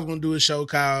was like, I was gonna do a show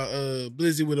called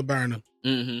Blizzy with a Burner,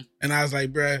 and I was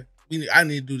like, bro, I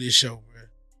need to do this show, bro.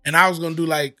 And I was gonna do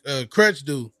like Crutch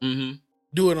do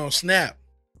it on Snap,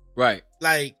 right?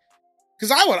 Like. Cause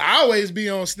I would always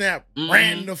be on Snap,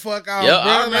 ranting the fuck out,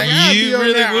 bro. Like, you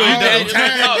really would. You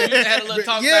had a little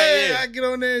talk. I get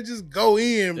on there and just go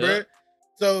in, bro.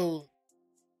 So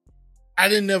I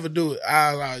didn't never do it.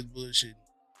 I was always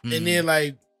bullshitting, and then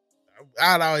like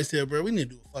I'd always tell, bro, we need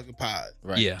to do a fucking pod,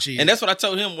 right? Yeah, and that's what I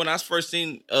told him when I first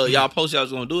seen y'all post y'all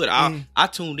was gonna do it. I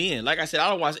tuned in. Like I said, I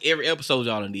don't watch every episode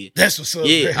y'all done did. That's what's up.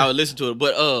 Yeah, bro. I would listen to it,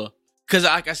 but cause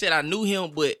like I said, I knew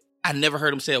him, but I never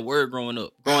heard him say a word growing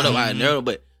up. I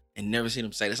never, and never seen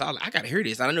him say this. I gotta hear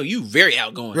this. I know you very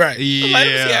outgoing. Right. Yeah. I'm like,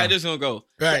 let me see how this gonna go.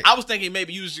 Right. I was thinking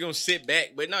maybe you was just gonna sit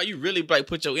back, but no, you really like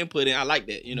put your input in. I like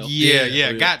that, you know.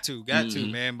 Yeah. Got to,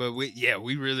 man. But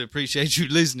we really appreciate you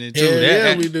listening too.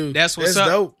 Yeah, we do. That's what's up.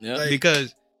 Dope. Yeah. Like,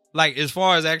 because like as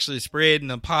far as actually spreading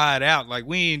the pod out, like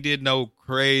we ain't did no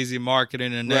crazy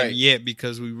marketing or nothing yet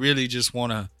because we really just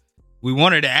wanted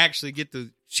to actually get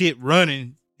the shit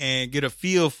running and get a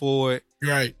feel for it.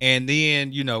 Right. And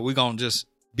then, we're going to just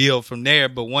build from there.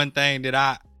 But one thing that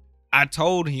I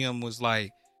told him was like,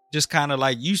 just kind of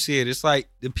like you said, it's like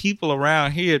the people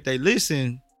around here, if they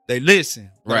listen.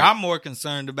 But I'm more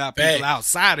concerned about people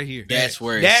outside of here. That's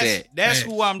where it's at. That's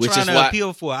who I'm trying to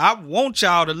appeal for. I want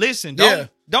y'all to listen.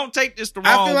 Don't take this the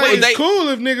wrong way. I feel like it's cool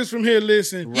if niggas from here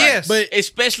listen. Right. Yes. But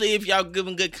especially if y'all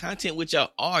giving good content, which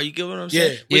y'all are. You get what I'm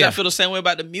saying? Which I feel the same way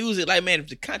about the music. Like, man, if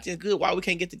the content's good, why we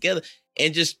can't get together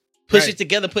and just push it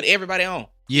together, put everybody on?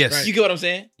 Yes. Right. You get what I'm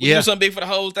saying? We do something big for the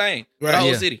whole thing. Right. The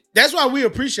whole Yeah. city. That's why we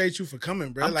appreciate you for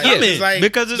coming, bro. I'm Like, coming. it's like,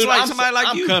 because it's Dude, like I'm somebody like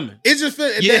I'm you. coming. it just feel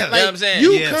Yeah. like You know what I'm saying?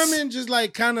 you Yes. coming just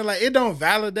like kind of like it don't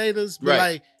validate us, but Right.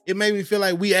 like it made me feel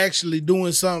like we actually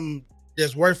doing something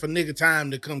that's worth a nigga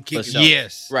time to come kick For it. sure.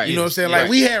 Yes. Right. You know what I'm saying? Right. Like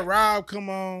we had Rob come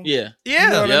on. Yeah. Yeah. You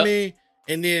know what I Yep. mean?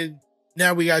 And then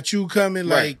now we got you coming.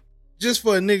 Right. Like just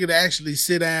for a nigga to actually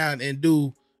sit down and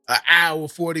do an hour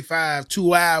 45,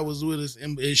 2 hours with us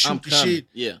and shoot I'm the coming. shit.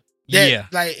 Yeah. That, Yeah.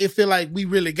 like it feel like we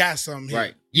really got something here.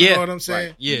 Right. You Yeah. know what I'm saying?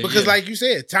 Right. Yeah. Because yeah. like you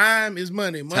said, time is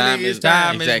money. Money Time is is time.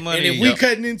 time is Exactly. money. And if we Yep.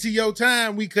 cutting into your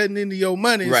time, we cutting into your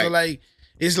money. So Right. like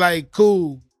it's like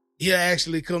cool. He'll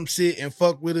actually come sit and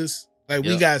fuck with us. Like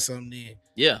we Yep. got something then.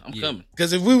 Yeah. I'm Yeah. coming.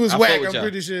 Because if we was I whack, fuck with I'm y'all.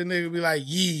 pretty sure a nigga be like,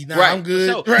 "Yee, nah, Right. I'm good."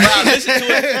 So, Right. Wow, listen to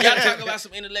it. Y'all talk about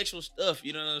some intellectual stuff.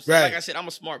 You know what I'm saying? Right. Like I said, I'm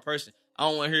a smart person. I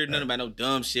don't want to hear nothing about no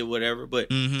dumb shit, whatever. But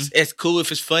Mhm. it's cool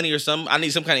if it's funny or something. I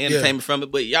need some kind of entertainment from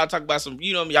it. But y'all talk about some,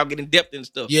 you know, y'all get in depth and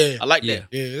stuff. Yeah. I like Yeah. that.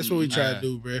 Yeah, that's what we try to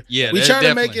do, bro. Yeah. We that's try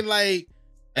to make definitely- it like,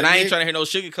 And I ain't trying to hear no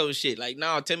sugarcoat shit. Like,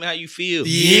 no, tell me how you feel.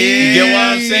 Yeah. You get what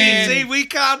I'm saying? See, we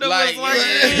kind of Like, was like, yeah.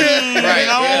 I Right,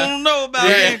 yeah. don't know about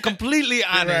Yeah. being completely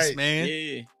honest, Right. man.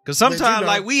 Yeah. Because But sometimes, you know-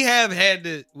 like, we have had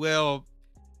to, well,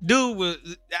 dude, was,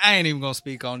 I ain't even going to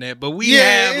speak on that, but we Yeah,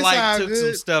 have, it's like, all took good.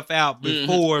 some stuff out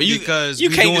before But because you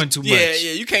we can't doing do, too much. Yeah,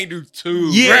 yeah, you can't do too.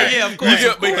 Yeah, right. yeah, of course, You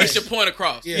get, of but course. get your point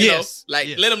across. Yeah. You know? Yes, Like,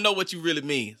 yeah. let them know what you really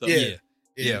mean. So, Yeah.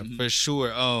 Yeah, for sure.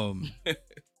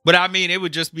 But I mean, it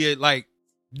would just be like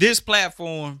this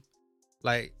platform.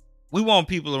 Like, we want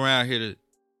people around here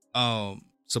to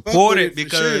support with it it for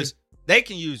because they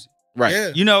can use it. Right.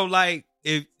 Yeah. You know, like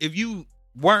if you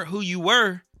weren't who you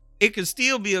were, it could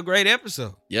still be a great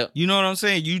episode. Yep. You know what I'm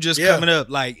saying? You just Yeah. coming up.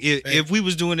 Like if we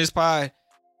was doing this pod,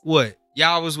 what?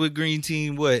 Y'all was with Green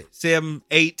Team, what, 7,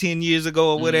 8, 10 years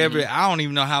ago or whatever. I don't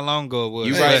even know how long ago it was.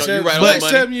 You But- right. You right on but the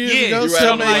money. 7 years yeah, ago, you right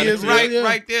 7, on the 8 money. years ago, right, yeah.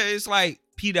 right there. It's like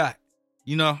P Dot.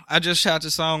 You know, I just shot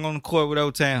the song on the court with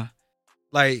O-Town.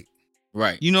 Like,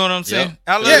 Right. you know what I'm saying? Yep.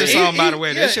 I love Yeah, this song, by the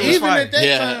way. That shit was even fire. at that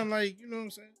Yeah. time, like, you know what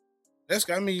I'm saying? That's,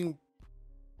 I mean,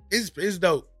 it's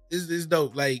dope. It's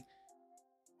dope. Like,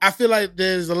 I feel like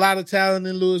there's a lot of talent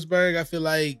in Lewisburg. I feel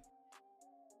like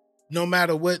no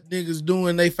matter what niggas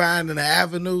doing, they find an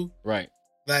avenue. Right.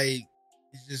 Like,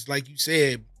 it's just like you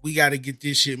said, we got to get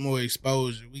this shit more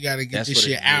exposure. We got to get That's this what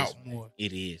shit it out is, man. more.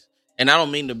 It is. And I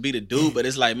don't mean to be the dude, but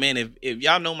it's like, man, if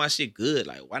y'all know my shit good,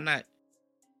 like, why not?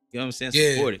 You know what I'm saying?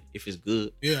 Yeah. Support it if it's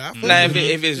good. Yeah, I fuck Now, with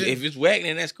it. if it's whack,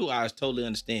 then that's cool. I totally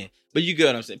understand. But you get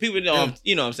what I'm saying. People know, Yeah.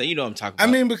 you know what I'm saying. You know what I'm talking I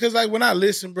about. mean, because like when I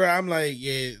listen, bro, I'm like,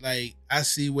 yeah, like I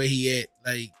see where he at.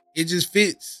 Like it just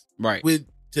fits right? with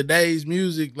today's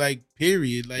music, like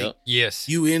period. Like Yep. Yes.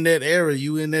 you in that era,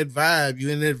 you in that vibe, you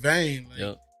in that vein. Like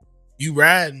Yep. you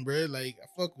riding, bro. Like I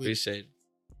fuck with it. Appreciate it.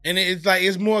 And it's like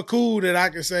it's more cool that I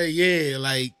can say, yeah,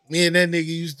 like me and that nigga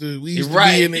used to be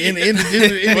Right. in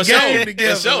the For sure. game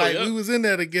together. For sure, Like yeah. we was in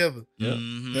there together. Yeah.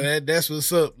 Mhm. So that's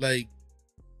what's up. Like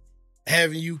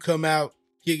having you come out,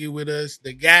 kick it with us,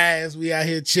 the guys, we out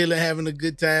here chilling, having a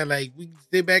good time. Like we can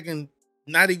sit back and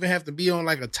not even have to be on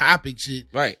like a topic shit.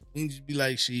 Right. We can just be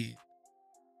like, shit,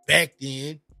 back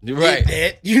then, You're right. did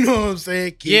that. You know what I'm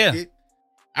saying? Kicked Yeah. it.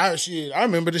 I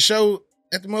remember the show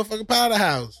at the motherfucking Powder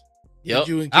House. Yep. With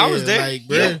you and I was Kev. there. Like,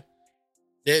 bro, Yep.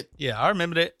 that Yeah, I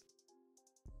remember that.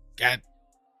 got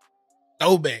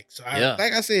throwback. So Yeah.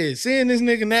 like I said, seeing this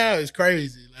nigga now is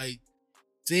crazy. Like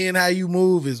seeing how you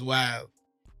move is wild.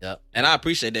 Yep. And I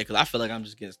appreciate that because I feel like I'm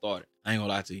just getting started. I ain't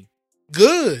gonna lie to you.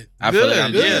 Good. I feel like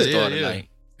I'm Good, just getting yeah, started. yeah. Like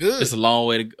Good. it's a long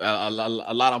way to a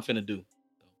lot I'm finna do.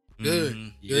 Good.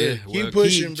 Mhm. Good. Yeah. Keep Well,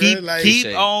 pushing, bro. Keep, Like- keep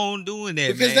Appreciate it. on doing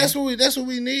that, because man. that's what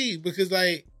we need. Because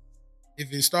like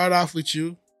if it start off with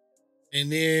you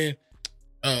and then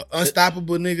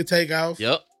unstoppable nigga take off,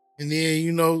 Yep. and then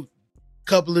you know,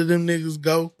 couple of them niggas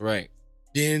go, Right.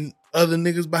 then other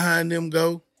niggas behind them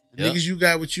go, the Yep. niggas you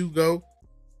got what you go.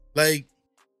 Like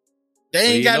they Well,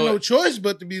 ain't you got know no what? choice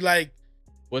but to be like,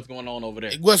 What's going on over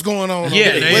there? what's going on? over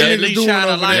Yeah, there? they What at niggas least doing shine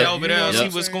a over light there? over You there know and what see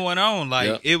I'm what's saying? going on. Like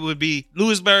Yep. it would be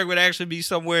Lewisburg would actually be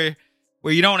somewhere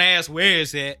where you don't ask where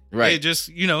it's at. Right. They just,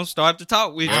 start to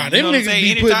talk with you. Ah, You them know what I'm niggas saying?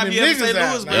 be Anytime putting you them ever say niggas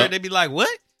out, Lewisburg, like- they be like,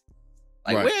 what?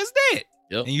 Like, Right. where's that?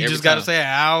 Yep. And you Every just got to time. say an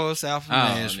hour south from Oh,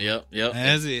 Nashville. Yep.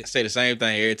 That's I it. say the same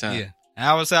thing every time. Yeah.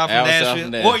 Hour south from Hour south Nashville.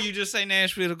 from Nashville. Or you just say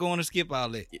Nashville to go on and skip all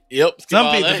that. Yep. Skip Some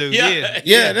all people that. do, yeah.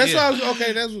 Yeah, that's Yeah. what I was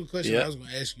okay. That's what question Yeah. I was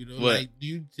gonna ask you though. What? Like, do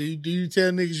you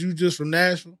tell niggas you just from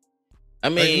Nashville? I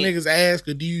Like mean, niggas ask,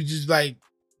 or do you just like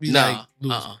be nah. like,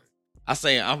 Lewisburg? I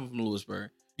say I'm from Lewisburg.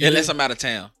 You Unless do? I'm out of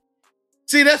town.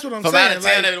 See, that's what I'm From saying. out of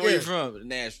town, like, where yeah. you from?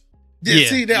 Nashville. Yeah.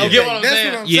 See that? You Okay, get what I'm that's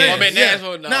saying? what I'm Yeah. saying. I mean,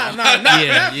 Nashville, no. Not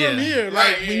from here.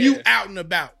 Like when you out and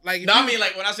about. Like I mean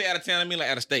like when I say out of town, I mean like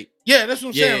out of state. Yeah, that's what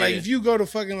I'm saying. Like if you go to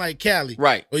fucking like Cali,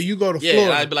 right, or you go to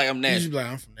Florida, I'd be like I'm Nashville. You'd be like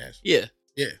I'm from Nashville.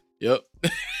 Yeah. Yep.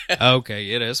 Okay,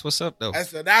 yeah, that's what's up though.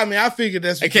 I figured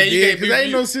that's what Okay, you did because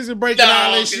ain't no sense in breaking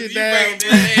all that shit down.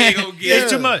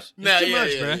 It's too much. Nah, It's too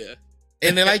much, bro. Yeah.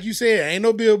 And then, like you said, ain't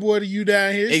no billboard of you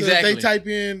down here. Exactly. So if they type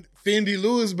in Fendi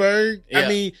Lewisburg, I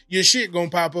mean, your shit gonna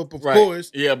pop up, of right.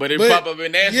 course. Yeah, but it pop up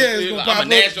in Nashville. Yeah, it's gonna pop I'm a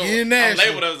Nashville. in Nashville.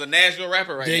 I'm labeled as a Nashville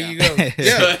rapper right there now. You go.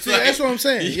 Yeah, see, that's what I'm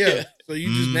saying. Yeah. So you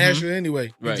just Nashville anyway.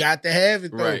 You Right. got to have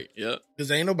it though. Right. Yep.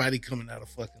 Because ain't nobody coming out of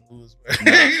fucking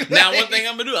Lewisburg. Now, one thing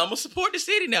I'm gonna do, I'm gonna support the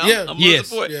city now. Yeah. I'm gonna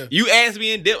support. Yeah. You ask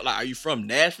me in depth, like, are you from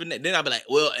Nashville? Then I'll be like,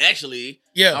 well, actually,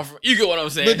 Yeah. I'm from, you get what I'm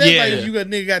saying? But that's like if you got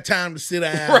nigga got time to sit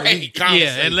down Right. and we can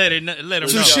Yeah, and let him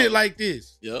some know. shit like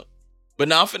this. Yep. But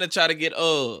now I'm finna try to get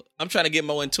I'm trying to get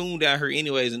more in tune down here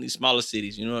anyways in these smaller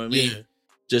cities. You know what I mean? Yeah.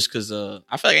 Just cause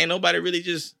I feel like ain't nobody really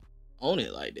just own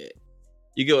it like that.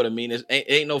 You get what I mean?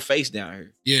 Ain't no face down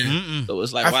here. Yeah. Mm-mm. So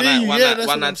it's like I why feel not you. why Yeah, not that's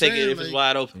why what not I'm take saying, it if it's like,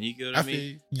 wide open? You get what I feel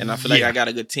mean? you. And I feel like Yeah. I got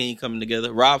a good team coming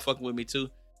together. Rob fucking with me too.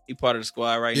 He part of the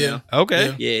squad right Yeah. now.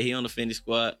 Okay. Yeah, he on the Fendi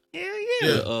squad. Yeah.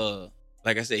 Yeah.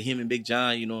 Like I said, him and Big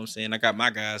John, you know what I'm saying? I got my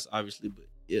guys, obviously, but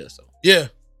yeah, so Yeah.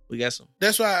 we got some.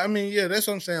 That's why, I mean, yeah, that's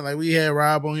what I'm saying. Like, we had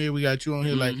Rob on here, we got you on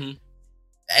here. Like, Mhm.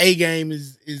 the A game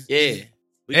is Yeah.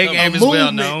 We A come- game a is well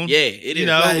movement. known. Yeah, it is. You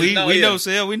know, Like, we yeah. know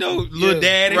Sel, we know Lil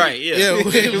Daddy. Right, yeah. Yeah,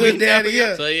 with Daddy,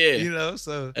 yeah. So yeah. You know,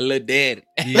 so A little daddy.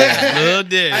 yeah, Lil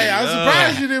Daddy. Hey, I'm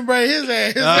surprised you didn't bring his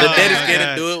ass. The Oh, daddy's my scared God.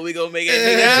 to do it. We gonna make it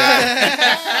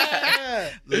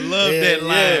Love Yeah, that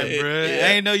line, yeah, bro. yeah. I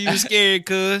ain't know you was scared,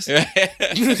 cuz.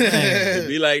 nigga.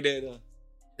 Be like that though.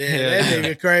 That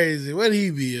nigga crazy. What he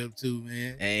be up to,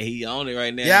 man? And he on it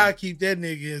right now. Y'all keep that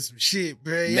nigga in some shit,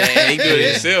 bro. Man, he do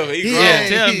it himself. He grown. Yeah,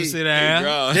 tell him to sit He down.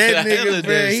 grown. That Tell nigga, his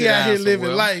bro, daddy he sit out here down living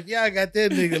somewhere. life. Y'all got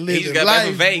that nigga He living just got life. back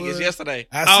from Vegas boy. yesterday.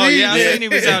 I Oh, seen yeah, I that. seen he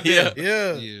was out there.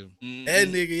 Yeah. Yeah. Mhm. That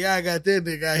nigga, y'all got that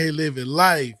nigga out here living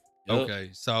life. Yup. Okay,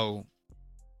 so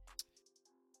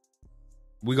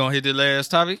we gonna hit the last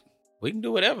topic? We can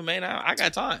do whatever, man. I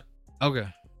got time. Okay.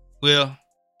 Well,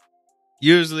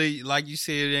 usually, like you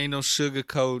said, it ain't no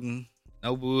sugarcoating,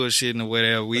 no bullshitting or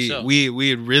whatever. sure. We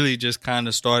had really just kind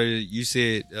of started. You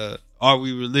said, "Are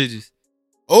we religious?"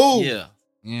 Oh, Yeah.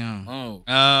 Yeah. Oh.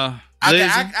 I Lizzie?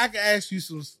 can ask you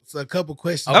a couple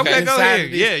questions. Okay, go inside ahead.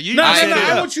 of this. Yeah, you No, set it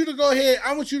I up. want you to go ahead.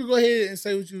 I want you to go ahead and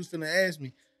say what you was finna ask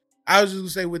me. I was just gonna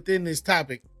say within this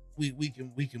topic, we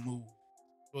can move.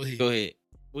 Go ahead. Go ahead.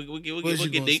 We'll What get you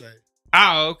deep. gonna say?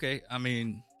 Oh, okay. I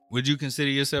mean, would you consider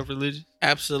yourself religious?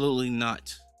 Absolutely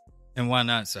not. And why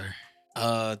not, sir?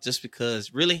 Just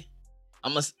because really,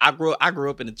 I grew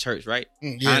up in the church, right?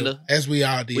 Yeah, Kinda. as we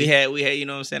all did. We had, you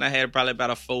know what I'm saying? I had probably about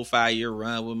a 4-5 year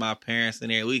run with my parents in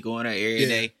there. We go in there every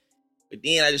day. But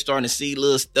then I just started to see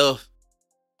little stuff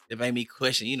that made me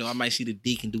question. You know, I might see the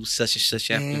deacon do such and such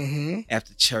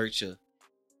after church or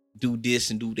do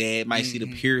this and do that. Might see the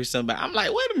peer or something. I'm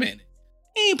like, wait a minute.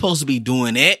 He ain't supposed to be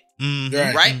doing that.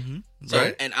 Mhm. Right? Mhm. So,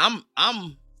 Right. and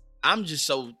I'm just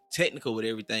so technical with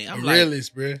everything. I'm A like,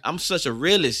 realist, bro. I'm such a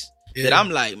realist that I'm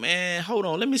like, man, hold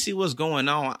on, let me see what's going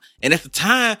on. And at the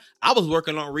time, I was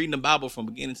working on reading the Bible from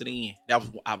beginning to the end.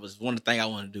 That was one of the things I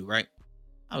wanted to do, right?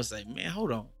 I was like, man,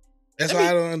 hold on. That's Let why me-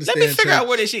 I don't understand. Let me figure out church.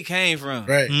 where this shit came from.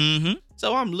 Right. Mhm.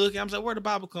 So I'm looking, I'm like, where the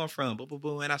Bible come from? Boo, boo,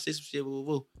 boo. And I see some shit, boo, boo,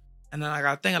 boo. And then I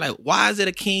got thinking, like, why is it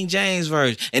a King James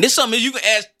version? And this is something you can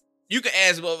ask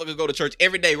motherfuckers go to church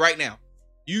every day right now.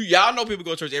 Y'all know people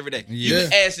go to church every day. You Yeah.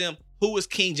 can ask them, who is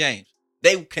King James?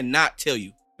 They cannot tell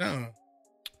you. No.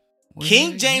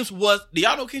 King James was, do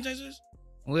y'all know who King James is?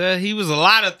 Well, he was a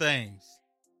lot of things.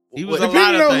 He was What- a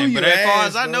lot Depending of on who things. But you as far ask,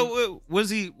 as I bro. know, was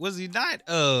he not?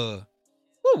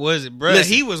 What was it, bro?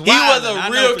 Listen, He was He wild. was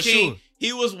a real king.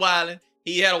 He was wilding.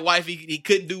 He had a wife. He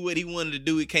couldn't do what he wanted to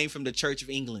do. It came from the Church of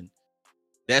England.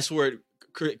 That's where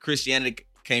Christianity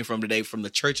came from today, from the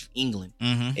Church of England.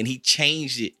 Mm-hmm. And he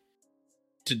changed it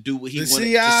to do what he But wanted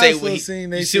see, to I say. also What he, seen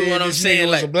they you see said what I'm this saying? nigga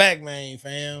was Like, a black man,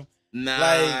 fam. nah,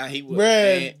 Like, he was.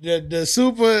 bruh, Man. the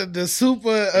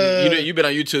super. You been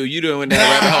on YouTube. You doing that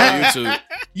rabbit hole on YouTube.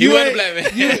 He You wasn't a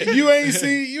ain't- black man.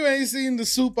 you ain't seen the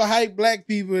super hype black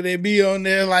people that be on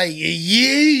there like yeah,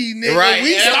 nigga. Right.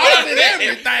 We Yeah, that's what I'm started saying.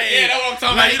 everything. Yeah, that's what I'm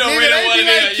talking Like, about. You don't nigga, really they want be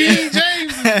to like King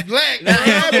James is black. Now, bro.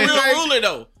 he's I a be real like, ruler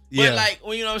though. Yeah. But like,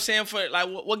 when you know what I'm saying, for like,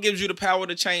 what gives you the power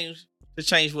to change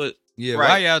what? Yeah, Right.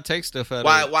 why y'all take stuff out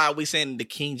Why of it? are we saying the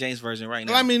King James version right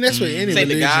now? Well, I mean, that's what any Say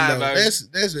the religion God though. version.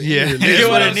 That's what Yeah, any that's You religion. get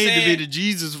what what it I'm need to be, saying? the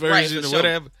Jesus Right, version for or sure.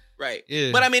 whatever. Right.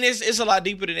 Yeah. But I mean, it's a lot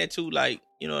deeper than that too. Like,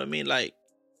 you know what I mean? Like,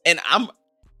 and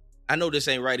I know this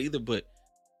ain't right either, but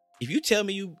if you tell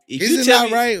me you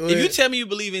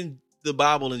believe in the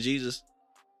Bible and Jesus,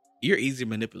 you're easy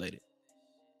manipulated.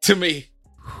 To me,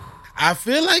 I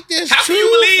feel like that's how true. Can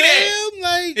you believe fam. that?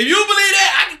 Like, if you believe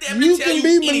that, I can definitely tell you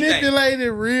anything. You can be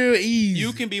manipulated real easy.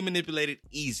 You can be manipulated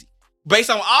easy based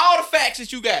on all the facts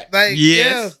that you got. Like,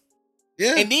 yes.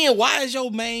 Yeah. And then why is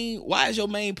your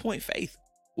main point faith?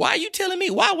 Why are you telling me?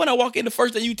 Why when I walk in the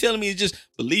first thing you telling me is just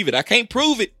believe it? I can't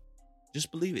prove it.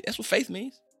 Just believe it. That's what faith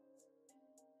means.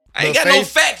 I ain't got no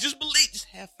facts. Just believe. Just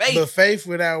have faith. But faith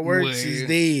without works is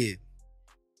dead.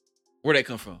 Where'd that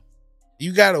come from?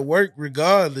 You got to work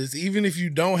regardless, even if you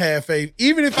don't have faith.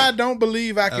 Even if I don't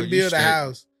believe I can build a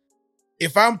house.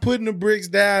 If I'm putting the bricks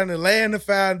down and laying the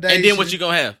foundation. And then what you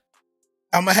going to have?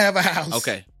 I'm going to have a house.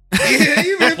 Okay.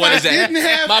 My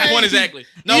point exactly.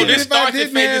 No, this starts in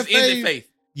faith. This ends in faith.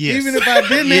 Yes. Even if I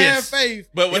didn't have faith.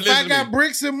 But if I got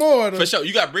bricks and mortar. For sure.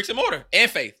 You got bricks and mortar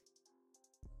and faith.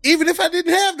 Even if I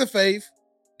didn't have the faith,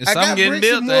 I got bricks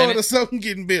and mortar, something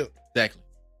getting built. Exactly.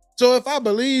 So if I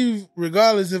believe,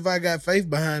 regardless if I got faith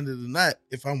behind it or not,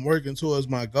 if I'm working towards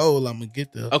my goal, I'm gonna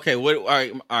get there. Okay,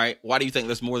 all right. Why do you think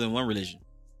there's more than one religion?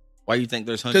 Why do you think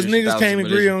there's hundreds? Because niggas can't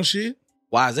agree on shit.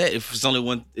 Why is that? If it's only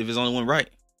one right?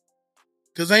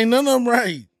 Because ain't none of them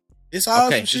right. It's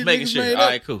all some shit niggas made up. All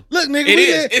right, cool. Look, nigga,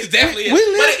 It's definitely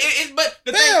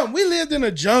we lived in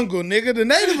a jungle, nigga. The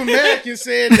Native Americans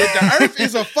said that the earth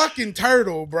is a fucking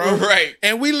turtle, bro. Right.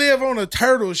 And we live on a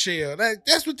turtle shell.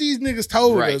 That's what these niggas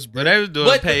told us, bro. But they was doing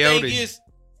peyote. The thing is,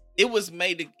 it was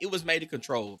made to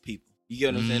control people. You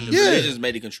get what I'm saying? The religion's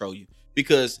made to control you.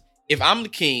 Because if I'm the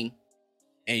king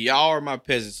and y'all are my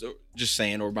peasants, or just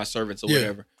saying, or my servants or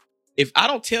whatever, if I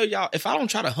don't tell y'all, if I don't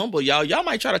try to humble y'all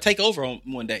might try to take over on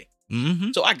one day.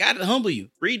 Mm-hmm. So I got to humble you.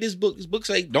 Read this book. This book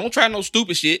say, don't try no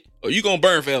stupid shit or you going to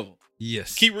burn forever.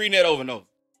 Yes. Keep reading that over and over.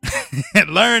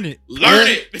 Learn it.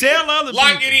 Tell other people.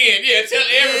 Lock it in. Yeah, tell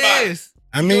everybody. Yes.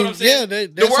 I mean, that's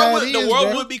the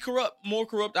world would be more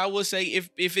corrupt, I would say,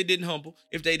 if it didn't humble,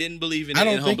 if they didn't believe in it. I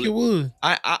don't think it would.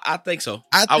 I think so.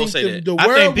 I would say that. The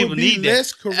world would be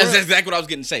less corrupt. That's exactly what I was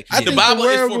getting to say. I think the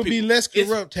world would be less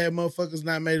corrupt had motherfuckers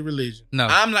not made religion. No.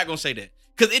 I'm not going to say that.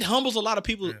 Because it humbles a lot of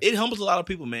people. It humbles a lot of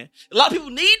people, man. A lot of people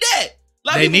need that. A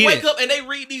lot of people wake up and they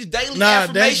read these daily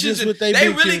affirmations. That's just what they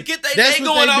really get their day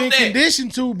going off that. That's what they've been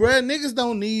conditioned to, bro. Niggas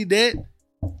don't need that.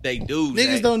 They do.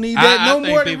 Niggas don't need that no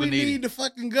more than we need the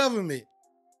fucking government.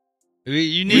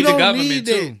 You need the government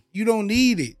too. You don't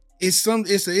need it. It's an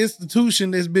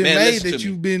institution that's been made that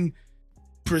you've been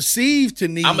perceived to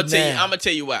need. I'm gonna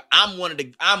tell you why. I'm one of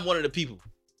the people.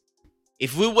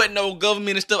 If we wasn't no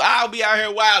government and stuff, I'll be out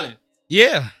here wilding.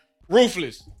 Yeah.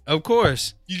 Ruthless. Of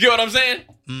course. You get what I'm saying?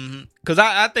 Mm-hmm. Because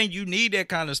I think you need that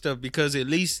kind of stuff because at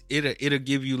least it'll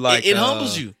give you like it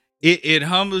humbles you. It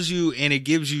humbles you and it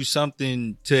gives you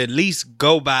something to at least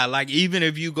go by. Like even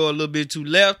if you go a little bit too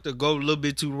left or go a little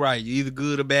bit too right, you're either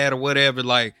good or bad or whatever,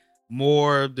 like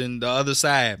more than the other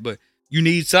side. But you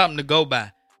need something to go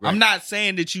by. Right. I'm not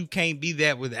saying that you can't be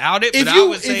that without it, but I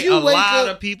would say a lot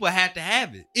of people have to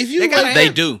have it. If you they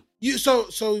do. So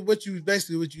what you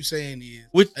saying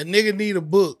is a nigga need a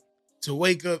book to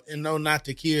wake up and know not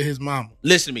to kill his mama.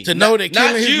 Listen to me. To know that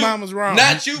killing his mama's wrong.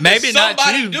 Not you, maybe not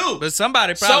somebody you, do. But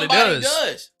somebody probably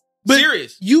does. But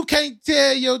serious. You can't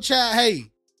tell your child,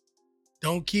 hey,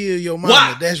 don't kill your mama.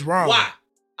 Why? That's wrong. Why?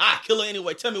 I kill her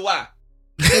anyway. Tell me why.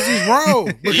 Because he's wrong.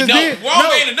 Because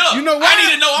wrong ain't enough. You know why? I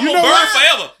need to know I'm gonna burn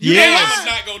forever. You know I'm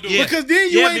not gonna do it. Because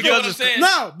then you ain't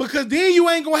gonna because then you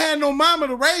ain't gonna have no mama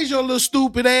to raise your little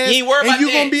stupid ass. You ain't worried about and you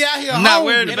that. gonna be out here I'm not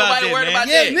worried about that, worried man. about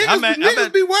that.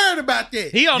 Niggas be worried about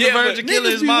that. He on the verge of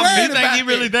killing his mama. You think he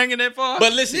really thinking that far?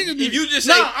 But listen, if you just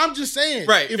say, no, I'm just saying.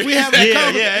 Right. If we have a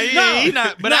conversation, he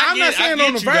not. But I'm not saying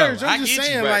on the verge. I'm just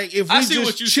saying like if we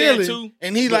just chilling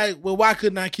and he like, well, why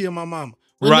couldn't I kill my mama?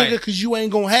 Well, nigga, because you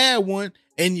ain't gonna have one.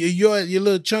 And your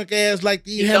little chunk ass like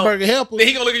to eat hamburger helper. Then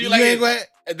he gonna look at you like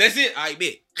that's it. I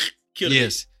bet. Kill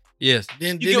yes.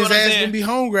 Then his ass gonna be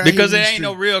hungry because there ain't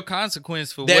no real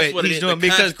consequence for what he's doing.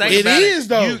 Because think about it,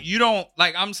 though. You don't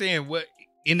like. I'm saying what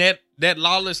in that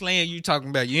lawless land you talking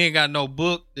about. You ain't got no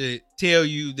book that tell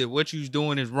you that what you's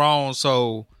doing is wrong.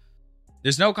 So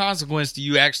there's no consequence to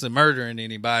you actually murdering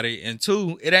anybody. And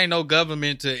two, it ain't no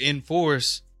government to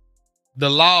enforce the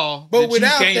law, but you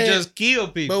can't just kill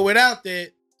people. But without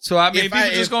that, so I mean, people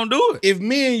just gonna do it. If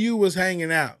me and you was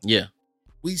hanging out,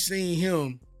 we seen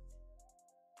him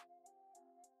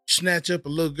snatch up a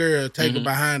little girl, take her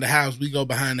behind the house. We go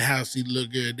behind the house, see the little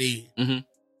girl dead. Mm-hmm.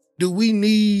 Do we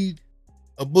need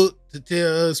a book to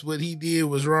tell us what he did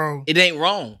was wrong? It ain't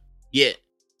wrong yet.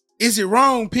 Is it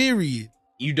wrong? Period.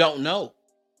 You don't know.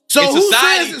 So it's who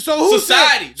society. says? So who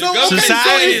society. Says, The so, government.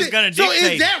 Society so is gonna So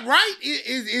dictate. is that right?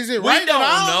 Is it We right? don't at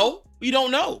all? know. We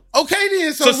don't know. Okay,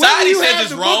 then. So Society whether you says have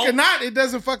it's the wrong. book or not, it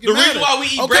doesn't fucking The matter. reason why we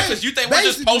eat breakfast, you think we're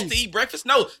just supposed to eat breakfast?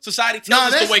 No, society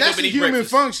tells us to wake up and eat human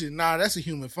breakfast. function. Nah, that's a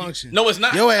human function. No, it's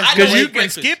not. Your ass I Because don't you eat can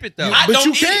breakfast. skip it though. I But don't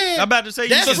you eat it. can. I'm about to say you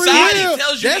That's can free Society will.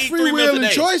 tells you to That's eat free 3 meals will a and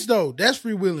day. choice, though. That's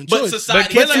free will and But choice. society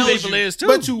But killing tells people you. is too.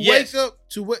 But to Yes. wake up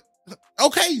to what?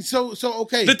 Okay, so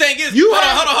okay. The thing is, you hold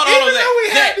have, on, even though we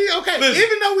have Zach, these, okay, listen.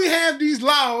 even though we have these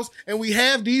laws and we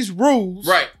have these rules,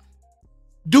 Right.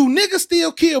 do niggas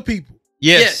still kill people?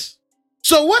 Yes.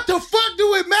 So what the fuck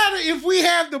do it matter if we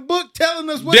have the book telling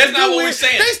us what That's to not do what we're with?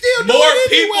 saying. They still do More it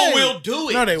people anyway. will do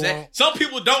it. No, they Zach. won't. Some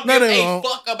people don't No, give they a won't.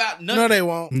 fuck about nothing. No, they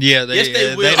won't. Yeah, Yes,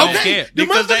 they will. They don't Okay, care the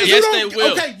because motherfuckers they. Yes, who they don't,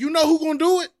 will. okay, you know who gonna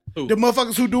do it? Who? The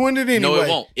motherfuckers who doing it anyway. No, it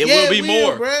won't. It Yeah, will be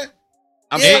more. bruh.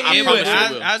 I It promise would. you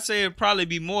it will. I'd say it'd probably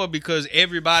be more because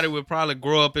everybody would probably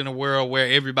grow up in a world where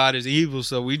everybody's evil,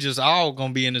 so we just all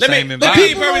gonna be in the same Let me environment. give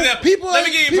you a perfect example. People Let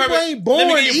me give you a people perfect. ain't born let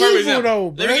me give you a perfect evil, example. though,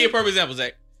 Let me bruh. give you a perfect example,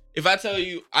 Zach. If I tell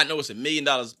you I know it's $1 million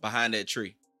behind that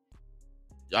tree,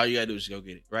 all you gotta do is just go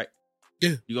get it, right?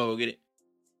 Yeah. You gonna go get it?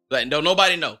 Like, don't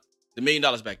nobody know. The $1 million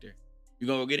back there. You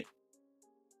gonna go get it?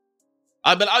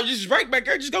 But I'll just right back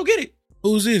there, just go get it.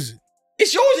 Whose is it?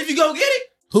 It's yours if you go get it.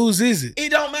 Whose is it? It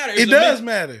don't matter. It does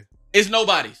matter. It's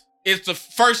nobody's. It's the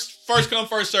first come,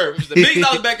 first serve. If it's $1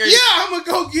 million back there. Yeah, I'm gonna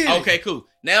go get it. Okay, cool.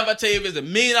 Now if I tell you if it's $1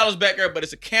 million back there, but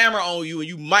it's a camera on you and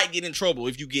you might get in trouble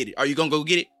if you get it, are you gonna go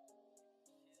get it?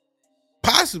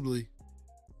 Possibly.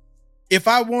 If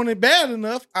I want it bad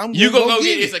enough, I'm You gonna gonna go get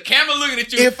get it. It's a camera looking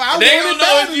at you. If I they ain't want gonna it know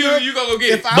bad if enough- you gonna go get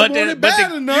If it. I But want the- it but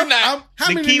bad the- enough, you're not- how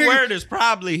The many key niggas? word is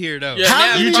probably here though. Yeah, How now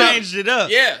many You it's niggas- changed it up.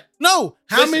 Yeah. No,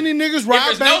 how Listen, many niggas If rob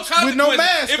there's no banks with no consequence,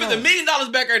 mask if it's on? $1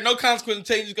 million back there, no consequence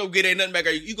until you just go get it, ain't nothing back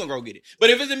there, you gonna go get it. But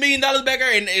if it's $1 million back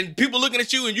there and people looking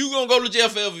at you and you gonna go to jail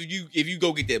forever if you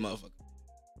go get that motherfucker.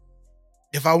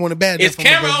 If I want it bad enough, It's I'm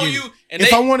gonna camera go on get you it. and If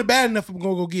they I want it bad enough, I'm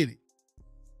gonna go get it.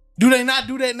 Do they not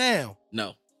do that now?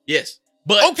 No. Yes.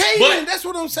 But Okay, but, then that's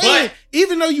what I'm saying.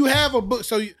 Even though you have a book,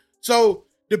 so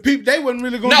the people they wasn't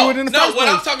really gonna do it in the first what place.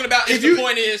 I'm talking about is If the you-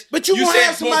 point is, but you won't said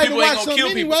have more somebody people to ain't watch gonna kill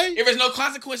something people. anyway. If there's no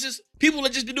consequences, people will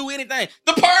just do anything.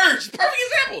 The Purge, perfect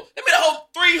example. They made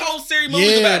a whole series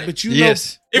movies about it. but you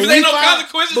Yes. know, If but there ain't we no fall-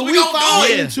 consequences, but we gonna fall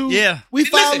do it. into Yeah. we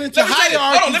fall Listen, into let me say this. Hold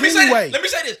on, hierarchies let me say anyway. this. Let me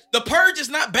say this. The Purge is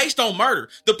not based on murder.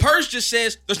 The Purge just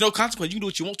says there's no consequence. You can do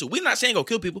what you want to. We're not saying go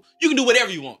kill people. You can do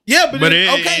whatever you want. Yeah, but But okay,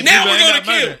 now people we're ain't gonna got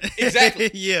murder. kill.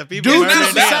 Exactly. Yeah, people due It's to not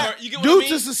murder about now. society, you get what I due mean?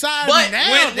 to society But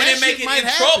now, when they that make shit it might in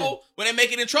happen. trouble, when they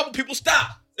make it in trouble, people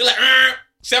stop. They're like,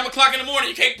 7:00 in the morning,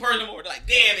 you can't purge no more. They're like,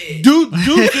 damn it. Due to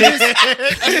this,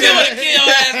 I still want to kill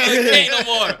ass, but you can't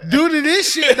no more. due to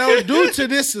this shit though, due to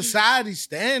this society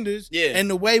standards, Yeah. and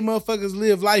the way motherfuckers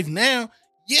live life now,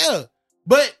 yeah.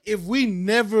 But if we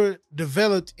never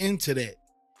developed into that,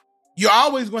 you're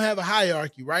always gonna have a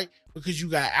hierarchy, right? Because you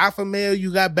got alpha male,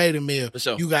 you got beta male, For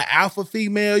sure. you got alpha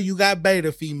female, you got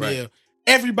beta female. Right.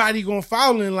 Everybody gonna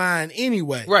fall in line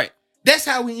anyway. Right. That's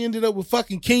how we ended up with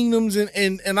fucking kingdoms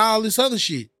and all this other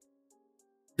shit.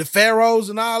 The pharaohs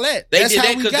and all that. They That's did how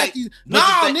that we because got these. but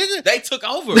Nah, the thing- nigga. They took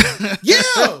over. Yeah,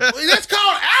 that's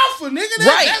called alpha, nigga.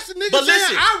 Right. That's the nigga But saying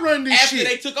listen, I run this After shit.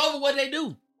 they took over, what did they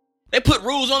do? They put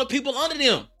rules on the people under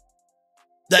them.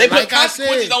 That- They put like I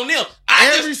consequences said, on them. I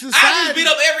every just society- beat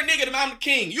up every nigga that I'm the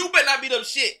king. You better not beat up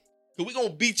shit. Cause we gonna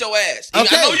beat your ass.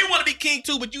 Okay. I know you want to be king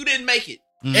too, but you didn't make it.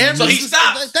 Every So he soci-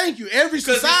 stops. Thank you. Every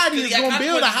 'Cause society he is got gonna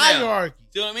build a consequences now. hierarchy.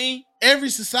 See what I mean? Every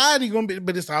society gonna be,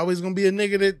 but it's always gonna be a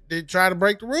nigga that try to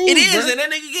break the rules. It is, bruh. and that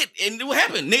nigga get and what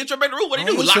happened? Nigga try to break the rule. What they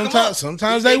do? Lock him up.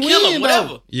 Sometimes they kill win, him. though.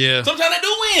 Whatever. Yeah. Sometimes they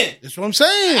do win. That's what I'm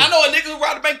saying. I know a nigga who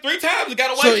robbed the bank 3 times and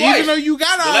got away So twice. even though you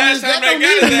got The all last this, time that they don't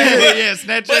got mean a his ass. nigga. Yeah,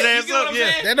 snatch But that you ass get what up. I'm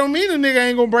Yeah. saying? That don't mean a nigga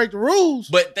ain't gonna break the rules.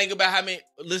 But think about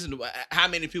how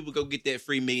many people go get that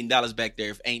free $1 million back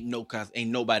there if ain't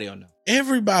nobody on them.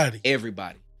 Everybody.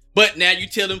 Everybody. But now you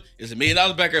tell them it's $1 million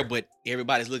back there, but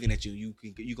everybody's looking at you.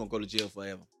 You gonna go to jail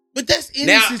forever. But that's any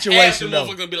Now half the situation though.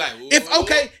 motherfuckers gonna be like,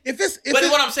 If it's but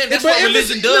what I'm saying, that's but what if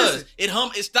religion it's- does.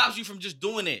 listen, It stops you from just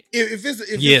doing it. If it's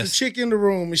Yes. a chick in the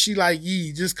room and she like,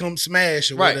 "Yee, just come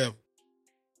smash or Right. whatever."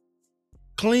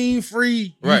 Clean,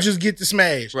 free, you Right. just get the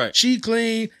smash. Right. She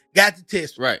clean, got the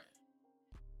test. Right.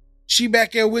 She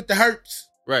back there with the herpes.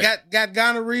 Right. Got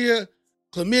gonorrhea,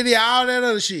 chlamydia, all that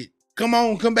other shit. Come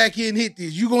on, come back here and hit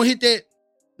this. You gonna hit that?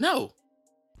 No.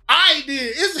 I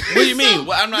did. What do you mean?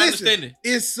 Well, I'm not understanding.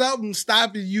 It's something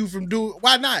stopping you from doing.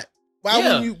 Why not? Why Yeah,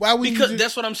 wouldn't you? Why wouldn't Because you?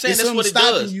 that's what I'm saying. It's That's what it something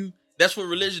stopping does. you. That's what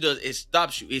religion does. It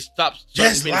stops you. It stops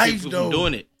That's certain life, people though. from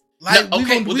doing it. Like, No,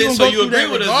 okay, we well, gonna then, so go you through agree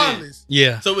that with us then? regardless.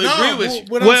 Yeah. So we No, agree with you.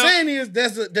 what I'm saying is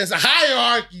there's a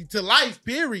hierarchy to life,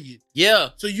 period. Yeah.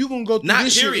 So you gonna go through Not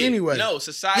this period. shit anyway. No,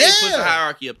 society puts a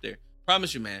hierarchy up there.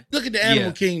 Promise you, man. Look at the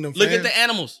animal kingdom. Look fam. at the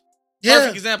animals. Yeah.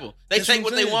 Perfect example. They That's take what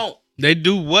what I'm they saying. want. They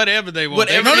do whatever they want.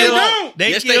 Whatever No, they they want. don't. They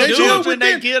Yes, kill they do. children.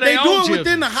 They kill They their do own it children.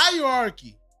 within the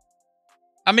hierarchy.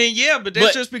 I mean, yeah, but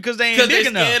that's just because they ain't Because big they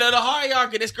enough. scared of the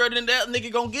hierarchy. They scared of that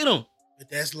nigga gonna get them. But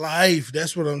that's life.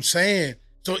 That's what I'm saying.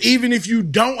 So even if you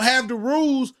don't have the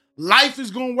rules, life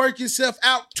is gonna work itself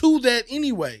out to that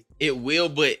anyway. It will,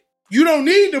 but You don't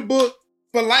need the book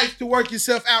for life to work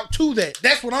itself out to that.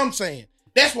 That's what I'm saying.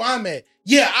 That's where I'm at.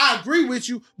 Yeah, I agree with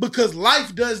you because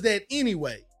life does that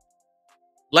anyway.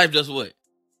 life does what?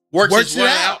 Works Works it it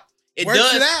out. out. It Works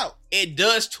does. it out. It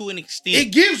does to an extent. It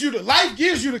gives you life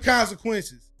gives you the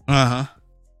consequences. Uh-huh.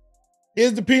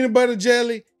 Here's the peanut butter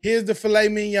jelly. Here's the filet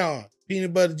mignon.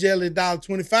 Peanut butter jelly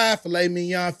 $1.25, filet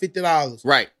mignon $50.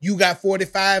 Right. You got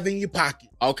 45 in your pocket.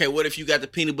 Okay, what if you got the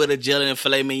peanut butter jelly and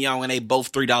filet mignon and they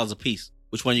both $3 a piece?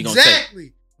 Which one you gonna take?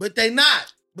 Exactly. But they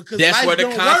not. Because That's life where the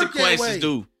don't work that consequences way.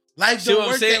 do. Life See what don't I'm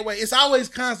work saying? that way. It's always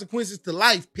consequences to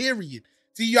life, period.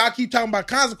 See, y'all keep talking about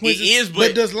consequences. It is,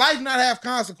 but does life not have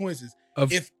consequences?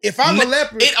 Of- If I'm a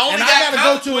leopard It only and I got gotta go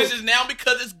consequences to now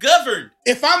because it's governed.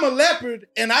 if I'm a leopard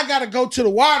and I gotta go to the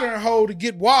watering hole to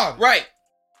get water, Right.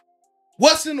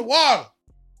 what's in the water?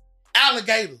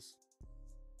 Alligators.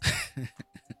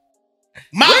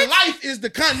 My life is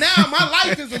now my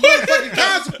life is a motherfucking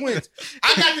consequence.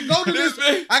 I got to go to this.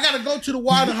 I got to go to the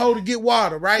water hole to get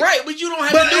water, right? Right, but you don't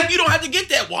have But to do, you don't have to get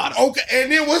that water. Okay,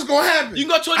 and then what's gonna happen? You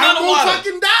can go to I'm another gonna water.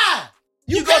 fucking die.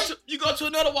 You go to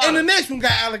another water. And the next one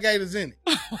got alligators in it.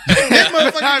 That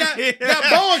motherfucker got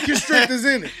boa constrictors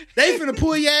in it. They finna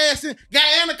pull your ass in. Got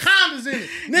anacondas in it.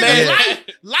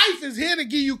 Nigga, life is here to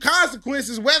give you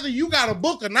consequences whether you got a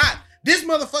book or not. This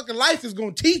motherfucking life is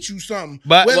gonna teach you something,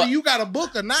 whether you got a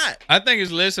book or not. I think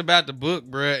it's less about the book,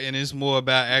 bruh, and it's more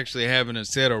about actually having a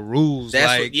set of rules.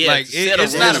 That's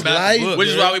It's not about life, the book, which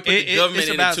is why we put the government it's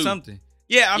in about it too. something.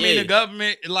 Yeah, I mean the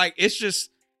government, like it's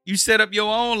just you set up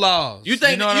your own laws. You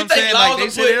think you know what I'm think saying? laws Like they are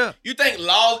set it put? up. You think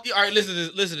laws? All right, listen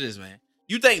to this, man.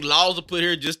 You think laws are put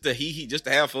here just to just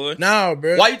to have fun? No,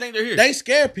 bro. Why you think they're here? They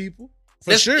scare people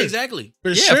for sure. Exactly. For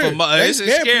Yeah, sure. it's They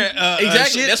scare scary. people.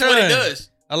 Exactly. That's what it does.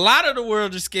 A lot of the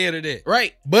world is scared of that.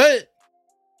 Right. But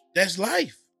that's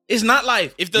life. It's not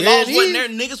life. If the Yeah, laws it wasn't is. there,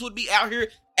 niggas would be out here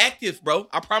active, bro.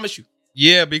 I promise you.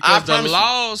 Yeah, because the promise you.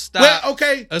 laws stop Well,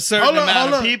 okay. a certain Hold on, amount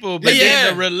hold of on. people, but Yeah. then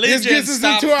the This religion gets us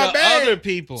stops into our the bag. other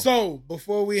people. So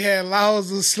before we had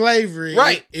laws of slavery,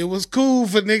 Right. it was cool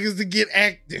for niggas to get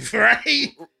active, right?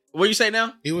 What you say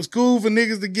now? It was cool for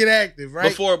niggas to get active, right?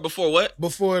 Before what?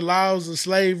 Before laws of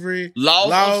slavery,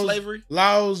 Laws of slavery?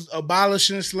 laws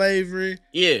abolishing slavery,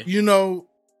 Yeah. you know,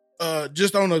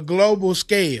 just on a global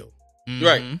scale.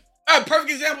 Right. All right,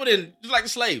 perfect example then. Just like the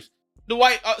slaves. The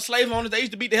white slave owners, they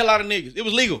used to beat the hell out of niggas. It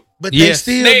was legal. But Yes.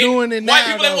 they still doing it now. White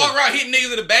people that though. walk around hitting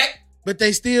niggas in the back. But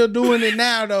they still doing it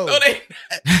now, though. No, they.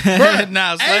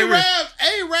 Nah, slavery.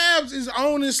 Arabs is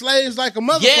owning slaves like a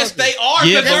motherfucker. Yes, they are.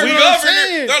 Yeah, because but we we- govern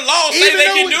saying. their laws say Even they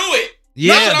though can we- do it.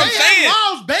 Yeah. That's what I'm they saying. have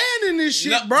laws banning this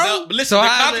shit, No, bro. no, but listen, So the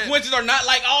how's it- consequences are not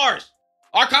like ours.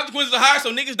 Our consequences are higher,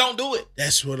 so niggas don't do it.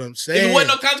 That's what I'm If saying. it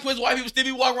wasn't no consequences, white people still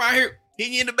be walking around here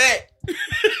hitting you in the back.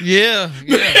 Yeah.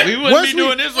 We wouldn't Once be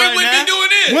doing this right We wouldn't now. be doing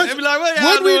this. Once- They'd be like, what y'all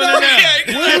What we doing don't-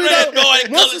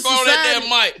 now? Once a Color that damn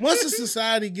mic. once a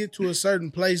society get to a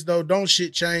certain place, though, don't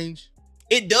shit change.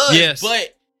 It does, Yes.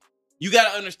 but you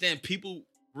got to understand people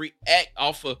react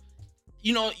off of,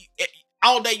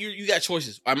 all day you got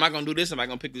choices. Am I going to do this? Am I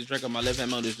going to pick this drink on my left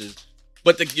hand? This.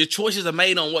 But your choices are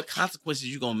made on what consequences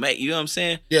you going to make. You know what I'm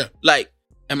saying? Yeah. Like,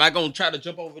 am I going to try to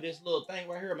jump over this little thing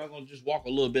right here? Am I going to just walk a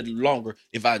little bit longer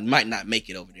if I might not make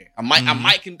it over there? I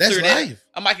might can That's clear that. life.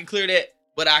 I might can clear that,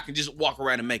 but I can just walk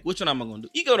around and make. Which one am I going to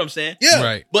do? You get what I'm saying? Yeah.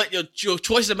 Right. But your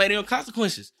choices are made on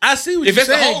consequences. I see what If you're it's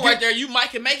a saying. hole right there, you might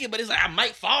can make it, but it's like I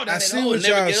might fall down I that see hole what and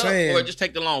never y'all get saying. up, or just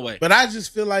take the long way. But I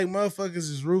just feel like motherfuckers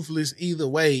is ruthless either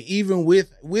way. Even with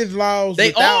laws, They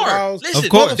without are. laws. Listen, Of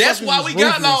course. that's why motherfuckers we is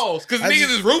got ruthless. laws, because I niggas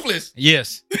just- is ruthless.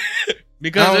 Yes. I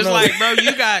Because don't it's know. like, bro,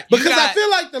 you got Because I got, feel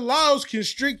like the laws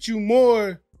constrict you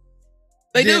more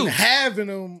They than do. having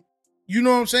them. You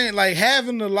know what I'm saying? Like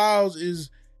having the laws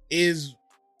is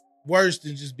worse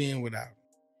than just being without them.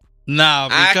 Nah,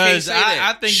 I can't because say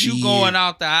that. I think Shit. you going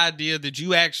off the idea that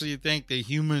you actually think that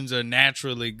humans are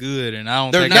naturally good, and I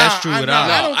don't They're think not. that's true at I all.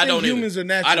 don't I think don't either. humans are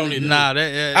naturally I don't either. good. Nah, I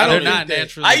they're don't not think that.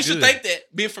 naturally I used to good. think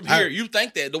that being from here, you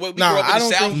think that the way we Nah, grew up I in don't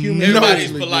the South, think humans everybody's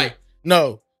naturally polite. good.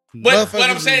 No. But what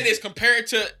I'm Motherfuckers saying is- is compared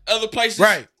to other places,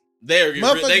 Right.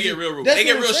 They get real rude. They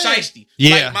get real shiesty.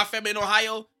 Yeah. Like my family in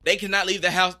Ohio, they cannot leave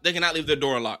the house. They cannot leave their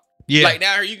door unlocked. Yeah. Like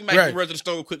now, you can make run to the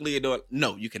store quickly and do it.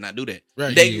 No, you cannot do that.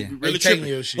 Right. They really tripping.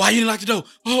 Why you didn't lock the door?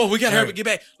 Oh, we gotta hurry up, get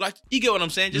back. Like you get what I'm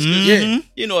saying? Just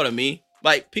you know what I mean.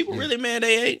 Like people really, man,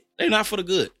 they're not for the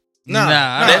good. Nah,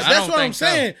 that's what I'm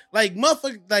saying. So. Like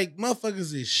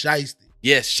motherfuckers is shiesty.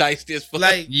 Yes, shiesty as fuck.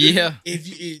 Like yeah.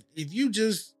 If you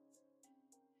just,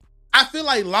 I feel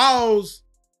like laws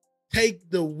take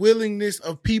the willingness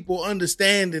of people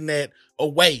understanding that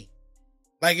away.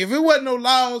 Like if it wasn't no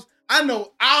laws, I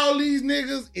know all these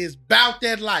niggas is about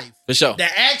that life. For sure. The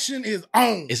action is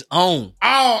on. It's on.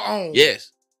 All on.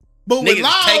 Yes. But with niggas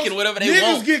laws, taking whatever they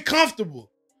niggas want. get comfortable.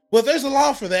 Well, there's a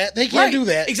law for that. They can't do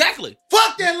that. Exactly.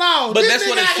 Fuck that law. But this that's nigga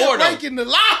what it's out here for, though. breaking the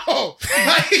law.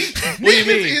 Like, niggas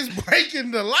is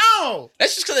breaking the law.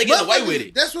 That's just because they get away with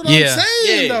it. That's what I'm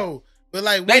saying, Yeah. though. But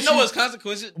like, They know it's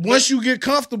consequences. Once you get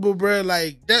comfortable, bro,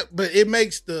 like that. But it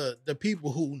makes the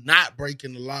people who not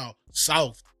breaking the law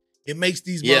soft. It makes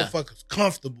these motherfuckers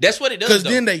comfortable. That's what it does. Because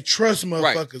then they trust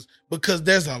motherfuckers because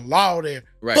there's a law there.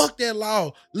 Right. Fuck that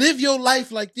law. Live your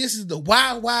life like this is the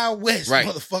wild, wild west,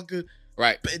 motherfucker.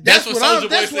 Right. That's what Soulja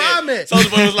Boy said. I'm at. Soulja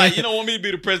Boy was like, you don't want me to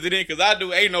be the president because I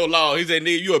do ain't no law. He said,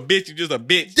 nigga, you a bitch. You just a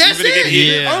bitch. That's you it.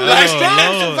 Yeah. Only the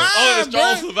strong survive. Only the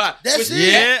strong survive. That's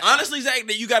it. Yeah. Honestly, Zach,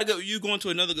 you got to go. You going to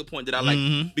another good point that I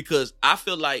like because I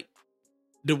feel like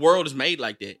the world is made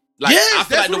like that. Like I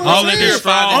feel like the world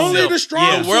purifies only the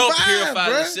strong the world survive,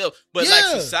 purifies itself. But like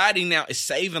society now is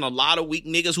saving a lot of weak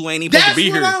niggas who ain't even supposed to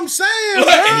be here. That's what I'm saying, Like,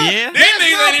 bro. yeah. These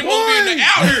niggas ain't even supposed to be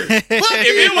out here.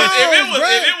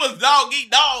 if it was dog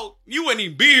eat dog, you wouldn't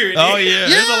even be here. Oh yeah.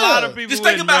 There's a lot of people. Just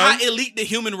think about how elite the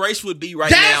human race would be right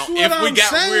now if we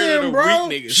got rid of the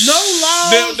weak niggas. No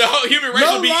laws. The whole human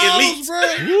race would be elite.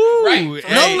 Right.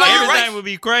 Everything would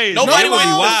be crazy. Nobody would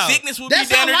wild. sickness would be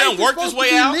down there done work this way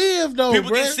out.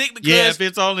 People get sick because if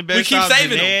it's only based keep off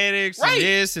saving genetics them. and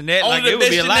this and that, only like the it would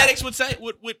best be a lot. genetics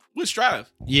would strive.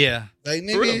 Yeah. Like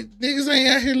niggas ain't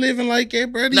out here living like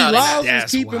that, bro. These No, laws is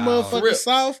that's keeping wild. motherfuckers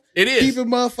soft. It is. Keeping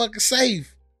motherfuckers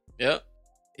safe. Yep.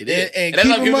 It is. And that's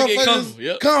keeping how people get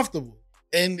motherfuckers comfortable.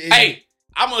 And hey,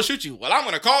 I'm gonna shoot you. Well, I'm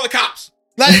gonna call the cops.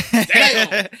 Like,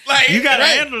 damn. Like you gotta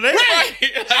handle that. Right. You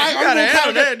gotta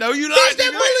handle that. No, you like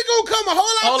that bullet gonna come a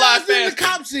whole lot faster than the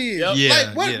cops is. Yep.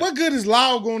 Yeah, Like what good is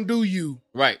law gonna do you?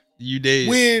 Right. You did.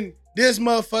 When this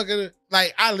motherfucker,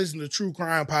 like I listen to true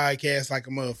crime podcasts like a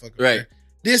motherfucker. Right.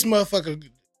 This motherfucker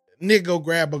nigga go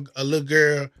grab a little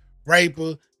girl, rape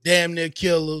her, damn near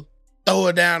kill her, throw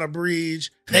her down a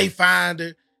bridge. They find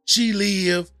her. She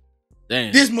live.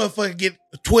 Damn. This motherfucker get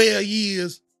 12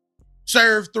 years,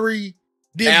 serve 3,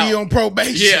 then be on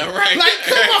probation. Yeah, right. Like,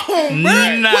 come on, bro.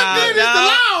 What good is the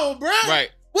law, bro? Right.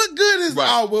 What good is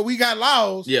well, we got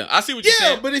laws. Yeah, I see what you're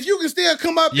saying. But if you can still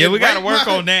come up we gotta break work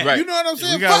on that. Right. You know what I'm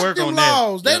saying? We gotta Fuck work them on that.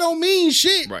 laws. They don't mean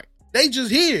shit. Right. They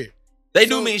just here. They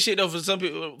do mean shit though for some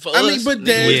people. For I us, mean, but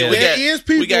there is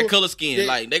people. We got color skin.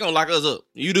 Like they gonna lock us up.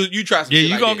 You try some. Yeah, shit you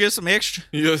like gonna that. get some extra.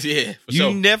 Yeah, for You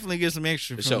sure. can definitely get some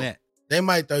extra For from sure. that. They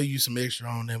might throw you some extra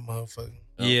on that motherfucker.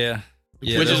 Yeah.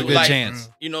 Yeah, Which there's is a good like, chance.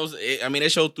 You know, I mean, they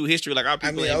show through history like our I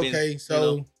people. mean, ain't okay, been,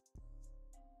 so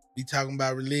we talking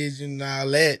about religion and all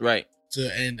that. right. So,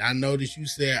 and I noticed you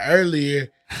said earlier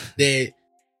that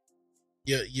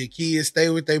your kids stay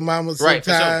with their mama Right,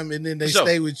 sometime, for sure. and then they For sure.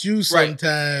 stay with you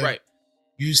sometime. Right.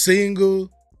 You single?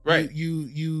 Right.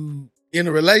 You in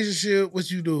a relationship?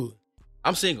 What you doing?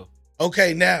 I'm single.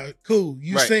 Okay, now cool.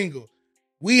 You Right. single.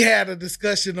 We had a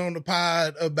discussion on the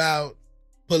pod about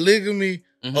polygamy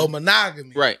or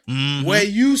monogamy. Right. Mhm. Where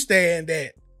you stand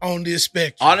at on this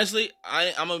spectrum? Honestly,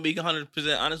 I'm gonna be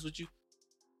 100% honest with you.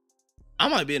 I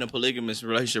might be in a polygamous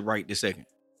relationship right this second.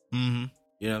 Mhm.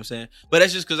 You know what I'm saying? But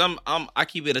that's just because I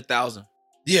keep it 1,000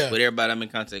 Yeah. with everybody I'm in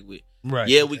contact with. Right.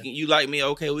 Yeah, we can. You like me?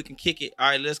 Okay, we can kick it. All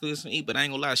right, let's go get some eat. But I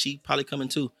ain't gonna lie, she probably coming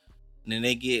too. And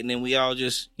then and then we all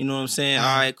just, you know what I'm saying?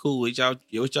 All right, cool. What y'all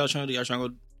trying to do? Y'all trying to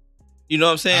go? You know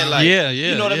what I'm saying? Like, yeah.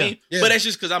 You know what I mean? Yeah. But that's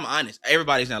just because I'm honest.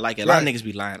 Everybody's not like it. A lot of Right. niggas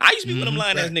be lying. I used to be one of them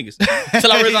lying ass Right. niggas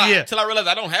till I realized. Yeah. Till I realized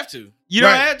I don't have to. You don't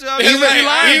Right. have to. It's You like, be I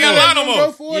lying. ain't gonna lie no more.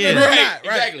 Go for it Yeah. or Right, not,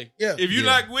 right? exactly. Yeah. If you Yeah.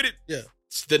 not with it, Yeah.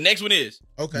 the next one is.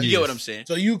 Okay. You get what I'm saying?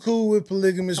 So you cool with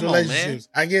polygamous Come on, man. relationships?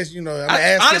 I guess I'm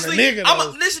asking honestly, a nigga.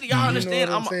 though. listen, y'all understand.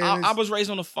 what I'm saying? I was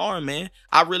raised on a farm, man.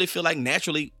 I really feel like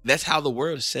naturally that's how the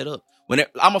world is set up. When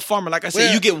I'm a farmer, like I said,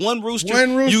 Well, you get one rooster,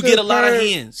 One you get a lot of per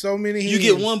hens. So many hens. You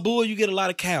get one bull, you get a lot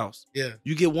of cows. Yeah.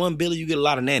 You get one billy, you get a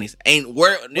lot of nannies. Ain't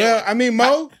where? Well, I mean,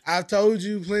 Mo, I've told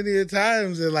you plenty of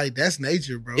times that like that's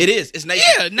nature, bro. It is. It's nature.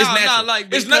 Yeah, no, it's natural. not like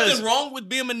there's because- nothing wrong with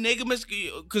being monogamous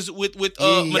because with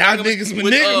Y'all monogamous. niggas with,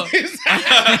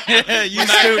 monogamous. You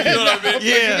stupid. You know what I mean?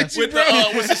 Yeah.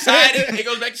 With society, it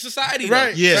goes back to society. though.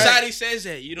 Right. Yeah. Society says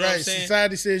that. You know what I'm Right. saying?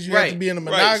 Society says you have to be in a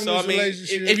monogamous So, I mean,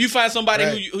 relationship. if you find somebody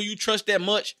Right. who you trust that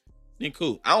much, then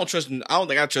cool. I don't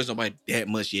think I trust nobody that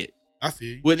much yet. I feel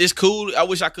you. Well, it's cool. I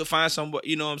wish I could find somebody.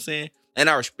 You know what I'm saying? And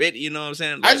I respect it. You know what I'm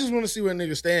saying? I Like, just want to see where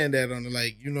niggas stand at on it.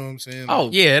 Like, you know what I'm saying? oh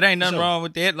Yeah, it ain't nothing So- wrong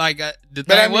with that. Like the But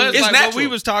thing I mean, was, it's like what natural. we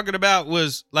was talking about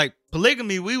was like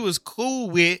polygamy. We was cool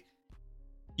with.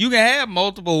 You can have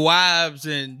multiple wives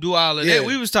and do all of Yeah. that.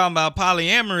 We was talking about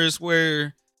polyamorous,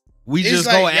 where we it's just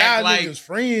like go y'all act like niggas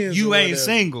friends. you or ain't whatever.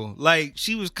 single. Like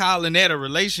she was calling that a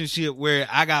relationship where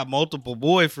I got multiple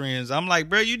boyfriends. I'm like,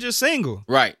 bro, you just single.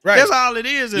 right. Right. That's all it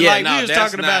is. And like no, we was that's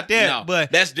talking about that, no,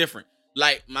 but that's different.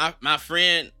 Like my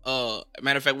friend,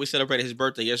 matter of fact, we celebrated his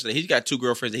birthday yesterday. He's got 2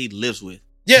 girlfriends that he lives with.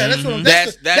 Yeah, that's what I'm.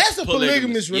 That's a polygamous.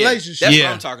 polygamous Yeah, relationship. That's Yeah.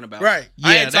 what I'm talking about. Right.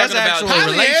 I yeah, ain't that's talking about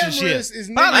actual relationship. Polyamorous is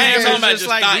Polyamorous niggas I ain't is talking about just just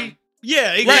like thotting. yeah,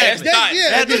 Right, exactly.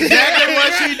 that's That's exactly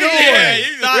what she doing. Yeah,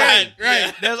 you Thotting.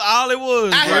 right. That's all it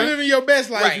was. I bro. ain't living your best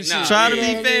life. Right, and nah. shit. Try to You be know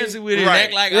what I mean? fancy with it, Right,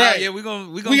 act like, right. oh yeah, we gonna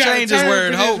We gotta change this turn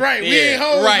word, for this, hope. Right, we Yeah. ain't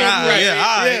hoes. Right, no more. nah, yeah,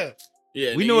 all right. Yeah.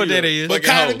 Yeah, We know what that is. But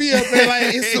Cardi B up there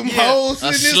like it's some hoes A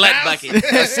in this slut house. bucket,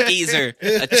 a skeezer,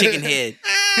 a chicken head.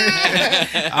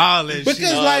 all that Because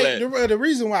shit. All like that. the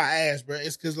reason why I asked, bro,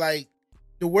 is because like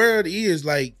the world is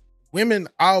like women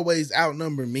always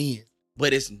outnumber men.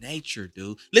 But it's nature,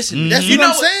 dude. Listen, Mhm. That's you what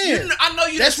know I'm saying. I know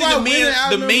you That's done see why women the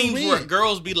outnumber memes men. where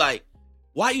girls be like,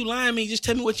 "Why you lying to me? Just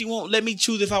tell me what you want. Let me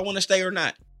choose if I want to stay or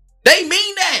not." They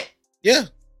mean that. Yeah,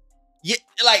 Yeah,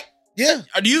 like, yeah.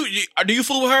 do you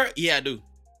fool with her? Yeah, I do.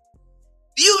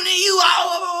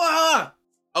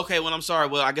 Okay, well, I'm sorry.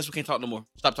 Well, I guess we can't talk no more.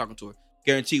 Stop talking to her.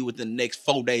 Guarantee you within the next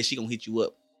 4 days she gonna hit you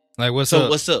up. Like, what's So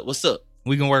up? what's up?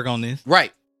 We can work on this.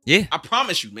 Right. Yeah. I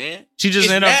promise you, man. She just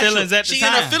It's in her natural. feelings at the she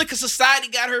time. in her feelings because society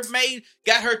got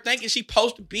her thinking she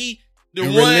supposed to be the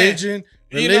And one. religion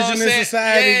You know what I'm and saying?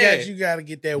 society Yeah. got to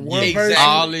get that one Exactly. person.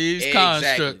 All these Exactly.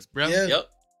 constructs, bro. Yeah. Yep.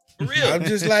 For real. I'm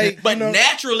just like, But you know,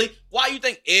 naturally, why you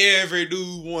think every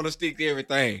dude want to stick to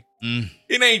everything? Mm.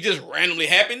 It ain't just randomly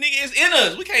happen, nigga. It's in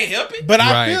us. We can't help it. but Right.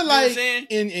 I feel You know what I'm like saying?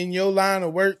 in your line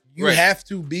of work, you Right. have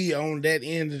to be on that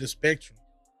end of the spectrum.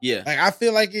 Yeah. Like I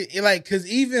feel like it like because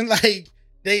even like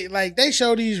they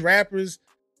show these rappers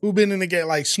who been in the game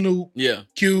like Snoop, Yeah.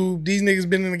 Cube, these niggas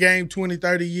been in the game 20,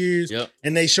 30 years. Yep.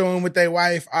 And they show them with their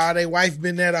wife. Their wife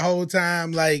been there the whole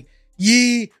time. Like,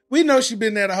 we know she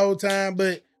been there the whole time,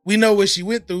 but we know what she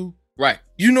went through. Right.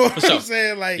 You know what For I'm sure.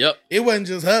 saying? Like, Yep. it wasn't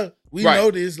just her. We Right.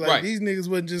 know this. Like, Right. these niggas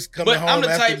wasn't just coming But I'm home the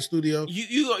after type- the studio.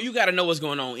 You got to know what's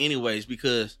going on anyways,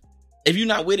 because if you're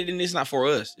not with it, then it's not for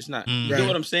us. It's not. You Right. know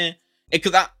what I'm saying?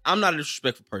 Because I'm not a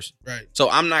disrespectful person. Right. So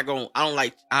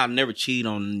I'll never cheat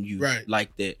on you Right.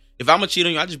 like that. If I'm going to cheat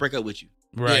on you, I just break up with you.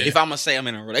 Right. If I'm going to say I'm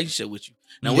in a relationship with you.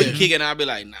 Now, we Yeah. kicking, I'll be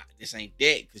like, nah, this ain't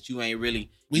that because you ain't really,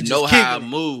 We you just know how I kicking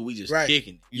it. move. We just Right.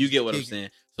 kicking. You get what I'm kicking. saying?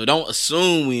 So don't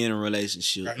assume we in a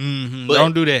relationship. Right. Mhm. But-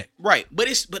 Don't do that. Right. But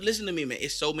listen to me, man.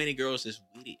 It's so many girls that's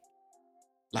with it.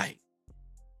 Like,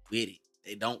 with it.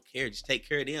 They don't care. Just take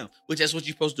care of them. Which that's what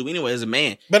you're supposed to do anyway as a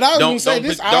man. But I was Don't- going to say, don't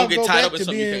this put- all don't get go tied back up in to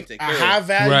something you being can't take a care of.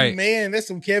 high-value Right. man. That's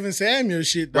some Kevin Samuel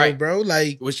shit, though, Right. bro.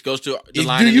 Like, Which goes to the do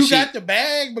line in you the got sheet. the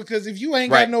bag? Because if you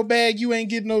ain't Right. got no bag, you ain't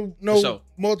getting no For sure.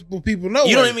 multiple people nowhere.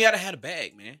 You don't even gotta have a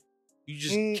bag, man. You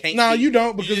just can't. No, be- you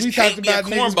don't, because just we can't talked be a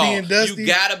about niggas cornball. being dusty. You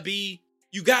gotta be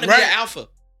Right. an alpha.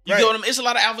 You Right. get what I mean? It's a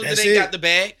lot of alphas That's that ain't it. got the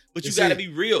bag, but That's you gotta it. be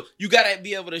real. You gotta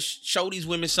be able to show these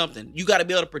women something. You gotta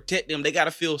be able to protect them. They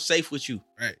gotta feel safe with you.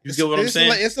 Right. You get what I'm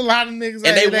saying? It's a lot of niggas And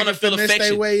out they here that wanna can feel finesse their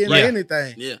affection. way into Yeah.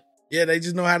 anything. Yeah. Yeah, they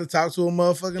just know how to talk to a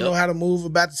motherfucker, know how to move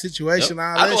about the situation. Yep.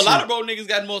 All I that know a shit. lot of bro niggas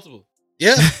got multiple.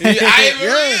 Yeah. I ain't even yeah.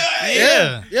 real.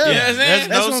 Yeah. Yeah. That's That's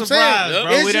no what I'm surprise, saying.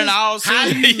 bro. It's We done just all seen how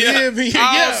you it. Yeah. live in your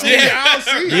All yeah, seen we it. all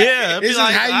see it. Yeah. It's just how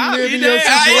you I'll live be in your there.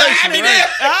 situation. I'll be right. there.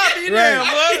 I'll be there,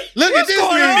 Right. boy. Look at this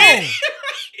going nigga. on?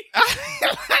 Boy,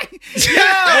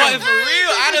 for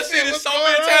real, I done seen it What's so going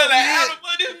many on, times. Like, man? how the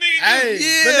fuck this nigga? Hey,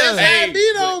 Yeah. but that's how Hey, it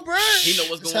be though, but bro. He know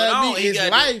what's That's going how it on. be. He It's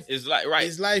got life. It's like right.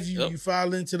 It's life. You Yep. you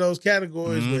fall into those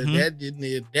categories Mhm. where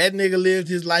that nigga lived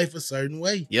his life a certain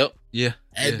way. Yep. Yeah.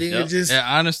 That nigga Yep. just Yeah,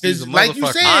 honesty is a It's like you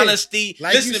motherfucker. said. Honesty.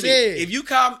 Like Listen you to me. said. If you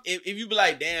come, if you be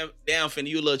like, damn, Finna,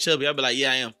 you a little chubby. I'll be like,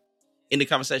 yeah, I am. In the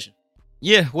conversation.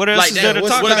 Yeah. What else Like, is damn, there to what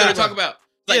talk we about? gotta talk about?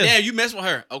 Like, Yeah. damn, you messing with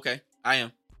her. Okay, I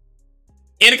am.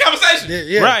 In the conversation.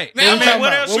 Yeah. Right. Now, I mean,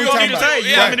 what else we you gonna want me to talk say? about?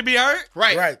 You want me to be hurt?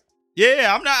 Right.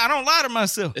 Yeah, I don't lie to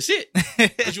myself. That's it.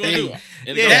 What you want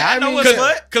to do? Yeah, I know what's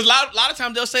what. Because a lot of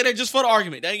times they'll say that just for the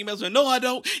argument. They ain't gonna say, no, I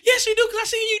don't. Yes, you do, because I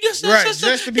seen you just Right,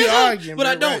 just to be arguing. But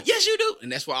I don't. Right. Yes, you do.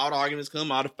 And that's where all the arguments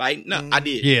come, all the fighting. No, I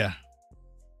did. Yeah.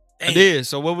 Damn. I did.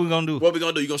 So what we gonna do? What we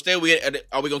gonna do? You gonna stay with it?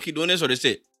 Are we gonna keep doing this, or that's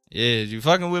it? Yeah, you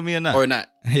fucking with me or not? Or not?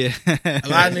 Yeah. A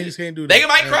lot of niggas can't do that. They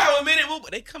might cry for a minute,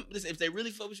 but they come. Listen, if they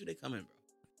really fuck with you, they come in, bro.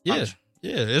 Yeah.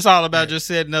 Yeah. It's all about just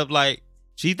setting up like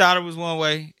she thought it was one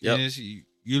way. Yep. And then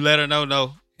you let her know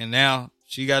no. And now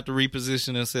she got to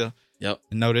reposition herself. Yep.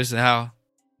 And know this is how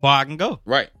far I can go.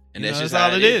 Right. And that's just all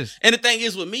how it is. And the thing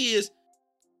is with me is,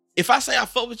 if I say I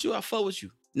fuck with you, I fuck with you.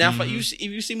 Now, if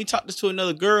you see me talk this to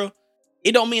another girl,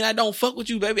 it don't mean I don't fuck with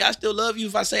you, baby. I still love you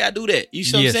if I say I do that. You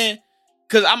see what I'm saying?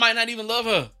 Because I might not even love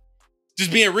her.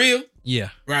 Just being real. Yeah.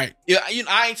 Right. Yeah,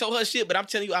 I ain't told her shit, but I'm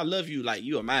telling you, I love you. Like,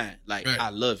 you are mine. Like, Right. I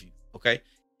love you. Okay?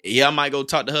 Yeah, I might go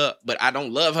talk to her, but I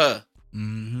don't love her.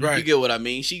 Mm-hmm. Right. You get what I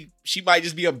mean? She might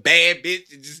just be a bad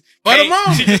bitch. And just But came, I'm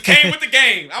on. she just came with the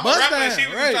game. I'm Bust a rapper. down, And she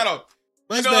was right. trying to, you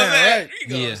Bust know what I'm down, saying? right. You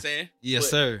know what I'm saying? Yes, But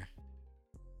sir.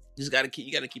 You just gotta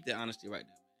keep that honesty right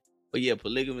there. But yeah,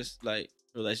 polygamous like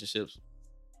relationships.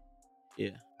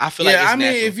 Yeah, I feel like it's I mean,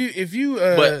 natural. if you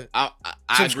but I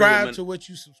subscribe agree to what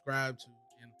you subscribe to,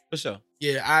 for sure.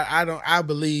 yeah, I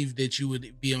believe that you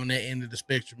would be on that end of the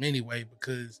spectrum anyway,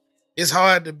 because it's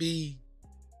hard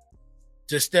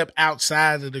to step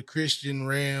outside of the Christian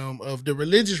realm, of the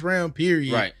religious realm,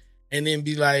 period, Right, and then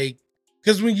be like,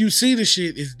 because when you see the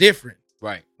shit, it's different.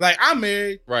 right, Like, I'm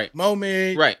married, right, Mo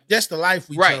married, right, that's the life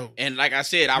we right. chose. And like I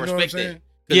said, I You know what respect I'm that. saying?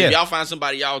 Because Yeah. if y'all find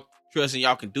somebody y'all trust and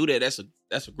y'all can do that, that's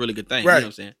a really good thing. Right. You know what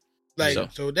I'm saying?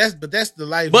 Like, so that's the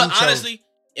life. But we chose. honestly,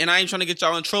 and I ain't trying to get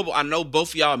y'all in trouble. I know both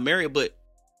of y'all are married, but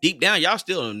deep down, y'all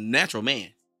still a natural man.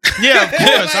 Yeah, of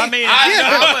course. I Like, mean,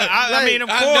 I mean, of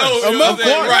I course. know, you know what I'm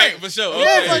saying? Right, for sure.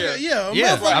 Motherfucker, Yeah.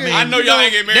 Yeah, motherfucker, I mean, I know y'all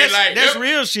ain't get married like That's yep.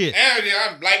 real shit.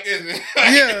 I'm like this.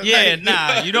 Yeah, Yeah, like,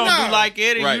 nah, you don't nah. do like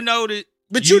it, and Right. you know that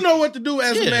But you know what to do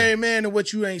as Yeah. a married man and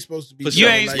what you ain't supposed to be. For you sure.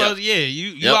 ain't like, supposed to. Yeah, you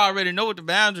Yep. already know what the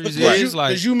boundaries because is.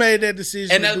 Like you made that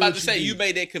decision. And I was do about what to say, did. you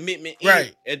made that commitment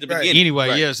Right, at the right. beginning. anyway,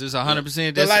 Right. yes, it's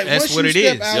 100%. But like That's once what you it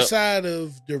step is. outside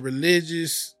of the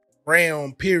religious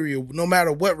realm, period, no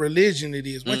matter what religion it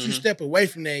is, once you Mhm. step away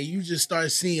from that, you just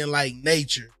start seeing like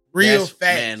nature, real That's-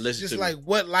 facts, man, listen just to like me.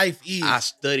 what life is. I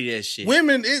study that shit.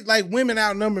 Women, it's like women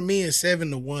outnumber men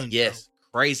 7-1. Yes.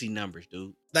 Crazy numbers,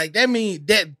 dude. Like that mean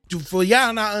that for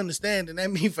y'all not understanding,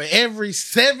 that mean for every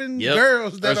 7 Yep.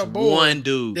 girls that There's are born, one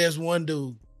dude. there's one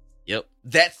dude. Yep.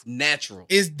 That's natural.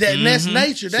 Is that and that's Mhm.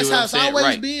 nature. That's what how I'm it's saying? always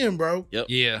Right. been, bro.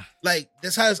 Yeah, Like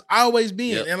that's how it's always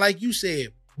been. Yep. And like you said,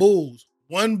 bulls.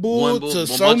 One bull, One bull, to one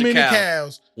so bunch of many cows.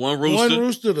 cows. One rooster. One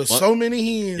rooster to One- so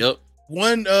many hens. Yep.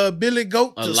 One billy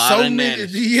goat A to lot so of many.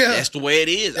 nanas. Yeah. That's the way it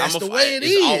is. That's the way it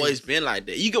is. It's always been like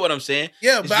that. You get what I'm saying?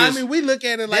 Yeah, It's but just- I mean, we look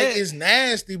at it like Yeah. it's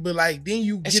nasty, but like then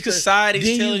you It's get the society's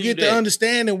then telling you get you the that.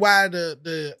 understanding why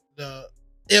the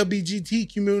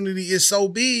LBGT community is so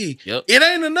big. Yep. It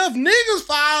ain't enough niggas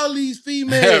for all these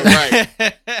females. Right.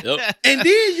 Yep. And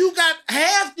then you got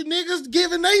half the niggas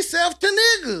giving themselves to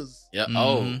niggas. Yep.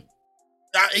 Mhm.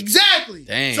 Exactly.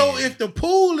 Dang. So if the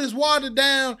pool is watered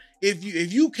down, if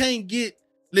you can't get,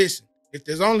 listen, if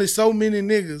there's only so many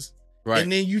niggas, Right.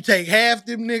 and then you take half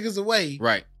them niggas away,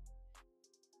 Right.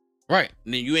 Right.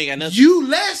 And then you ain't got nothing. you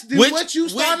less than Which- what you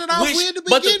started off which- with to begin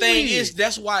But the thing with. is,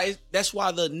 that's why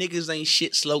the niggas ain't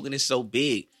shit slogan is so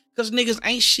big. Because niggas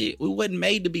ain't shit. We wasn't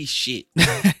made to be shit.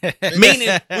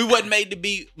 Meaning we wasn't made to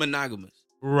be monogamous.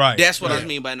 right. That's what I Right.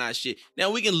 mean by not shit. Now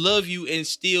we can love you and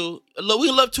still we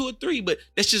can love 2 or 3, but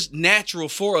that's just natural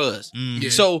for us. Mhm. Yeah.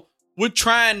 So we're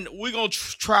gonna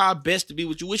try our best to be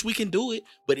with you, which we can do it,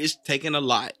 but it's taking a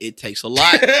lot. It takes a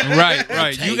lot.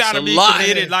 Right. You takes gotta a be lot.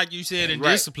 committed, like you said, and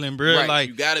Right. discipline, bro. Right. Like,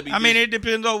 you gotta be. I mean, it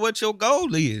depends on what your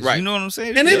goal is. Right. You know what I'm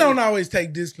saying? and it Yeah. don't always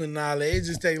take discipline and all that. It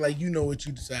just take like you know what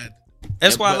you decide.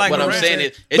 That's why I like what the I'm rap. saying is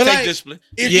it But takes like, discipline.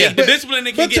 If- Yeah. The but- discipline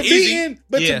it can But to get be easy. in,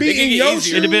 but Yeah. to be It can in get your easy.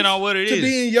 shoes, It depends on what it to is.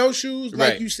 be in your shoes,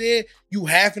 like Right. you said, you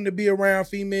having to be around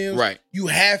females, Right. You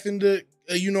having to,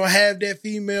 have that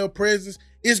female presence.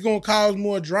 It's gonna cause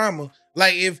more drama.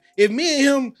 Like if me and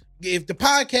him, if the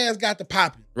podcast got to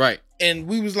popping, Right. and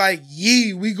we was like,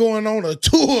 we going on a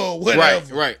tour or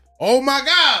whatever. Right. Oh my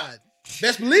God.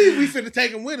 Best believe we finna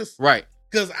take him with us. Right.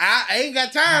 Cause I ain't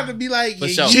got time to be like, For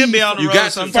yeah, sure. She'll be on the You road got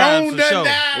to. sometime phone for done sure.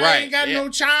 died, I Right, ain't got yeah. no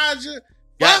charger.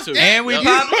 Got to. And we You know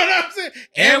popping. what I'm saying?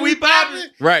 And we popping.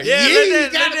 Right. Yeah, Yeah, let you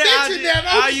that, gotta let that, mention that,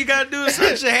 all you gotta do is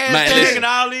search your Man, hashtag listen. and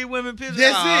all these women pictures.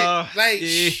 That's Oh, it. Like,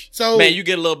 yeah. so. Man, you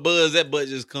get a little buzz, that butt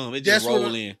just come. It just That's what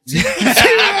roll I- in.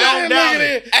 I don't doubt Look at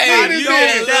it. it. Hey, Look at you this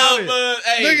get nigga. a little buzz.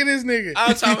 Hey, Look at this nigga.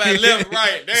 I'm talking about left,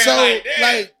 right. Damn, So, damn.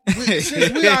 like,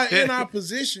 since we are in our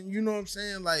position, you know what I'm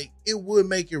saying? Like, it would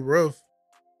make it rough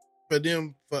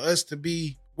for us to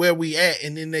be where we at,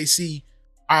 and then they see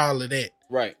all of that.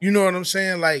 Right. You know what I'm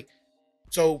saying? Like,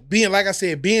 so being, like I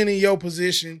said, being in your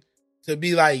position to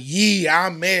be like, yeah,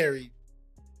 I'm married,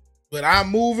 but I'm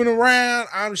moving around,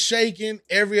 I'm shaking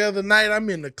every other night, I'm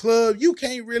in the club. You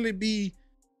can't really be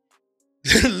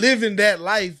living that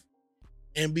life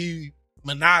and be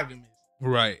monogamous.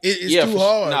 Right. It's too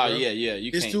hard. No, bro. yeah.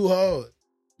 You It's can't. too hard.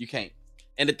 You can't.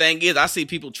 And the thing is, I see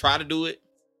people try to do it,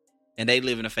 and they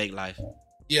living a fake life.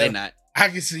 Yeah, They not. I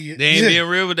can see it. They ain't being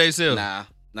real with themselves. Nah.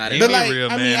 Nah, They they ain't But not. being like, real,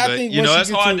 I man. mean, I but think you know, once you it's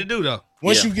get hard to- to do though.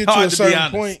 Once Yeah. you get to Hard a to be certain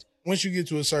honest. point, once you get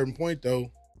to a certain point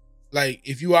though, like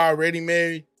if you already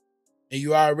married and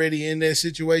you already in that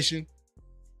situation,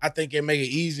 I think it make it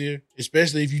easier,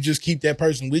 especially if you just keep that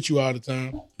person with you all the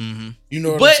time. Mm-hmm. You know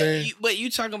what I'm But saying? you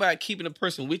talking about keeping a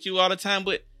person with you all the time,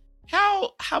 but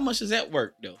how much does that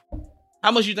work though?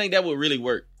 How much you think that would really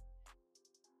work?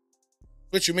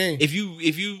 What you mean? If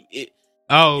you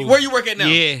Oh, where you work at now?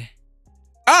 yeah.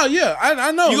 Oh yeah,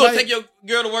 I know. You gonna like, take your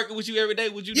girl to work with you every day?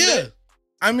 Would you do yeah. that?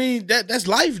 I mean that's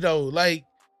life though. Like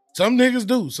some niggas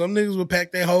do. Some niggas will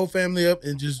pack their whole family up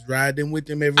and just ride them with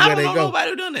them I everywhere don't they know go. nobody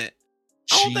who done that.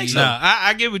 I don't think so. Nah,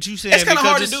 I get what you saying. It's kind of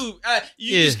hard to because do.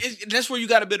 Yeah. That's where you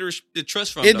got to build the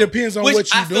trust from. It though. depends on Which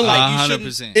what you I feel doing. like you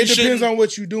 100%. shouldn't- It you depends shouldn't- on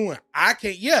what you're doing. I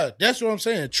can't. Yeah, that's what I'm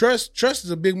saying. Trust is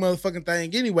a big motherfucking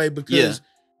thing anyway because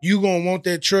you gonna want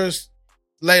that trust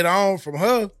later on from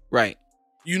her. Right.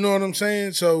 You know what I'm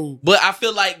saying? So But I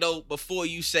feel like though, before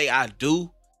you say I do,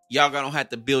 y'all gonna have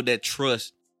to build that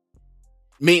trust.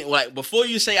 Like before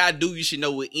you say I do, you should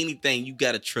know with anything you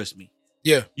gotta trust me.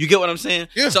 yeah, You get what I'm saying?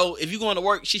 Yeah. So if you're going to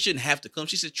work, she shouldn't have to come.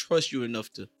 She should trust you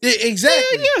enough to.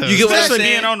 exactly. You get what I'm Especially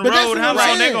saying? being on the But that's road, what how I'm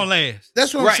long they saying. gonna last?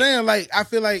 That's what Right. I'm saying. Like I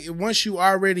feel like once you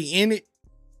already in it,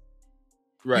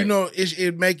 Right. you know,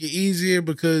 it make it easier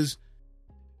because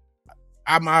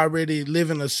I'm already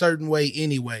living a certain way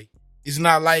anyway. It's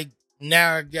not like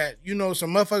now I got, you know,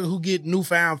 some motherfuckers who get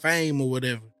newfound fame or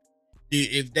whatever.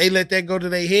 If they let that go to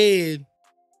their head,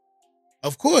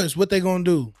 of course, what they gonna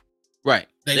do? Right.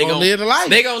 They gonna live the life.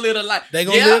 They gonna live a life. They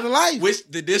gonna live the life. Which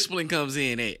the discipline comes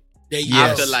in at. They,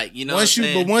 I feel like, you know once what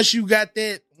I'm saying? but once you got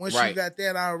that, Right. you got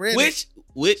that already.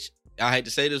 Which I hate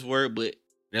to say this word, but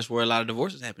that's where a lot of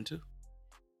divorces happen too.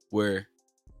 Where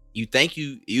you think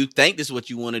this is what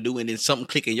you want to do, and then something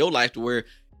click in your life to where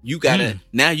you gotta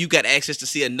now you got access to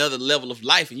see another level of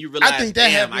life, and you realize I think that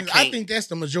damn, happens. I can't. I think that's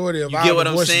the majority of You our get what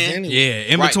I'm divorces saying? anyway.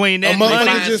 Yeah, in Right. between that A money, motherfucker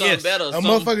find just- something better. A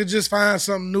something- motherfucker just find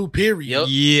something new. Period. Yep.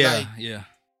 yeah, Like, yeah.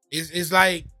 It's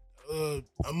like a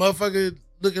motherfucker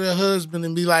look at her husband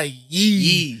and be like, "Yee,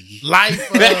 Yee. life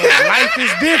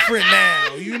is different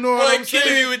now." You know what Boy, I'm killing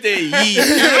me saying? with that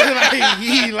yee. Like,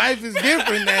 "Yee, life is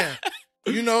different now."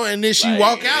 You know, and then she Like,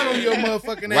 walk out on your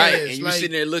motherfucking Right, ass. and you like,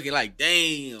 sitting there looking like,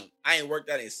 damn, I ain't worked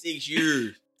out in 6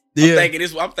 years. Yeah.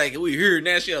 I'm thinking we here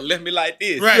now. She done left me like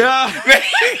this. Right. Yeah.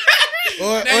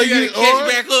 or Now you gotta catch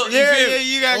back up. Yeah, feel me? yeah,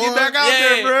 you gotta Or- get back out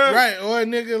there, Yeah. bro. right, or a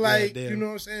nigga like, damn. you know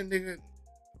what I'm saying, nigga.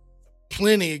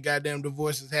 Plenty of goddamn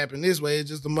divorces happen this way. It's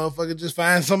just the motherfucker just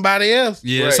find somebody else.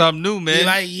 Yeah, Right. something new, Be man.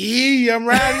 like, yeah, I'm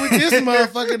riding with this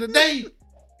motherfucker today.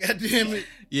 God damn it.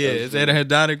 yeah, it's that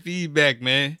hedonic feedback,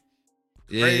 man.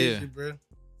 Yeah, Crazy, bro.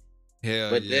 hell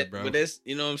But yeah, bro. but that's,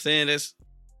 you know what I'm saying? That's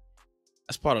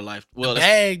part of life. Well, The that's,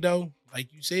 bag, though,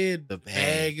 like you said, The the bag.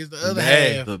 bag is the other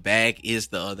bag. half. the bag is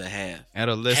the other half.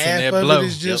 Adolescent Half that of blow. it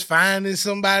is just finding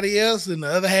somebody else, and the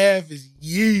other half is,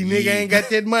 nigga Yeah. ain't got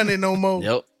that money no more.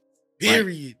 Yep.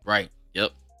 Period. Right.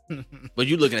 Yep. But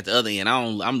you looking at the other end.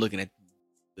 I'm looking at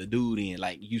the dude end.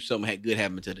 Like something had good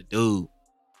happen to the dude.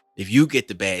 If you get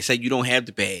the bag, say you don't have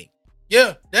the bag.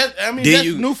 Yeah, that's Then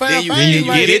you newfound then you, fame. then you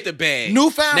like, get the bag.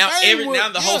 newfound Now fame. now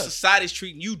the whole yeah. society's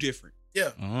treating you different.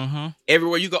 Yeah, Uh-huh.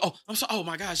 Everywhere you go, oh, I'm sorry. Oh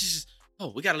my gosh, this is. Oh,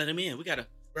 we gotta let him in. We gotta.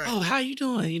 right. Oh, how you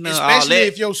doing? You know, all Especially that.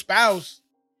 if your spouse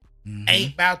Mhm.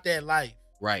 ain't about that life.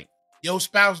 Right. Your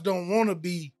spouse don't want to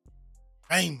be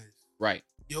famous. Right.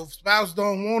 Your spouse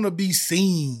don't want to be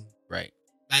seen. Right.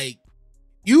 Like,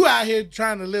 you out here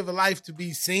trying to live a life to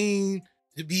be seen,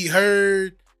 to be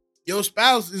heard. Your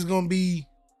spouse is going to be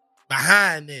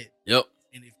behind that. Yep.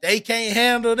 And if they can't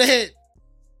handle that,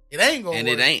 it ain't going to And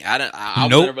work. it ain't. I was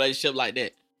Nope. in a relationship like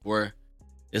that where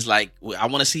it's like, well, I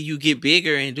want to see you get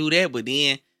bigger and do that, but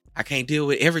then I can't deal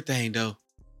with everything though.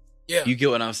 Yeah. You get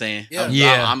what I'm saying?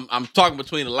 Yeah. I'm talking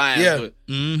between the lines. Yeah. But,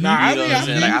 Nah, you know what I'm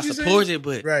saying? Like, I you support saying. it,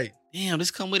 but Right. damn,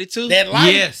 this come with it too. That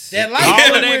life. Yes. That life. All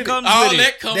of with that it. comes all with that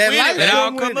it. come That with life it. That come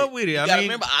all with come it. up with it. You I gotta mean,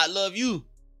 remember, I love you.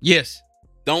 yes.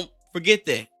 Don't forget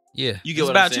that. Yeah. You get It's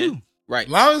what I'm about saying? you. Right.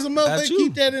 As long as a About motherfucker you.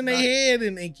 keep that in their Right. head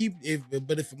and keep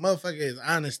but if a motherfucker is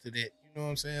honest to that, you know what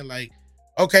I'm saying? Like,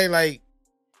 okay, like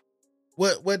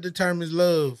what determines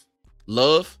love?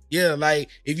 Love. Yeah, like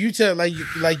if you tell like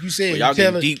you said, Well, y'all you tell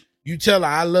getting her, deep. you tell her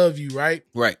I love you, right?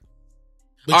 Right.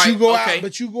 But All you right, go okay. out,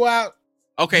 but you go out.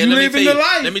 Okay, You let me living tell the you.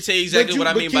 life. Let me tell you exactly what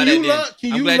I mean by can that. you Then. love,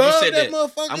 can I'm you glad love you said that that.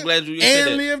 motherfucker? I'm glad you said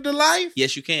and that. live the life?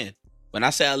 Yes, you can. When I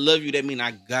say I love you, that means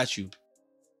I got you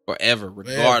forever,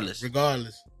 regardless.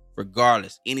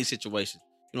 Regardless, any situation.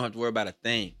 You don't have to worry about a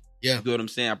thing. Yeah. You get what I'm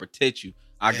saying? I protect you.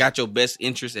 I got your best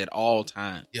interest at all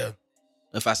times. Yeah.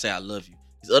 If I say I love you.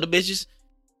 These other bitches,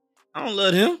 I don't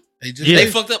love him. They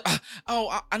fucked up.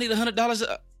 Oh, I need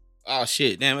 $100. Oh,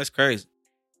 shit. Damn, that's crazy.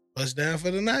 bust down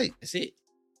for the night. That's it.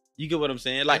 You get what I'm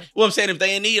saying? Like, what I'm saying, if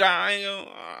they in need, I ain't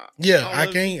gonna. Yeah, I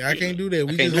can't do that.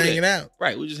 We can't just do hanging that. out.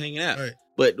 Right, we just hanging out. Right.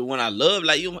 But the one I love,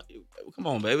 like, you, come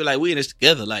on, baby. Like, we in this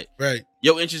together. Like, Right.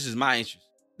 your interest is my interest.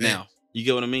 Yeah. Now, you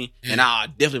get what I mean? Yeah. And I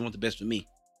definitely want the best for me.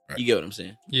 Right. You get what I'm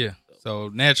saying? Yeah. So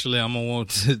naturally, I'm gonna want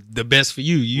the best for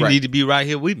you. You Right. need to be right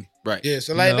here with me. Right. Yeah,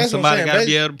 so You like know, that's somebody what I'm gotta saying.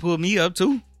 be able to pull me up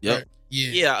too. Yep. Right. Yeah.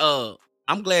 Yeah.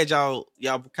 I'm glad y'all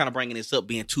kind of bringing this up,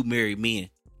 being two married men.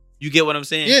 You get what I'm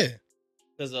saying? Yeah.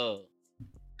 Because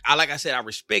like I said, I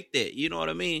respect that. You know what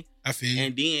I mean? I feel you.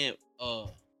 And then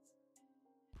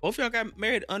both of y'all got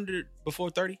married before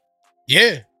 30.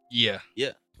 Yeah. Yeah.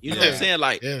 Yeah. You know what I'm Yeah. saying?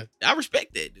 Like, Yeah. I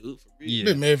respect that, dude. For real. Yeah.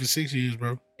 Been married for 6 years,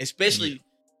 bro. Especially,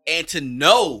 and to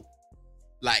know,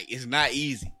 like, it's not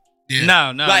easy. Yeah.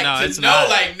 No, like, no, to it's know, not.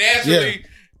 like, naturally,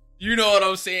 you know what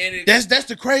I'm saying? That's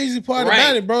the crazy part Right.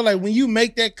 about it, bro. Like when you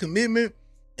make that commitment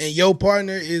and your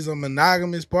partner is a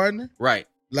monogamous partner, Right.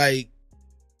 like,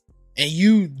 and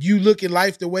you look at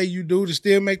life the way you do to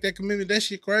still make that commitment, that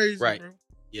shit crazy, Right. bro.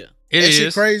 Yeah. It That is.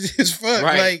 shit crazy as fuck.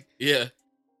 Right. Like, Yeah.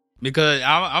 Because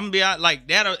I'm gonna be out like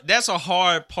that. That's a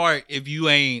hard part if you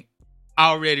ain't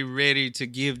already ready to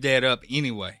give that up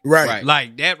anyway. right. Right.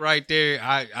 Like that right there,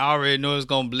 I already know it's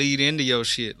gonna bleed into your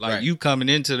shit. Like Right. you coming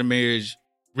into the marriage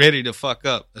ready to fuck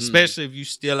up, especially if you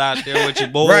still out there with your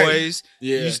Right. boys.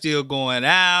 Yeah. You still going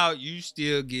out. You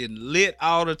still getting lit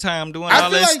all the time doing I all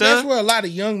feel that like that's stuff. where a lot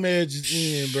of young marriages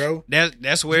end, bro.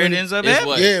 That's where it ends up It's at.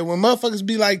 what? Yeah, when motherfuckers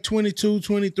be like 22,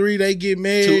 23, they get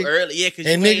married. Too early. Yeah. Because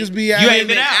And niggas be out. You ain't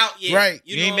been out. yet. Right.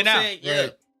 You You know ain't what been I'm out. saying? Yeah.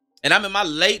 Right. And I'm in my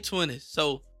late 20s.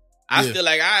 So I Yeah. feel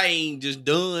like I ain't just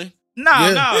done. No,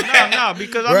 Yeah.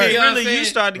 because I Right. mean, You know what I'm really, you saying?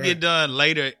 start to Right. get done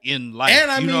later in life.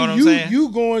 And I you mean, know what I'm saying? you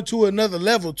going to another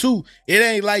level too. It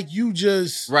ain't like you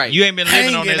just Right. You ain't been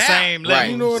living on hanging that out. same Right.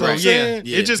 level. You know what so, I'm saying?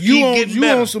 Yeah. It just you keep on getting you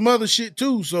better. on some other shit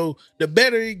too. So the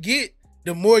better it get,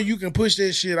 the more you can push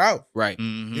that shit out. Right.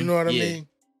 Mhm. You know what I Yeah. mean?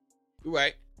 You're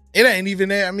right. It ain't even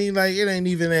that. I mean, like, it ain't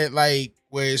even that, like,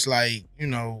 where it's like, you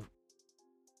know,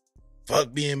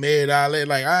 fuck being married, all that.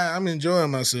 Like, I'm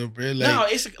enjoying myself, bro. Like, No,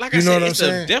 it's like I you know said, what I'm it's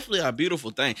saying? definitely a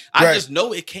beautiful thing. I Right. just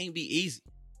know it can't be easy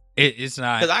It's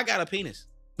not. because I got a penis.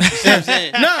 You see what I'm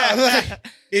saying? no, like,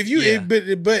 if you, Yeah. but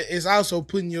it's also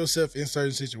putting yourself in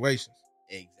certain situations.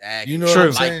 Exactly. You know True. what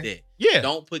I'm like saying? that. Yeah.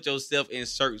 Don't put yourself in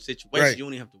certain situations. Right. You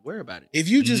don't even have to worry about it. If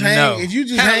you just No. hanging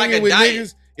Kinda like with a diet.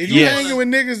 niggas, if you Yes. hanging with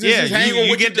niggas, that's Yeah, just hanging you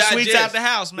what get you the sweets digest. out the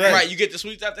house, man. Right. You get the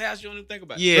sweets out the house, you don't even think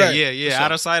about it. Yeah, Right. yeah. For sure.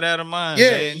 Out of sight, out of mind.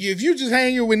 yeah, man. if you just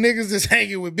hanging with niggas that's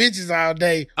hanging with bitches all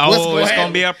day, Oh, what's gonna it's happen?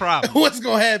 gonna be a problem. What's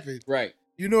gonna happen? Right.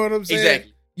 You know what I'm saying?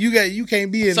 Exactly. You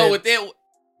can't be in So that. with that,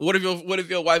 what if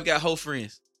your wife got whole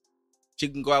friends? She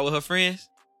can go out with her friends?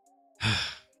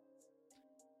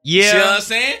 Yeah. See what I'm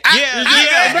saying?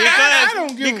 I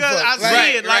don't give a because fuck. I see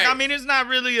Right, it. Like, right. I mean, it's not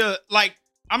really a like.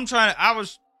 I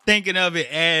was thinking of it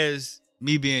as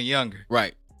me being younger.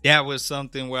 Right. That was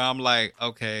something where I'm like,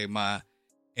 okay,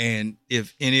 and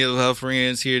if any of her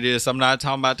friends hear this, I'm not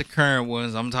talking about the current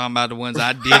ones. I'm talking about the ones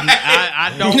I didn't.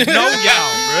 I don't know y'all,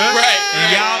 bro.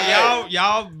 Right. And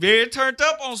y'all very turned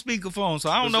up on speakerphone, so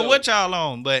I don't For know sure. what y'all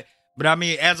on. But I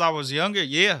mean, as I was younger,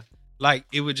 yeah, like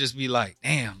it would just be like,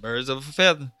 damn, birds of a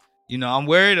feather. You know, I'm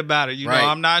worried about it. You Right. know,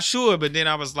 I'm not sure. But then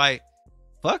I was like,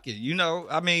 fuck it. You know,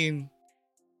 I mean,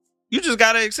 you just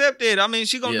gotta accept it. I mean,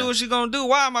 she gonna Yeah. do what she gonna do.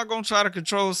 Why am I gonna try to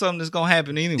control something that's gonna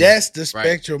happen anyway? That's the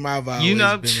spectrum I've always You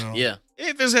know, been on. Yeah.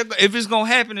 If it's gonna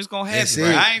happen, it's gonna That's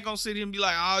happen. it. I ain't gonna sit here and be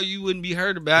like, oh, you wouldn't be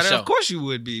hurt about For it. sure. Of course you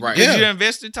would be. Right. Because Yeah. you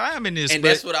invested time in this. And but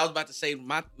that's what I was about to say.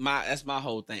 My that's my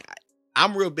whole thing.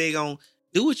 I'm real big on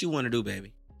do what you want to do,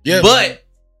 baby. Yeah. But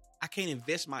I can't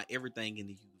invest my everything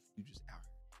into you if you just out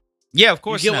Yeah, of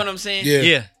course. You get what I'm saying?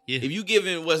 Yeah. If you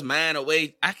giving what's mine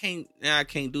away, I can't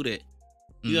do that.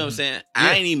 You know what I'm saying? Yeah.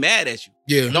 I ain't even mad at you.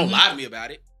 Yeah. Don't lie to me about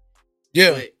it.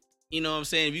 Yeah. But, you know what I'm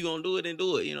saying? If you gonna do it, then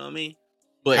do it. You know what I mean?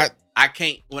 But I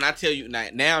can't. When I tell you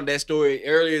now that story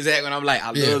earlier is that when I'm like,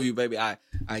 I love you, baby. I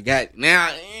got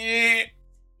now.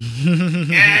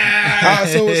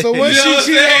 So once she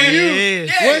cheat on you,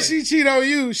 once she cheat on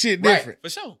you, shit different. Right, for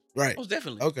sure. Right. Most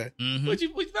definitely. Okay. Mm-hmm. What you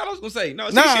thought I was gonna say? No,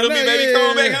 she cheat on me, baby. Come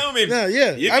on back home.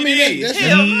 Yeah. I mean, that's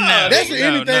hell no. That's with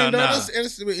anything though. No.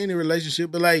 That's with any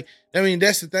relationship. But like, I mean,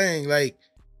 that's the thing. Like,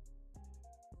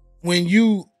 when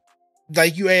you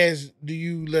ask, do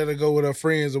you let her go with her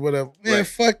friends or whatever? Man,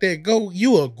 fuck that. Go.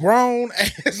 You a grown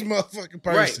ass motherfucking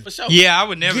person. Right, for sure. Yeah, I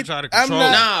would never try to control.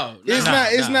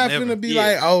 It's not finna be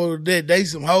like, oh, they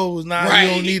some hoes. Nah, you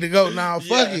don't need to go. Nah,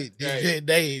 fuck it. Right.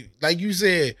 They like you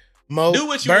said, Mo, Do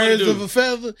what you wanna birds do. of a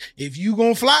feather. If you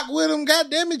gonna flock with them,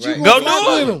 goddamn it, you Right. gonna Go flock do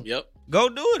with it. them. Yep. Go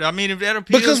do it. I mean, if that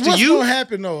appeals Because to what's you, gonna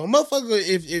happen though? A motherfucker,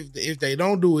 if they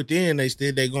don't do it then,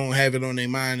 they gonna have it on their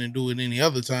mind and do it any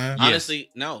other time. Honestly,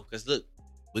 no. Because look,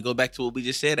 we go back to what we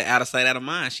just said. Out of sight, out of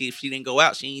mind. If she didn't go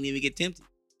out, she ain't even get tempted.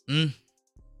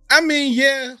 I mean,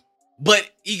 yeah. But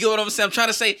you get what I'm saying?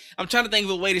 I'm trying to think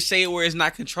of a way to say it where it's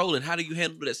not controlling. How do you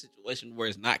handle that situation where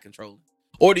it's not controlling?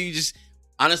 Or do you just,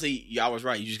 honestly, y'all was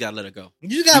right. You just gotta let her go.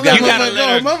 You gotta let motherfucker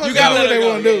go. Motherfucker do what they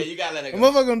want to do. You gotta let her A go.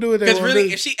 motherfucker gonna do what they want to do. Because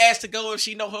really, if she asked to go, if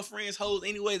she know her friends hoes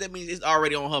anyway, that means it's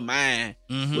already on her mind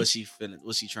what she trying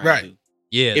to do.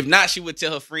 yeah. If not, she would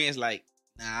tell her friends like,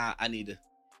 nah, I need to,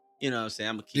 you know what I'm saying?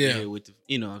 I'm gonna keep it here with the,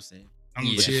 you know what I'm saying? I'm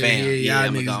Yeah. gonna chill. Fam. Yeah, Yeah, y'all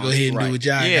I'ma niggas go go ahead and right. do what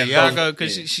y'all Yeah, gotta y'all do. go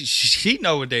because she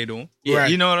know what they doing. Yeah.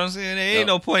 You know what I'm saying? There ain't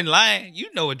no point in lying. You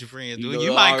know what your friends You doing. know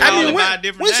You might already. call I it mean, by a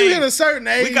different Once you name. hit a certain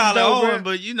age, We call it though, bro, Owen,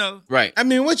 but you know. Right. I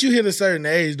mean, once you hit a certain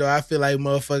age, though, I feel like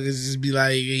motherfuckers just be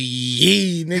like,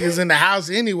 yee, niggas in the house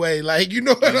anyway. Like, you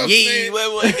know what I'm saying?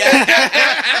 What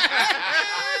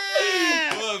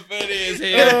funny as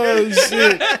hell. Oh,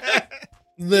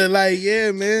 shit. Like,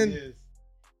 yeah, man.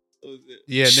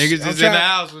 Yeah, niggas I'm is in trying- the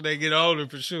house when they get older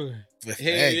for sure. Hell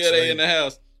yeah, they in the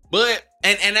house. But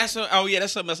and that's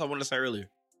that's something else I wanted to say earlier.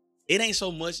 It ain't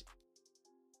so much.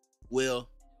 Well,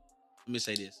 let me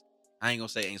say this. I ain't gonna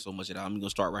say it ain't so much at all. I'm gonna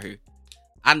start right here.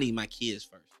 I need my kids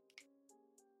first.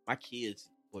 My kids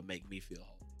would make me feel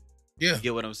whole. Yeah. You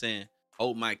get what I'm saying?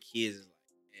 Hold my kids is like,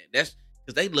 man, that's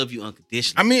because they love you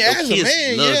unconditionally. I mean, Your as a kids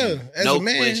man, love yeah. you. As No a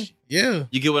man, question. yeah.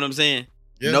 You get what I'm saying?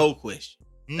 Yeah. No question.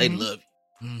 They Mhm. love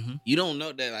you. Mm-hmm. You don't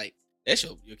know that like that's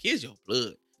your kids, your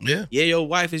blood. Yeah. Yeah, your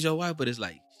wife is your wife, but it's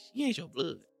like she ain't your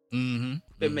blood. Mm-hmm.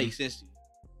 That makes sense to you.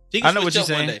 She can I know what switch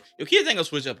you're up one saying. day. Your kids ain't gonna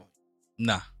switch up on you.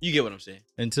 Nah. You get what I'm saying?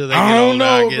 Until they get I don't older, know,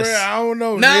 I bro. guess. I don't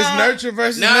know. Nah. It's nurture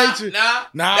versus nature. Nah,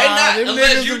 Nah, they not them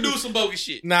unless niggas you will- do some bogus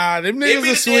shit. Nah, them It niggas be will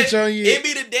the switch dad- on you. It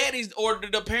be the daddies or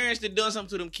the parents that done something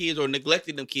to them kids or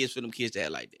neglected them kids for them kids to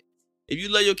act like that. If you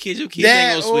love your kids ain't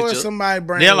That gonna switch or up. somebody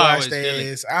They'll brainwash always feel their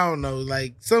it. ass. I don't know.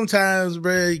 Like sometimes,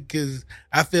 bro, because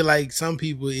I feel like some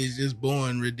people is just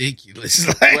born ridiculous.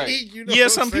 Like, Right. you know Yeah,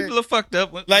 what some I'm saying? people are fucked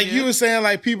up. Like yeah. you were saying,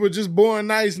 like people just born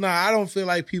nice. Nah, I don't feel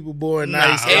like people born Nah,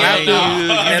 nice. hell And I no. feel,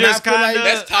 You and just I feel like kinda,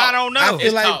 That's talk. I don't know. I feel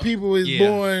It's like talk. people is Yeah.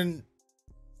 born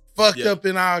fucked Yeah. up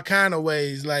in all kind of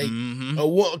ways. Like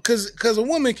Mhm. because a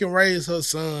woman can raise her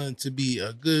son to be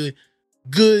a good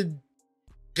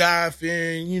God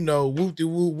fearing, whoop de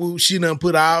whoop whoop. She done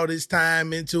put all this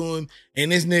time into him,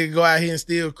 and this nigga go out here and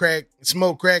still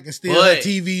smoke crack and steal her But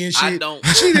TV and I shit. don't-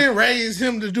 She didn't raise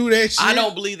him to do that shit. I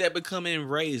don't believe that becoming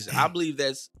raised. I believe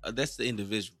that's the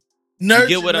individual. Nurture,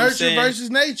 get what I'm nurture saying? versus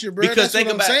nature, bro. Because That's think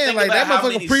what about- I'm saying. think Like that about how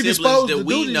motherfucker many predisposed siblings to that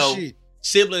we do this know- shit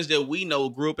Siblings that we know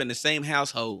grew up in the same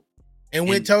household, and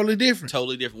went totally different.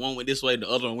 totally different. One went this way, the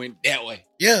other one went that way.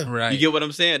 Yeah, Right. You get what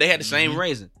I'm saying? They had the same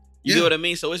raising. You Yeah. get what I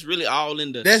mean? So it's really all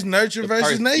in the. that's nurture the versus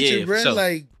person- nature, yeah, bro. for sure.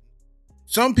 Like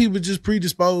some people just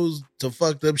predisposed to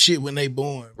fucked up shit when they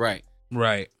born. right.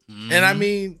 Right. And I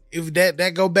mean, if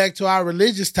that go back to our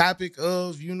religious topic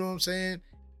of, you know what I'm saying?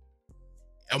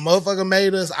 A motherfucker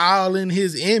made us all in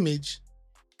his image.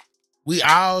 We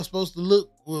all supposed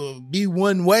to be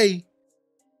one way.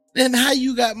 Then how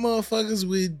you got motherfuckers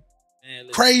with Man,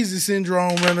 listen. crazy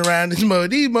syndrome running around this mother?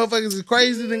 These motherfuckers is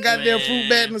crazy than goddamn Man. fruit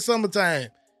bat in the summertime.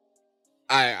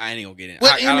 I ain't gonna get in.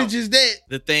 What I don't- image is that?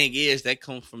 The thing is, that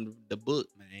comes from the book,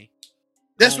 man.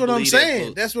 That's I don't what I'm believe that saying.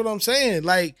 book. That's what I'm saying.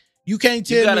 Like, you can't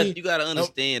You tell gotta, me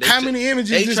understand. how many images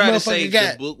They this try to say motherfucker the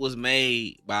got. book was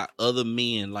made by other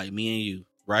men like me and you,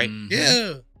 right?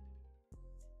 Yeah.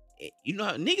 You know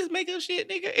how niggas make up shit,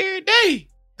 nigga, every day.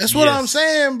 That's what Yes. I'm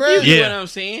saying, bro. You Yeah. get what I'm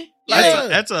saying? Yeah.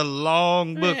 That's a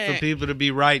long book for Man. people to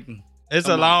be writing. It's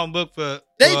Come a on. long book for.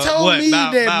 They for told what, me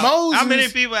that how many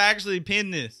Moses- people actually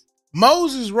penned this?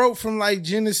 Moses wrote from like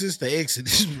Genesis to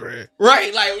Exodus, bro.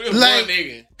 Right, like one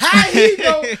nigga. How he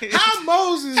know? How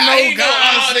Moses know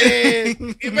God said,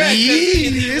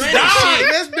 it's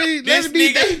dark. Let's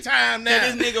be daytime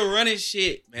now. This nigga running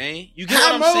shit, man. You get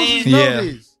How what I'm Moses saying? know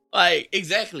this? Like,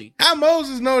 exactly. How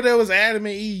Moses know there was Adam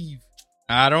and Eve?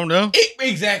 I don't know.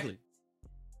 Exactly.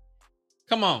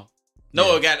 Come on.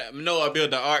 Noah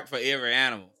built the ark for every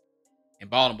animal and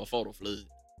bought them before the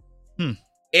flood.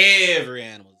 Every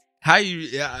animal. How you?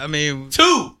 Yeah, I mean,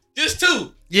 just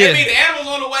two. Yeah. That mean the animals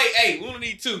on the way. Hey, we only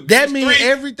need two. That means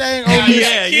everything on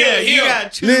this. You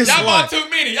got two. Y'all bought too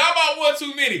many. Y'all bought one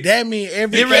too many. That means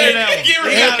everything. Get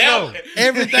rid of that one.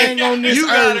 Everything on this you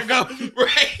earth. gotta go.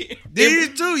 Right. These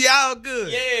two, y'all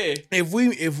good. Yeah.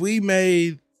 If we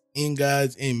made in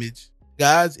God's image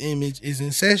is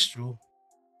ancestral.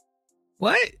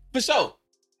 What? For sure.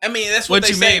 I mean, that's what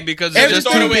you say. mean? Because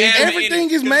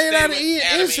everything is made out of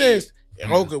incest.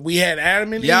 Okay, we had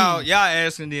Adam and Eve. Y'all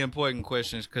asking the important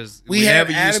questions because We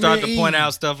whenever have you start Adam to and point Eve.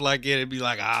 out stuff like it, it'd be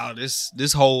like, oh,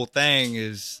 this whole thing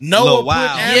is Noah put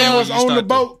wild. animals When you on the start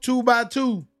boat 2 by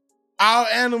 2. All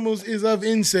animals is of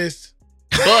incest.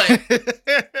 But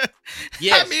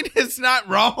yes. I mean, it's not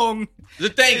wrong. The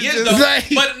thing is, just though, like-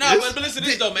 but listen to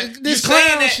this, though, man. This you saying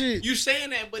clown that, shit. You saying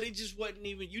that, but it just wasn't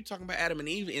even, you talking about Adam and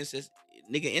Eve incest.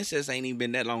 Nigga, incest ain't even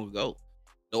been that long ago.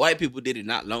 The white people did it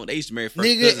not long. They used to marry first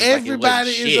Nigga, cousins everybody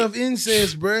like it wasn't is shit. of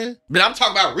incest, bruh. But I'm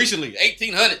talking about recently,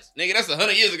 1800s. Nigga, that's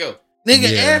 100 years ago.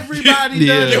 Nigga, Yeah. everybody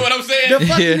Yeah. done You know it. what I'm saying? The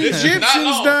fucking Yeah. Not Egyptians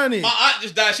long. done it. My aunt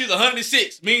just died. She was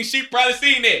 106. Means she probably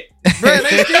seen that.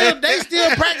 Bruh, they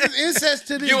still practice incest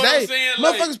to this You know what I'm day. saying?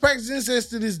 Like- Motherfuckers practice incest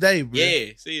to this day, bro.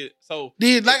 Yeah, see it. So,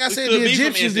 Like I it said, could the be from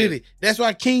Egyptians did incest. it. That's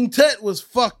why King Tut was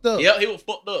fucked up. Yep, he was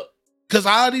fucked up. Cause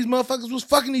all these motherfuckers was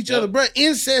fucking each other, bro.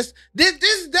 Incest.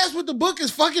 That's what the book is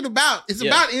fucking about. It's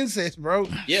about incest, bro.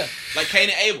 Yeah, like Cain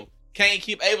and Abel. Cain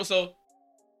keep Abel, so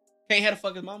Cain had to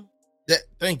fuck his mama.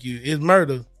 Thank you. It's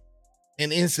murder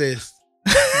and incest.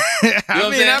 I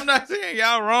mean, saying? I'm not saying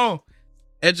y'all wrong.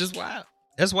 It's just wild.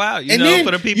 That's wild. You And know, then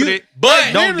for the people you- that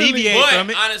But don't deviate from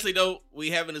it. honestly, though, we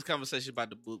having this conversation about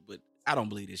the book, but I don't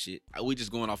believe this shit. We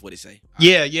just going off what it say.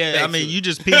 Yeah. Back I mean, to it. you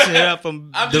just piecing it up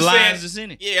from I'm the just lines saying- that's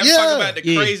in it. Yeah, I'm Yeah. talking about the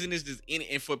Yeah. craziness that's in it.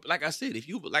 And for like I said, at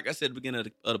the beginning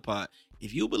of the pod,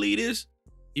 if you believe this,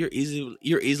 you're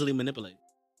easily manipulated.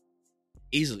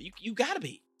 Easily, you gotta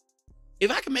be.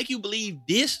 If I can make you believe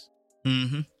this,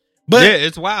 Mm-hmm. But yeah,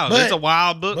 it's wild. but- It's a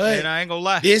wild book, but and I ain't gonna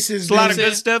lie. this is It's a lot of been-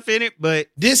 good stuff in it, but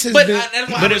This has but been. that's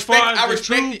why but I as far respect, I as the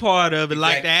respect true it. part of it,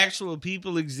 like Exactly. the actual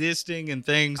people existing and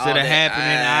things All that are that,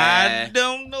 happening, I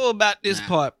don't know about this nah.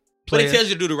 part. But it player. tells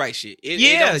you to do the right shit. It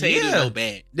Yeah, don't tell you to yeah. do no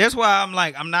bad. That's why I'm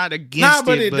like, I'm not against Nah,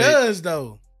 but it. it does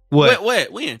though. What?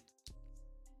 When?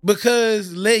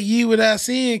 Because let ye without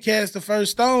sin cast the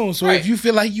first stone. So Right. if you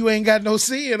feel like you ain't got no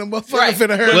sin, a motherfucker Right.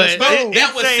 finna hurt But the stone.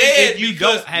 That was saying said if you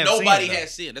because don't have nobody sin, though.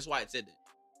 has sin. That's why it said that.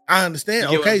 I understand. You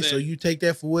get what Okay, I'm so saying? you take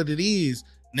that for what it is.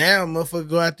 Now, motherfucker,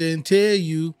 go out there and tell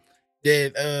you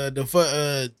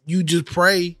that you just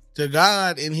pray to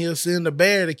God and He'll send a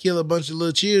bear to kill a bunch of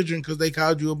little children because they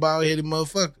called you a bald headed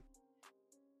motherfucker.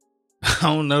 I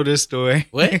don't know this story.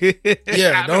 What?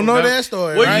 Yeah, I don't know that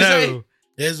story. What'd Right? you say? No.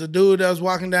 There's a dude that was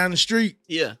walking down the street.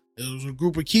 Yeah. There was a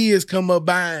group of kids come up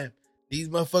by him. These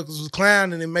motherfuckers was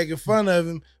clowning and making fun of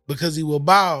him because he was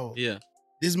bald. Yeah.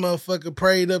 This motherfucker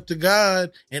prayed up to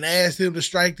God and asked him to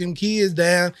strike them kids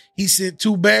down. He sent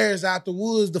 2 bears out the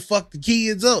woods to fuck the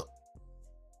kids up.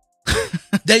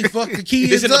 They fucked the kids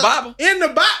This in up. the Bible? In the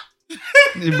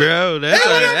Bible. Bro, that's, That's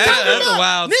what I'm talking that's a about.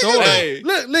 wild Nigga, story. Hey.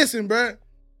 Look, listen, bro.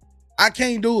 I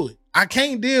can't do it. I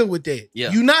can't deal with that.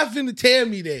 Yeah. You're not finna tell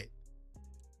me that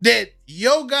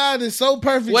your God is so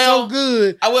perfect, Well, so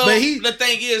good. Well, but he, the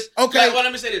thing is, Okay. Well,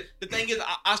 let me say this. The thing is,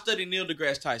 I studied Neil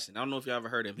deGrasse Tyson. I don't know if y'all ever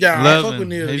heard of him. yeah, Love I fuck him. with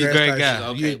Neil He's a deGrasse great Tyson. guy.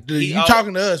 Okay. You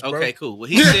talking to us, bro? Okay, cool. What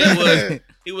he said was,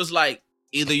 he was like,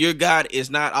 either your God is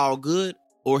not all good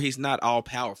or he's not all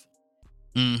powerful.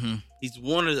 Mm-hmm. He's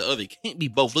one or the other. He can't be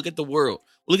both. Look at the world.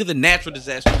 Look at the natural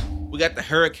disasters. We got the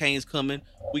hurricanes coming.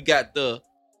 We got the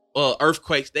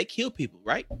earthquakes. They kill people,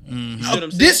 right? Mm-hmm. You see what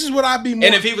I'm saying? This is what I be more.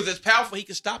 And if he was as powerful, he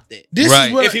could stop that. this Right.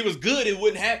 is what If he was good, it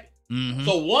wouldn't happen. Mm-hmm.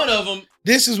 So one of them,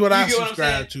 this is what You I get what I'm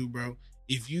subscribe to, bro.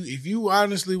 If you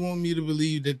honestly want me to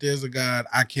believe that there's a God,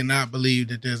 I cannot believe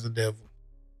that there's a devil.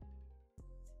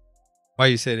 Why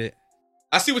you say that?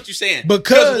 I see what you're saying.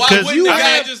 Because why wouldn't you the guy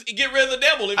have- just get rid of the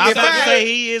devil? If I was he's about to not say good?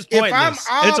 he is If I'm pointless.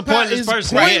 all It's a pointless it's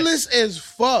person. pointless as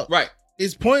fuck. Right.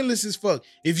 It's pointless as fuck.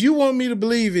 If you want me to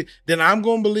believe it, then I'm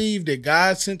going to believe that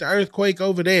God sent the earthquake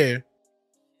over there.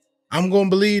 I'm going to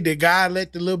believe that God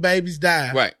let the little babies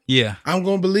die. Right. Yeah. I'm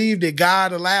going to believe that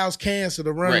God allows cancer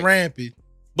to run Right. rampant.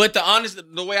 But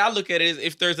the way I look at it is,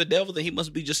 if there's a devil, then he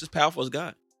must be just as powerful as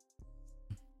God.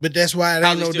 But that's why it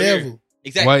ain't no devil.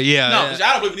 Exactly. Well, yeah. No,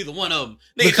 I don't believe in either one of them.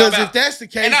 Because if that's the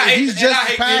case, if he's just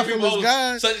as powerful as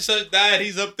God. Such and such died.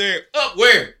 He's up there. Up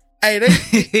where? Hey, that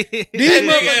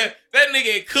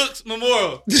nigga at Cook's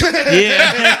Memorial.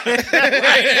 Yeah.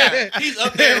 Right now. He's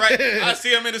up there, right? I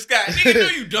see him in the sky. Nigga, no,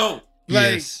 you don't.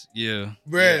 Like, yes. Yeah.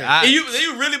 Bruh. Yeah, And you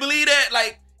really believe that?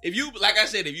 Like I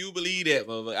said, if you believe that,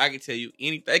 motherfucker, I can tell you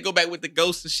anything. They go back with the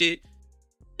ghosts and shit.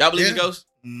 Y'all believe in ghosts?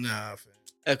 Nah, fam.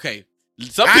 Okay.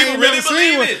 Some people really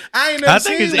believe it. I ain't never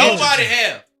seen one. Nobody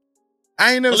have.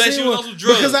 I ain't never Unless seen you one. on some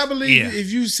drugs. Because I believe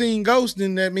if you seen ghosts,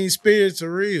 then that means spirits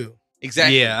are real.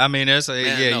 Exactly. Yeah, I mean that's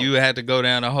you had to go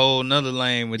down a whole nother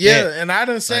lane with that. Yeah, and I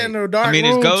done sat in a dark room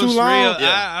is ghosts too long. real?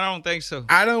 I don't think so.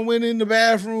 I done went in the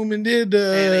bathroom and did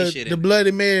the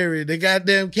Bloody Mary, the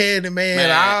goddamn Candy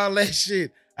Man, all that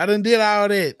shit. I done did all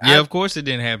that. Yeah, of course it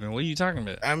didn't happen. What are you talking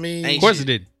about? I mean, of course it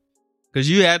didn't. Because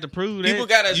you had to prove that. People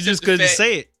gotta you just couldn't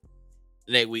say it.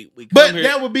 That we but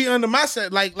that would be under my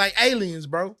set, like aliens,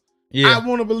 bro. Yeah. I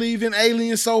want to believe in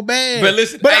aliens so bad. But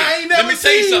listen, I ain't never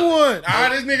seen one. All right,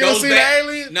 this nigga see the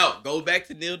alien. No, go back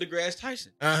to Neil deGrasse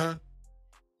Tyson.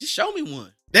 Just show me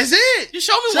one. That's it. Just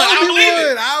show me one. I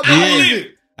believe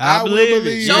it. I believe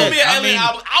it. Show me an alien.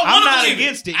 I'm not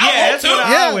against it. Yeah, that's what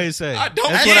I always say. I don't.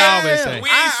 That's what I always say. We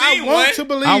ain't seen one. I want to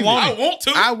believe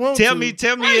it. I want to. Tell me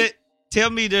Right. Tell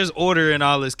me there's order in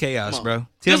all this chaos, bro.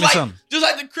 Tell me something. Just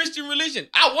like the Christian religion.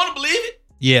 I want to believe it.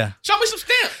 Yeah. Show me some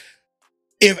stamps.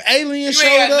 If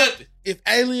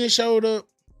aliens showed up,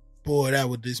 boy, that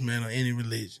would dismantle any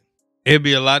religion. It'd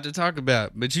be a lot to talk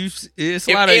about, but it's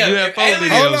a lot of UFO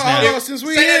videos now. Hold on, since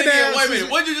we hear that, wait a minute.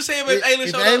 What did you just say about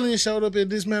aliens? If aliens showed up, it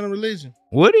dismantle religion.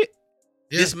 Would it?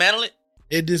 Yeah. Dismantle it?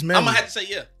 It dismantle. I'm gonna have to say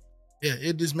yeah. Yeah,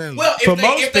 it dismantle. Well,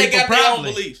 if they got their own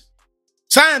beliefs.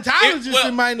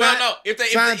 Scientologists might not. Well, no.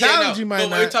 Scientology might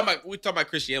not. We're talking about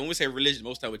Christianity. When we say religion,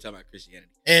 most of the time we're talking about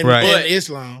Christianity. And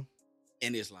Islam.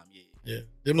 And Islam, yeah. Yeah.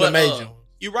 Them the major ones.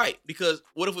 You're right, because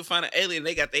what if we find an alien,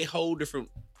 they got their whole different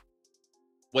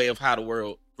way of how the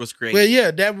world was created. Well,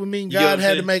 yeah, that would mean God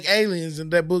had to make aliens,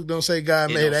 and that book don't say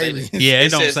God made aliens. Yeah,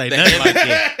 it don't say nothing like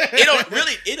that.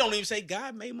 It don't even say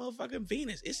God made motherfucking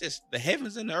Venus. It's just the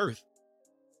heavens and the earth.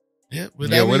 Yeah,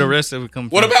 where the rest of it come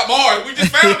from? What about Mars? We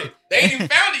just found it. They ain't even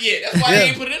found it yet. That's why they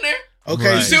ain't put it in there. Okay,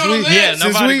 right. You see what I'm saying? Yeah,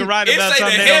 nobody can write about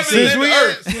something they don't see.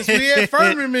 Since we had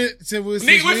firmament, we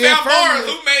found Mars.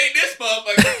 Who made this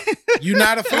motherfucker? You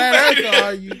not a flat earther,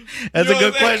 are you? That's a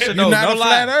good question. You not a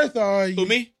flat earther, are you? Who,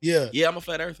 me? Yeah. Yeah, I'm a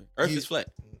flat earther. Earth is flat.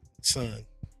 Son.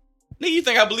 Nigga, you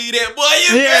think I believe that? Boy, you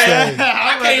crazy.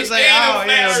 I can't stand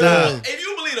flat earth. If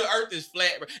you believe the earth is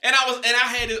flat, bro.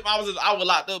 I was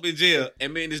locked up in jail,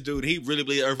 and me and this dude, he really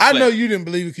believed the earth was flat. I know you didn't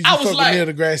believe it because you fucked with Neil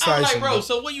deGrasse Tyson. I was like, bro,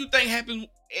 so what you think happens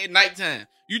at nighttime?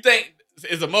 You think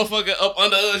is a motherfucker up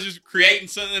under us just creating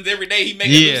suns every day? He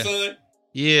making a new sun?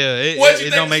 Yeah,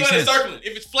 it don't make sense. Is circling?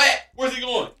 If it's flat, where's he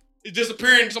going? It's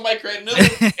disappearing. Somebody creating another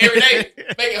one every day,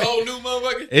 making a whole new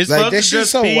motherfucker. It's like, supposed to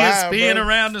just spin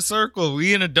around the circle.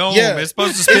 We in a dome. Yeah. It's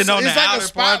supposed to spin on the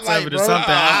outer parts of it or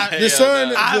something. The sun,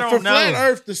 for flat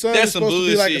Earth, the sun is supposed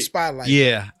to be like a spotlight.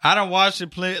 Yeah, I don't watch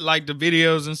it like the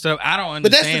videos and stuff. I don't understand.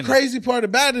 But that's the crazy part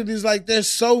about it is like there's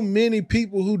so many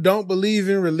people who don't believe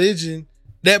in religion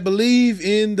that believe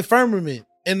in the firmament.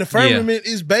 And the firmament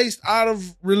is based out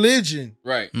of religion.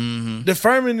 Right. Mm-hmm. The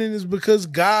firmament is because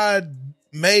God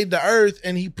made the earth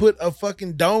and he put a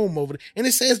fucking dome over it. And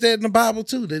it says that in the Bible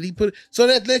too, that he put it. So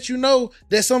that lets you know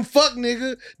that some fuck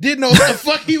nigga didn't know what the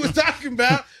fuck he was talking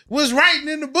about, was writing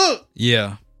in the book.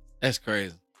 Yeah. That's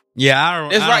crazy. Yeah, I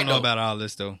don't know about all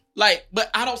this though. Like, but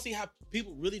I don't see how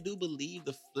people really do believe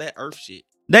the flat earth shit.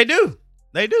 They do.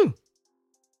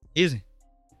 Easy.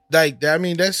 Like, I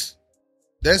mean, that's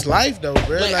life though,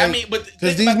 bro. Like, like, I mean, but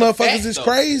because these motherfuckers is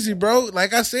crazy, bro.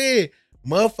 Like I said,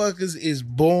 motherfuckers is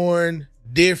born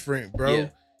different, bro. Yeah.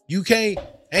 You can't.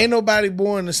 Ain't nobody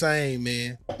born the same,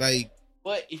 man. Like,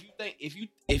 but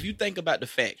if you think about the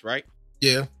facts, right?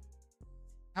 Yeah.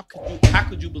 How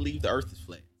could you believe the earth is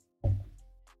flat?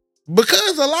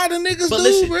 Because a lot of niggas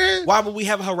do, bro. Why would we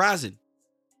have a horizon?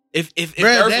 If the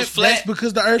earth was flat, that's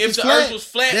because the earth is flat. Earth was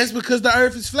flat. That's because the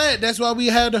earth is flat. That's why we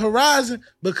have the horizon,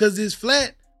 because it's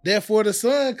flat. Therefore, the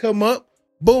sun come up,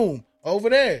 boom, over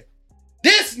there.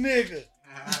 This nigga.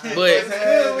 But what's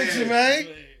good with you, man?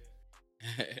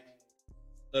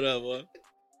 What up, boy?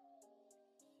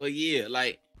 But yeah,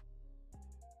 like,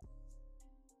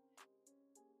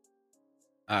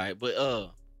 all right, but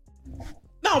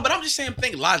no, but I'm just saying,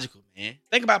 think logical, man.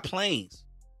 Think about planes.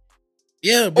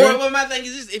 Yeah, bro. Or my thing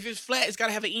is this: if it's flat, it's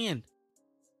gotta have an end.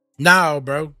 No,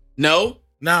 bro. No.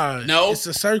 Nah, No. it's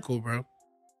a circle, bro.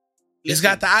 It's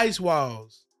got the ice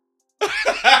walls.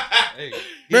 Hey,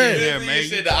 Bruh. get in there, man. You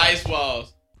said the ice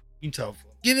walls. You tough.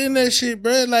 Get in that shit,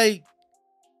 bro. Like,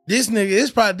 this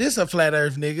nigga, this a flat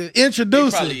earth nigga. He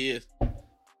Introduce him. probably is.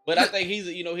 But I think he's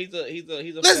a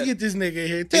Let's flat- get this nigga in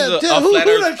here. a Tell flat who earth-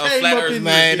 done a came flat up earth in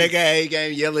Man, this that guy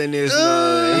ain't yelling this. You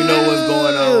know what's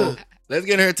going on. Let's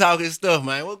get in here talking stuff,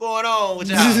 man. What's going on with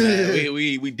y'all? Man?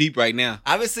 we deep right now.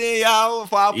 I've been seeing y'all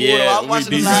before I pulled Yeah, up. I was we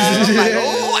watching the deep. live. I'm like,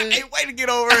 oh, I can't wait to get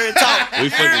over here and talk. We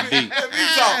fucking deep. Let me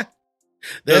talk.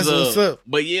 That's 'Cause, what's up.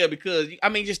 But yeah, because I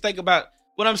mean, just think about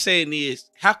what I'm saying is,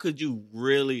 how could you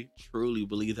really truly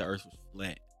believe the Earth was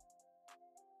flat?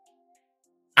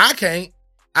 I can't.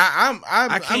 I'm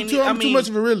too much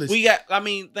of a realist.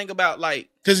 Think about like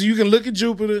Because you can look at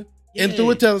Jupiter and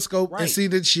through a telescope right. and see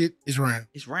that shit is round.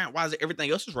 it's round. Why is it everything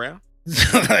else is round?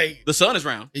 Like, The sun is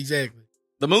round. exactly.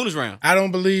 The moon is round. I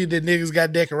don't believe that niggas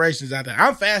got decorations out there.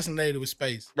 I'm fascinated with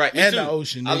space. Right, me And too. the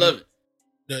ocean. I nigga. love it.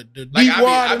 The Like deep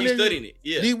water, I be nigga. studying it.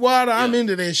 Yeah, Deep water, I'm Yeah.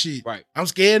 into that shit. right. I'm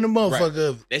scared the motherfucker Right.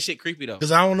 of it. That shit creepy though.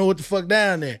 Because I don't know what the fuck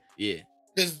down there. Yeah,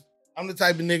 Because I'm the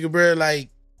type of nigga, bro, like,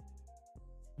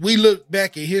 we look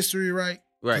back at history, right?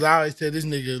 Because right. I always tell this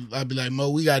nigga, I be like, Mo,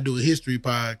 we got to do a history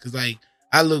pod. Because, like,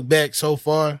 I look back so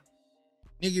far.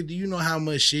 Nigga, do you know how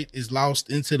much shit is lost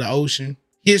into the ocean?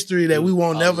 History that we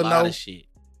won't never A lot know. of shit.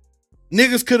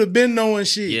 Niggas could have been knowing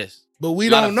shit. Yes, But we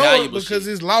A lot don't of know it valuable because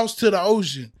shit. it's lost to the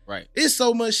ocean. right. It's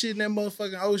so much shit in that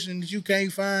motherfucking ocean that you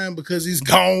can't find because it's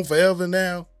gone forever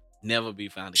now. Never be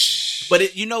found again.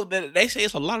 But you know that they say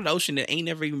it's a lot of the ocean that ain't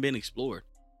never even been explored.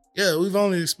 Yeah, we've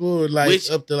only explored like Which-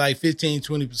 up to like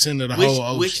 15-20% of the whole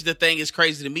ocean. Which the thing is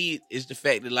crazy to me is the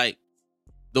fact that like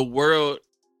the world,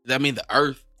 I mean the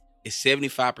Earth is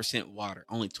 75% water,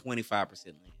 only 25%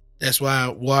 land. That's why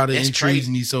water That's intrigues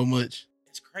crazy. me so much.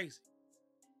 It's crazy.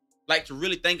 Like to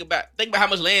really think about how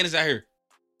much land is out here,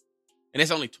 and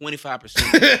that's only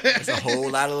 25%. That's a whole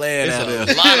lot of land It's out a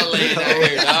there. lot of land out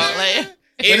here, dog. Land.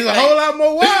 But there's a whole lot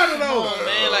more water Come though. on,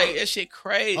 man, like that shit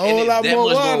crazy. A whole And lot that more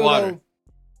much water though.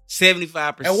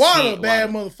 75%. And water, bad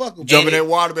motherfucker. Jump in And that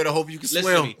water, better hope you can Listen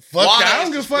to swim. me. Fuck, Water I don't is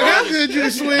give a the fuck how strongest- good you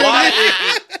can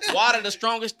swim. Water the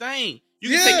strongest thing. You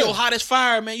can Yeah. take your hottest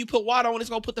fire, man. You put water on, it's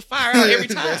gonna put the fire out every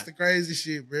time. That's the crazy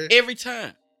shit, bro. Every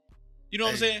time. You know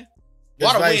what I'm saying? It's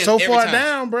Water like wins so every far time.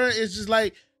 down, bro. It's just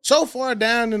like so far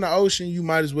down in the ocean, you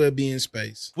might as well be in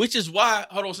space. Which is why,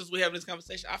 hold on, since we having this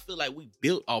conversation, I feel like we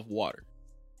built off water.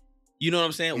 You know what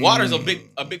I'm saying? Water is a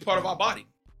big part of our body.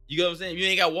 You know what I'm saying? If you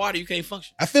ain't got water, you can't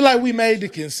function. I feel like we made to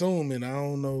consume it. I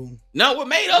don't know. No, we're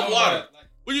made of water.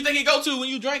 Where you think it go to when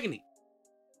you drinking it?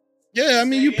 Yeah, I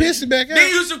mean, you piss it back out. Then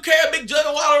you used to carry a big jug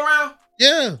of water around.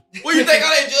 Yeah, Where you think all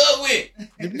that jug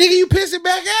went? nigga, you piss it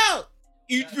back out.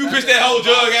 You piss that whole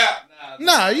jug out.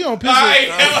 Nah, you don't piss All it.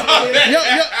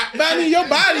 right. But I mean, your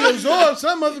body absorbs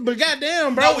some of it, but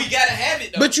goddamn, bro. No, we gotta have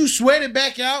it though. But you sweat it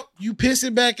back out. You piss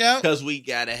it back out. Because we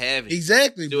gotta have it.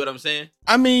 Exactly. You know what I'm saying?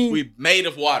 I mean, We made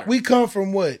of water. we come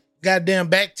from what? Goddamn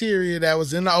bacteria that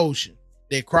was in the ocean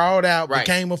that crawled out, Right.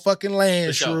 became a fucking land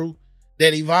For sure. shrew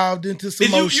that evolved into some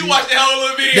Did you ocean. watch that whole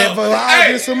little video? That evolved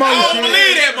into some I ocean. don't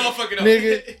believe that motherfucker though.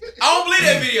 Nigga. I don't believe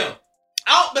that video.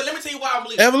 But let me tell you why I don't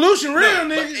believe it. Evolution real,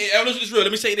 No, but nigga. evolution is real.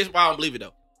 Let me say this why I don't believe it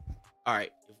though. All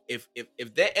right. If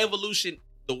that evolution,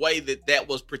 the way that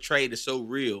was portrayed is so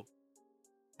real,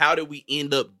 how did we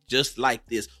end up just like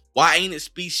this? Why ain't it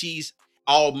species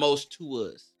almost to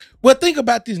us? Well, think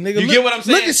about this, nigga. You get what I'm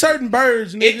saying? Look at certain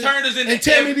birds, nigga. It turned us into and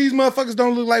tell me these motherfuckers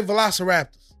don't look like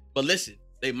velociraptors. But listen,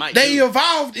 they might They do.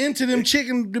 evolved into them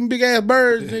them big ass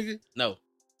birds, nigga. No.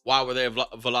 Why were there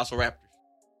velociraptors?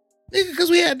 Nigga, because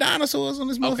we had dinosaurs on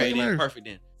this motherfucking Okay, then earth. perfect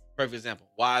then. Perfect example.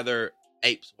 Why are there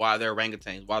apes? Why are there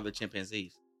orangutans? Why are there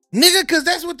chimpanzees? Nigga, because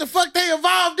that's what the fuck they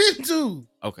evolved into.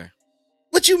 Okay.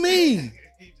 What you mean?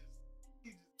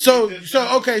 So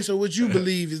what you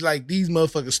believe is like these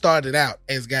motherfuckers started out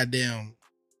as goddamn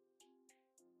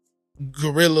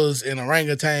gorillas and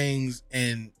orangutans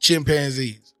and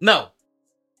chimpanzees. No.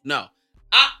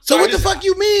 So what the fuck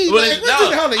you mean? Well, Like, no,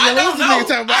 hold on, I yo, don't what's know. this nigga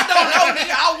talking about? I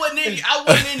don't know, nigga. I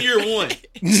wasn't in year one.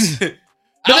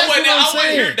 But that's what I'm I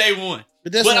wasn't here saying. day one.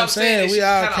 But that's what I'm saying. It's We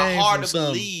all kind came of hard from to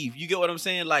something. believe. You get what I'm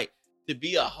saying? Like to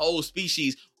be a whole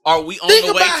species. Are we on Think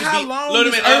the way about to how be? long Look,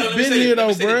 this let me- earth let me been say here, this, let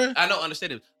me though, say this. bruh. I don't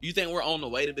understand it. You think we're on the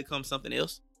way to become something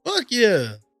else? Fuck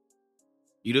yeah.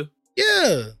 You do?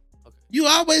 Yeah. You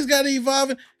always gotta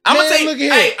evolve. I'm Man, gonna say, look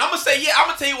here. hey, I'm gonna say, yeah. I'm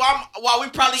gonna tell you why we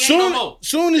probably ain't no more.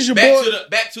 Soon as your Back boy,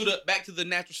 to the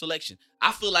natural selection.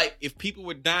 I feel like if people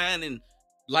were dying and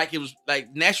like it was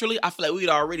like naturally, I feel like we'd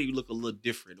already look a little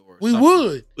different, or we something.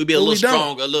 would. We'd be a but little we don't.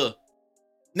 stronger, a little.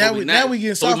 Now but we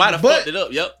getting so we soft. might have fucked it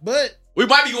up. Yep. But We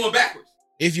might be going backwards.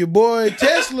 If your boy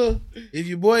Tesla, if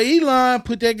your boy Elon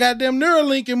put that goddamn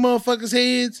Neuralink in motherfuckers'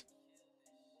 heads.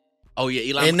 Oh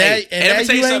yeah, Elon. And now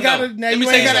you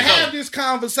ain't gotta have this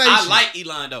conversation. I like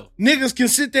Elon though. Niggas can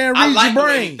sit there and read your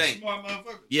brain.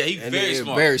 Yeah, he's very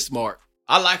smart. Very smart.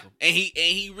 I like him, and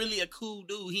he really a cool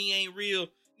dude. He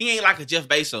ain't like a Jeff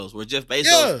Bezos, where Jeff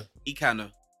Bezos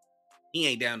he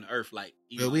ain't down to earth like.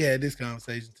 Elon. But we had this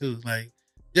conversation too. Like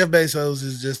Jeff Bezos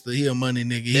is just a money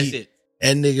nigga. That's it.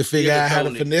 That nigga figure out how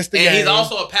to finesse the game. And he's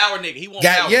also a power nigga. He wants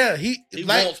power. Yeah, he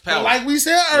wants power. Like we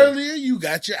said earlier, you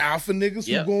got your alpha niggas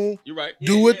who gon'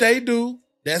 do what they do.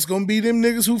 That's gonna be them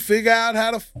niggas who figure out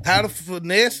how to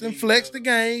finesse and flex the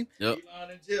game. Yep. Elon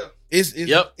and Jeff.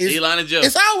 It's Elon and Jeff.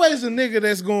 It's always a nigga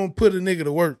that's gonna put a nigga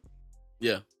to work.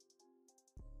 Yeah.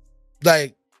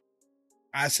 Like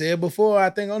I said before,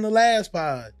 I think on the last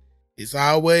pod, it's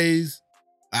always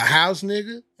a house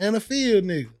nigga and a field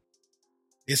nigga.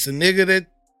 It's a nigga that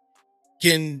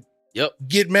can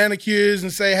get manicures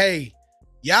and say, hey,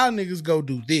 y'all niggas go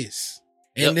do this.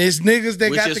 And there's niggas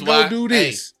that got to go do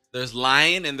this. Hey, there's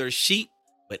lion and there's sheep,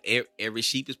 but every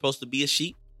sheep is supposed to be a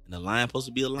sheep and the lion supposed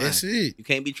to be a lion. That's it. You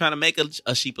can't be trying to make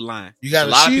a sheep a lion. You got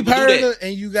a sheep herder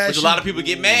and you got a lot of people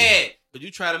get mad. But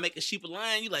you try to make a sheep a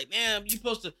lion, you like, damn, you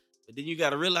supposed to. But then you got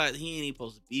to realize he ain't even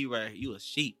supposed to be right here. You a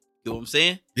sheep. You know what I'm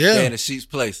saying? Yeah. In a sheep's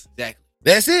place. Exactly.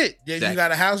 That's it. Yeah, exactly. You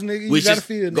got a house nigga, you got a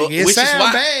field nigga.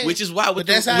 Which is why with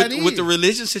the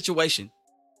religion situation,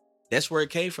 that's where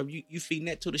it came from. You feeding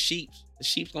that to the sheep. The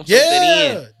sheep's gonna soak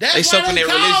that in. They soaking their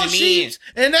religion in.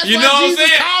 And that's why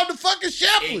Jesus called the fucking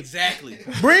shepherd. Exactly.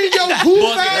 Bring your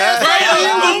goof ass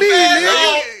with me,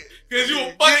 nigga. Cause you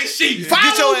a fucking sheep.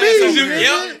 Follow me, nigga.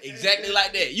 Yep, exactly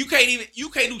like that. You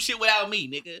can't do shit without me,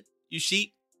 nigga. You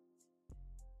sheep.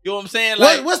 You know what I'm saying?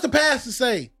 Like, what's the pastor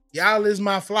say? Y'all is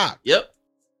my flock. Yep.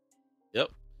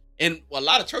 And a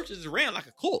lot of churches is ran like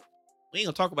a cult. We ain't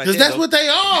gonna talk about that. Because that's what they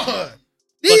are.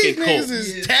 These niggas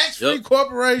is tax-free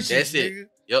corporations. That's it. Nigga.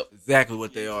 Yep. Exactly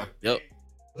what they are. Yep.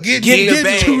 Get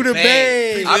to the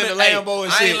bag. I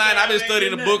ain't lying. I've been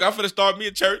studying the book. I'm finna start me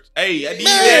a church. Hey, I need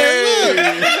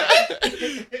that.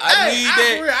 I need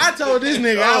that. I told this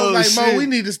nigga, I was like, Mo, we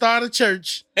need to start a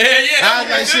church. Yeah. I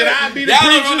was like, shit, I'll be the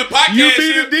preacher. You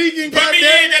be the deacon. Put me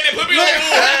on the board.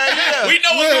 We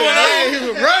know what's going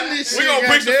on. Run this shit. We gonna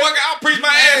preach the fuck out. I'll preach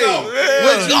my ass off.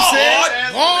 What you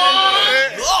said?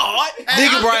 Lord.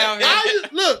 Nigga Brown.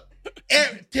 Look,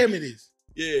 tell me this.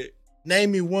 Yeah.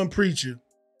 Name me one preacher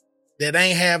that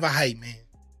ain't have a hype man.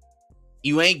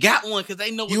 You ain't got one because they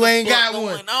know what you ain't got going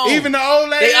one. On. Even the old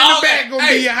lady in the back gonna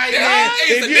be your hype man.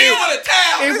 It's a nigga with a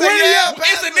towel.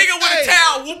 It's a nigga with a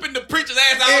towel whooping the preacher's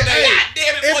ass all day. God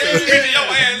damn it, boy, you preaching your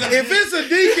ass. If it's a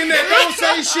deacon that don't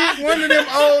say shit, one of them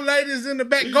old ladies in the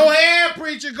back, go ahead,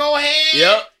 preacher, go ahead.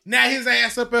 Yep. Now his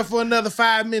ass up there for another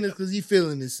 5 minutes because he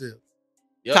feeling himself.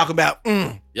 Yep. Talk about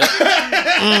Yep.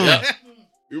 Yep.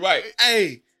 You're right.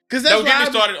 Hey. Cause that's don't get me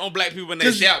started on black people when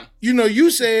they shouting. You know, you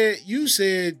said you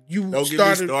don't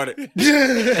started. Get me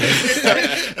started.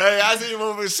 Hey, I seen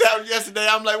him shouting yesterday.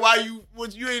 I'm like, why you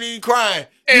ain't even crying?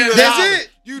 That's it.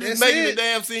 You just making the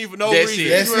damn scene for no reason.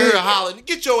 That's you heard her hollering.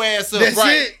 Get your ass up. That's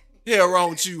right. It. Hell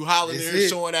wrong with you hollering there,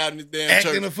 showing out in this damn church.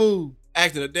 Acting a fool.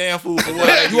 Acting a damn fool for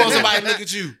what? You want somebody to look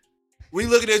at you. We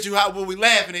looking at you when we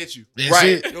laughing at you. That's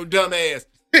right. It. Your dumb ass.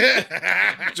 But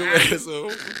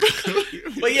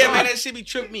yeah, man, that shit be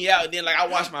tripping me out. And then like I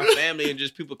watch my family and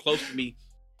just people close to me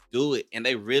do it, and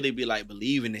they really be like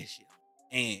believing that shit,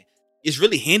 and it's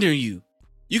really hindering you.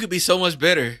 You could be so much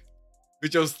better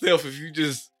with yourself if you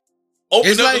just open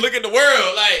up and look at the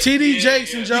world. Like TD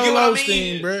Jakes and Joel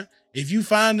Osteen, bro. If you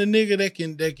find a nigga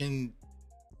that can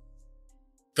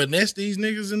finesse these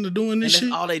niggas into doing this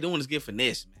shit, all they doing is get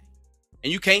finesse, man.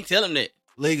 And you can't tell them that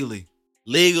legally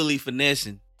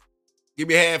finessing. Give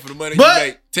me half of the money you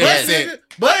make. 10%.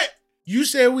 But you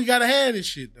said we gotta have this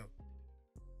shit though.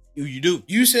 You do.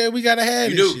 You said we gotta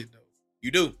have this shit though. You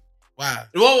do. Why?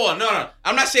 Whoa. No.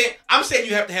 I'm not saying. I'm saying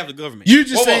you have to have the government. You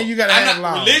just saying you gotta have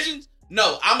law. Religions?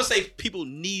 No, I'm gonna say people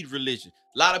need religion.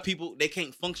 A lot of people, they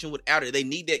can't function without it. They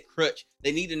need that crutch.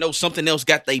 They need to know something else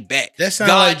got their back. That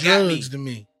sounds like drugs to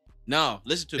me. No,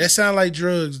 listen to me. That sound like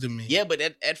drugs to me. Yeah, but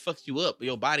that fucks you up,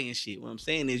 your body and shit. What I'm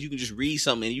saying is you can just read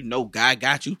something and you know God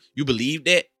got you. You believe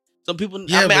that. Some people,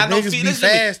 I know niggas be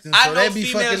fasting, so they be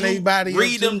fucking their body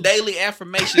read them daily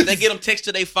affirmations. They get them text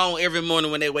to their phone every morning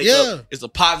when they wake up. It's a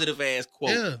positive ass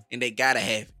quote, and they gotta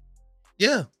have it.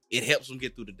 Yeah, it helps them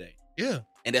get through the day. Yeah,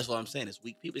 and that's what I'm saying. It's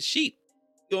weak people, it's sheep.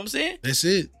 You know what I'm saying? That's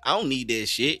it. I don't need that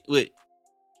shit,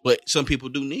 but some people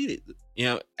do need it. You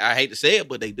know, I hate to say it,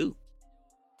 but they do.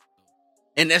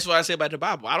 And that's what I say about the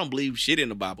Bible. I don't believe shit in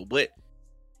the Bible, but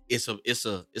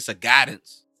it's a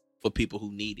guidance for people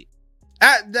who need it.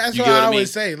 That's You what get what I I always mean?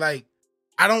 say. Like,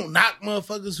 I don't knock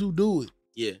motherfuckers who do it.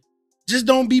 Yeah. Just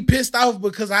don't be pissed off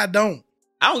because I don't.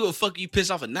 I don't give a fuck if you piss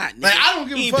off or not, nigga. Like, I don't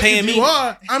give You a ain't fuck paying if me. you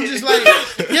are. I'm just like,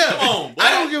 yeah. Come on, boy.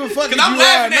 I don't give a fuck if Because you I'm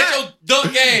laughing are or at not. your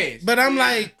dumb ass. But I'm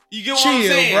like, You get what I'm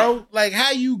chill, saying? bro. Like,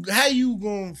 how you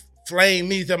gonna flame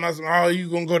me? Talking about, oh, you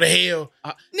gonna go to hell?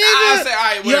 I'll Nigga, say, all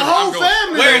right, your whatever, whole I'm going.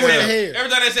 family Where done is went hell? to hell. Every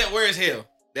time they said, where is hell?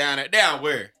 Down there. Down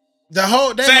where? that whole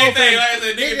Same thing. family, Like I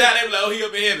said, nigga nigga, down there, like, oh, he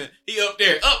up in heaven. He up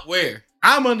there. Up where?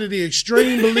 I'm under the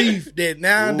extreme belief that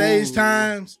nowadays Ooh.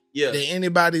 times Yeah. that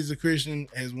anybody's a Christian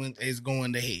is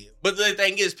going to hell. But the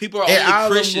thing is, people are And only all of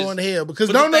them Christians. going to hell because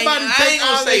But don't the thing nobody is, I take ain't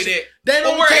all gonna say that. that. They But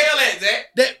don't where take hell at, Zach?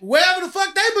 that wherever the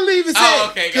fuck they believe it's Oh,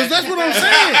 at. okay, Because gotcha. that's what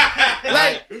I'm saying.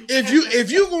 Like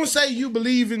if you gonna say you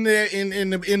believe in there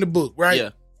in the book, right? Yeah.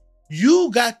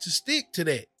 You got to stick to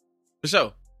that. For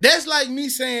sure. That's like me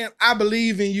saying I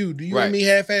believe in you. Do you Right. want me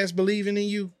half-ass believing in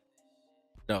you?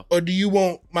 No. Or do you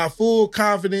want my full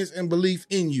confidence and belief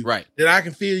in you? Right. That I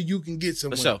can feel you can get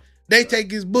somewhere. For sure. They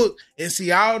take his book and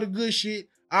see all the good shit,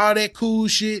 all that cool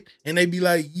shit, and they be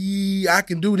like, yeah, I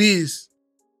can do this.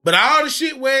 But all the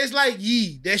shit where it's like,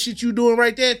 yeah, that shit you doing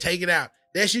right there, take it out.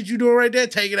 That shit you doing right there,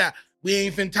 take it out. We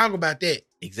ain't finna talk about that.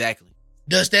 Exactly.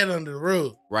 Dust that under the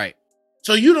rug. Right.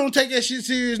 So you don't take that shit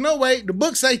serious, no way. The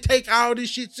book say take all this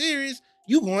shit serious,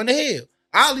 you going to hell.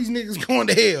 All these niggas going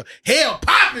to hell. Hell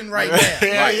popping right now.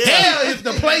 Right. Hell is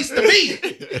the place to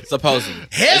be. Supposedly.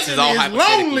 Heaven is hypothetically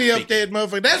lonely up speaking. that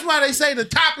motherfucker. That's why they say the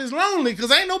top is lonely,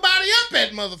 because ain't nobody up that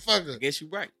I motherfucker. guess you're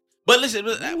right. But listen,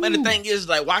 man, the thing is,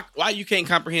 like, why you can't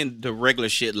comprehend the regular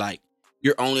shit? Like,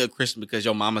 you're only a Christian because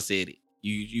your mama said it.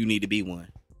 You need to be one.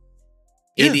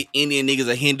 Yeah. Indian niggas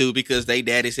are Hindu because they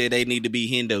daddy said they need to be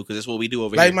Hindu because that's what we do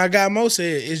over Like here. my guy Mo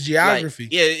said, it's geography.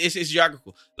 Like, yeah, it's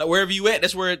geographical. Like wherever you at,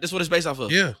 that's what it's based off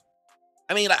of. Yeah.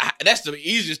 I mean, like, that's the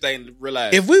easiest thing to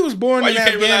realize. If we was born Why in you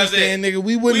can't realize Afghanistan, that? nigga,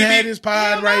 we wouldn't We have be- this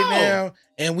pod Hell right no. now,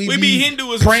 and we be be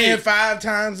Hindu as praying shit. 5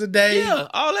 times a day. Yeah,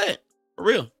 all that for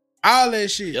real. All that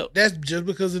shit. Yep. That's just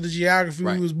because of the geography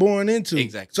Right. we was born into.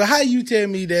 Exactly. So how you tell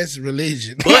me that's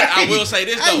religion? But I will say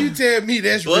this How though. you tell me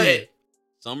that's real? But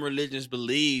some religions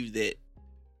believe that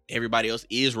everybody else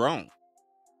is wrong.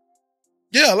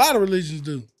 Yeah, a lot of religions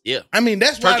do. Yeah. I mean,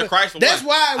 that's Church why. of Christ for That's one.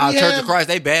 why Our we Church have. of Christ,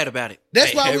 they bad about it.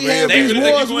 That's why we have They these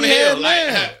really wars think we you in have hell.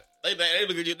 now. Like, they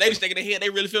look at you. They be sticking their head. They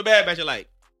really feel bad about you. Like,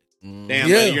 damn, Yeah.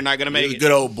 man, you're not gonna make You're a it.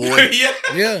 good old boy. yeah.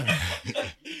 Yeah,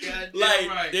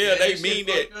 Like, yeah, they mean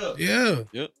that. yeah.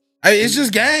 Yep. Hey, it's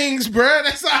just gangs, bro.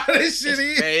 That's all this shit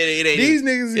is. Man, it ain't. These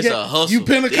niggas It's get a hustle. you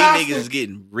Pentecostal. These niggas is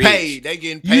getting rich. Paid. They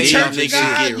getting You paid. Church niggas of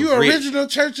God, get you rich. original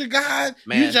Church of God,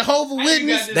 Man. you Jehovah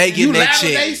Witness, They getting you that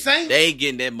Latter-day check. Saint. They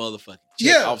getting that motherfucking check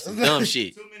Yeah. off some dumb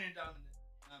shit.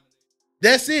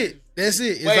 That's it. That's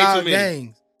it. It's Way all too many.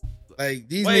 gangs. Like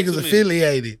these Way niggas too many.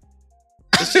 affiliated.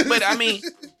 But I mean,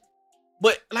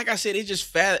 but like I said, it just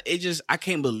fat. It just I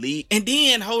can't believe. And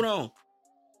then hold on,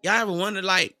 y'all ever wonder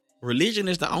like religion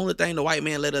is the only thing the white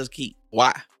man let us keep?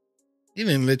 Why? He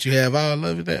didn't let you have all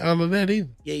of it. All of that either.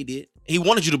 Yeah, he did. He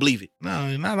wanted you to believe it.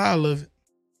 No, not all of it.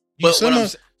 But some what I'm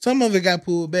of some of it got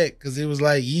pulled back because it was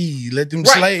like, let them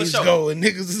Right, slaves for sure. go, and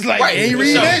niggas is like, Right, ain't for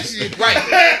read sure. that shit.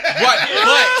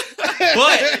 Right.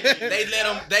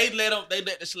 But they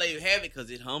let the slave have it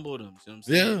because it humbled them. You know what I'm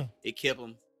saying? Yeah. It kept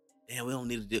them. Damn, we don't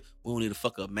need to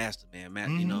fuck up master,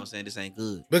 man. You know what I'm saying? This ain't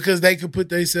good. Because they could put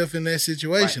themselves in that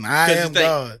situation. Right. I 'Cause am the thing-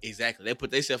 God. Exactly. They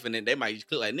put themselves in it. They might just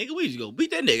click like, nigga, we just go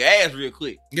beat that nigga ass real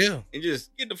quick Yeah. and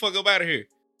just get the fuck up out of here.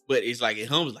 But it's like, it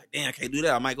humbles like, damn, I can't do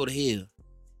that. I might go to hell.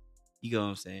 You know what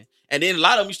I'm saying? And then a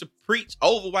lot of them used to preach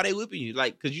over while they whipping you.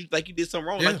 Like, cause you did something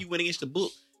wrong. Yeah. Like you went against the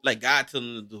book. Like God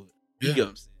telling them to do it. You Yeah. get what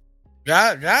I'm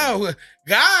saying?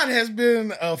 God has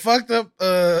been a fucked up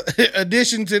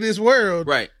addition to this world.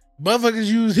 Right. Motherfuckers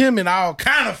use him in all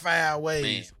kind of foul ways.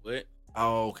 Man, what?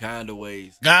 All kind of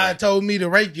ways. God told me to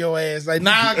rape your ass. Like,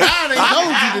 nah, God ain't told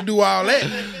you to do all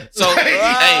that. So,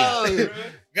 hey,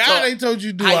 God So, ain't told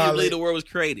you to do how you all believe that. the world was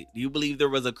created? Do you believe there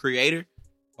was a creator?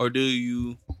 Or do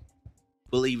you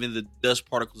believe in the dust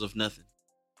particles of nothing?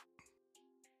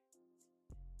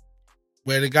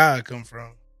 Where did God come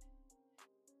from?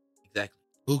 Exactly.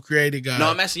 Who created God? No,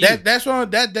 I'm asking you. That's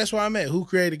why I'm at. Who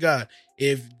created God?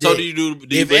 So do you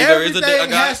believe if there is a everything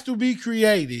God? has to be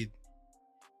created,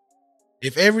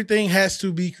 if everything has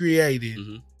to be created,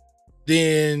 Mhm.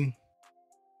 then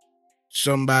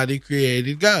somebody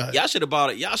created God. Y'all should have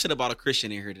bought it. Y'all should have bought a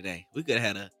Christian in here today. We could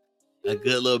have had a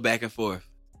good little back and forth.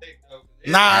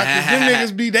 Nah, because them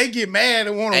niggas they get mad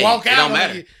and want to Hey, walk it out. don't on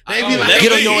matter. you. They be Let like, them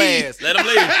Get on leave. your ass. Let them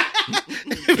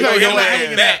leave. They Get gonna on hang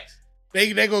your it ass.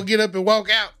 They gonna get up and walk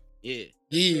out. Yeah.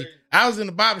 Yeah. I was in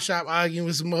the barber shop arguing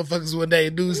with some motherfuckers one day.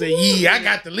 Dude said, yeah, I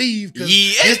got to leave because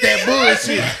it's that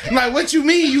bullshit. I'm like, what you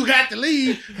mean you got to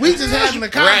leave? We just having a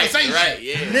conversation. Right,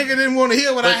 yeah. Nigga didn't want to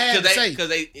hear what I had to say.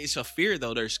 Because it's a fear,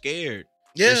 though. They're scared.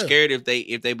 Yeah. They're scared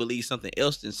if they believe something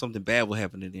else, then something bad will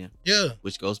happen to them. Yeah.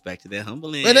 Which goes back to that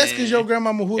humbling. But that's because your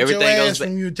grandmama whooped your ass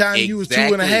from the time you was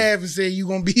 2.5 and said you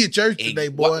gonna be at church today,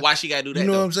 boy. Why she gotta do that? You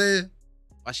know what I'm saying?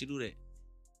 Why she do that?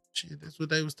 Shit, that's what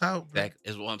they was taught.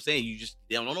 That's what I'm saying.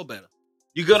 They don't know no better.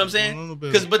 You get what I'm saying?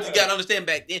 But you gotta understand,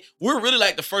 back then we're really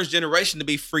like the first generation to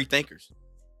be free thinkers.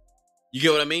 You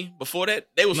get what I mean? Before that,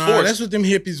 they was forced. That's what them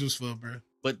hippies was for, bro.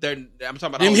 But I'm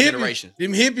talking about all generation.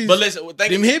 Them hippies. But listen,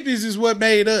 them hippies is what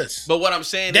made us. But what I'm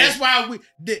saying that's why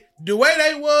the way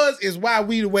they was is why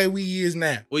we the way we is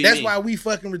now. That's why we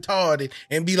fucking retarded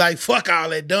and be like, fuck all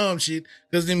that dumb shit.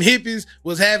 Because them hippies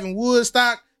was having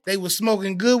Woodstock, they was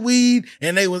smoking good weed,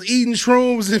 and they was eating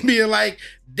shrooms and being like,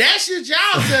 that shit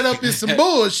y'all set up is some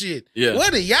bullshit. Yeah.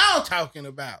 What are y'all talking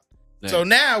about? Yeah. So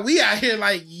now we out here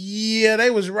like, yeah,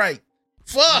 they was right.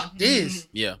 Fuck this.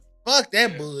 Yeah. Fuck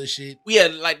that bullshit. We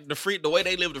had like the way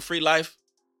they live the free life.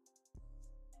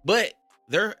 But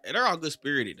they're all good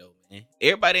spirited though, man.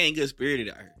 Everybody ain't good spirited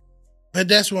out here. But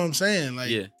that's what I'm saying. Like,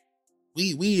 yeah.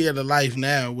 we at a life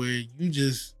now where you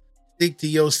just stick to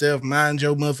yourself, mind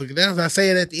your motherfucking. That's what I say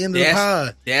it at the end of the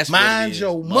pod. That's mind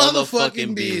your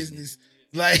motherfucking business.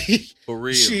 Like, for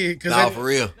real. Shit, for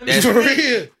real. That's for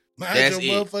real. Mind that's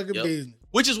your motherfucking business.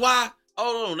 Which is why,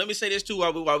 hold on, let me say this too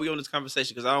while we on this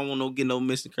conversation, because I don't want to get no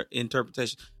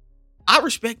misinterpretation. I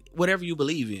respect whatever you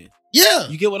believe in. Yeah.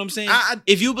 You get what I'm saying?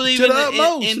 If you believe in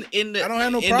the I don't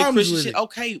have no in problems the Christian with shit, it.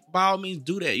 okay, by all means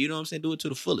do that. You know what I'm saying? Do it to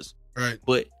the fullest. Right.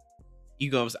 But you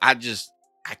know what I'm saying?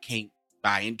 I can't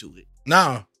buy into it.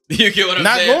 No. You get what I'm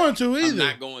not saying? Not going to either. I'm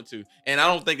not going to. And I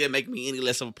don't think that make me any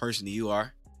less of a person than you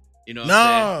are. You know what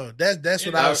I'm saying? That's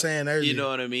what I was saying earlier. You know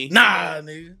what I mean? Nah,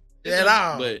 nigga.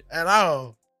 At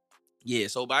all. Yeah,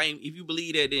 so if you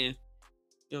believe that, then you know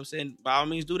what I'm saying, by all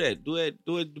means do that. Do it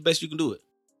the best you can do it.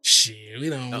 Shit, we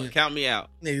don't count me out.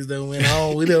 Niggas done went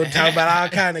home. We don't talk about all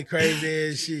kind of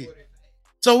crazy ass shit.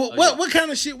 So what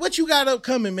kind of shit? What you got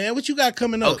upcoming, man? What you got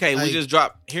coming up? Okay, we just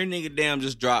dropped Here Nigga Damn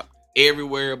just dropped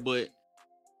everywhere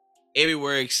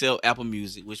except Apple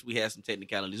Music, which we had some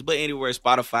technicalities. But anywhere,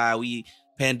 Spotify,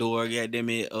 Pandora, goddamn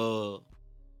it,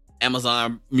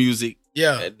 Amazon Music.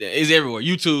 Yeah. It's everywhere.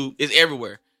 YouTube, it's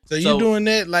everywhere. So you doing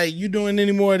that? Like, you doing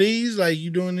any more of these? Like, you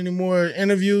doing any more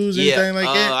interviews, anything like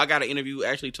that? I got an interview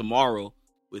actually tomorrow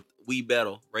with We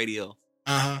Battle Radio.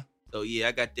 Uh-huh. So, yeah,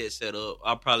 I got that set up.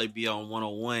 I'll probably be on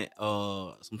 101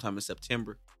 sometime in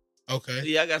September. Okay. So,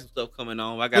 yeah, I got some stuff coming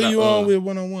on. I got Who you on with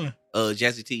 101?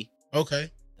 Jazzy T. Okay.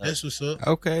 That's what's up.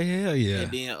 Okay, hell yeah.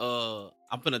 And then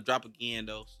I'm gonna drop again,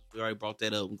 though. We already brought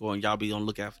that up. I'm going, y'all be on the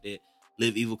lookout for that.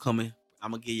 Live Evil coming.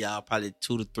 I'm gonna give y'all probably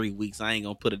 2 to 3 weeks. I ain't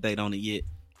gonna put a date on it yet.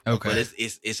 Okay. But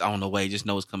it's on the way. Just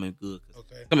know it's coming good.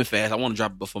 Okay. It's coming fast. I want to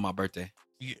drop it before my birthday.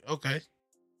 Yeah, okay.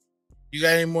 You got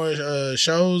any more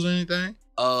shows or anything?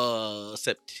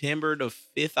 September the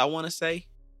 5th, I want to say.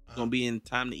 It's gonna be in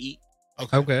Time to Eat.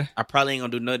 Okay. I probably ain't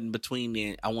gonna do nothing between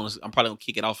then. I'm probably gonna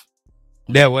kick it off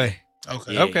that way.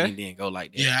 Okay. Yeah, okay. And then go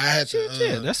like that. Yeah, I had to.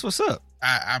 Yeah, that's what's up.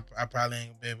 I probably ain't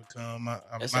gonna be able to come.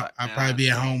 I'll probably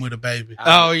be at home with a baby.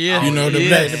 Oh yeah. You know the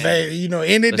baby. You know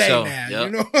any day sure. now. Yep.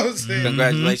 You know what I'm saying?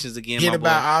 Congratulations again, Get my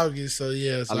about boy. August, so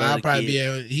yeah. So I'll I'll probably be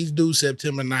at. He's due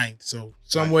September 9th, so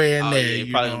somewhere in there. Yeah,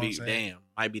 you probably know gonna what be I'm saying? damn.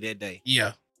 Might be that day.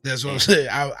 Yeah, that's what I'm saying.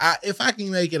 I if I can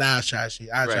make it, I'll try.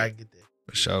 I'll try to get there.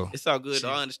 For sure. It's all good.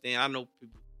 I understand. I know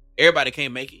people. Everybody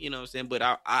can't make it. You know what I'm saying? But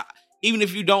I even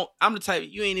if you don't, I'm the type.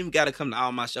 You ain't even got to come to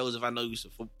all my shows if I know you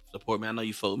support me. I know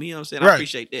you for me. You know what I'm saying? Right. I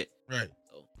appreciate that. Right.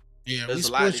 So, yeah, we there's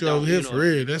a lot support that you over don't, here you know. for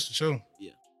real. That's for sure.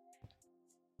 Yeah.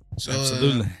 So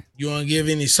Absolutely. You want to give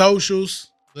any socials?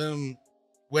 Them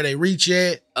where they reach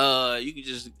at? You can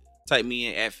just type me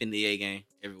in at FENDI AGAME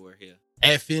everywhere here.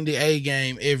 At FENDI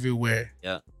AGAME everywhere.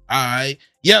 Yeah. All right.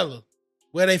 Yellow.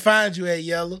 Where they find you at,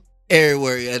 Yellow?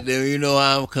 Everywhere, goddamn. You know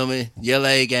how I'm coming. Yellow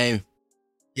A game.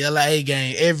 Yellow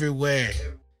AGAME everywhere.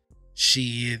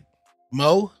 Shit.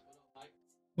 Mo,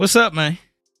 What's up, man?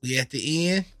 we at the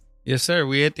end. Yes, sir.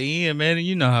 We at the end, man.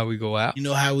 You know how we go out. You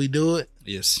know how we do it.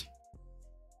 Yes.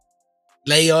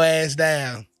 Lay your ass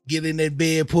down. Get in that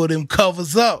bed, pull them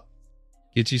covers up.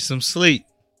 Get you some sleep.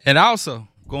 And also,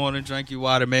 go on and drink your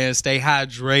water, man. Stay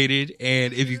hydrated.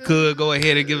 And if you could, go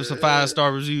ahead and give us a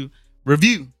 5-star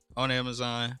review on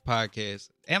Amazon Podcast.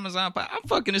 I'm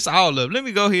fucking this all up. Let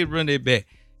me go ahead and run that back.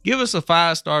 Give us a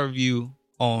 5-star review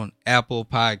on Apple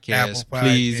Podcasts,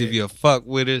 please. If you fuck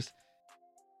with us,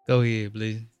 go ahead,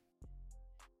 please.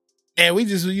 And we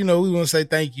just, we want to say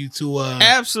thank you to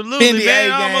absolutely, Fendi man.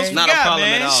 A-Game. Almost Not a forgot, problem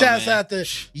man. at all. Shouts man. out to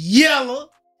Yella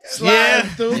sliding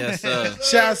through. Yes, sir.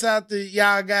 Shouts out to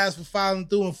y'all guys for following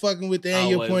through and fucking with the And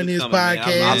Your Always Point we Is coming, man.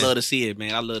 podcast. I love to see it,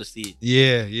 man. I love to see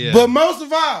it. Yeah. But most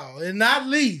of all, and not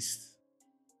least,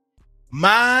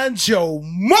 mind your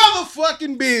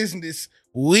motherfucking business.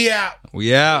 We out.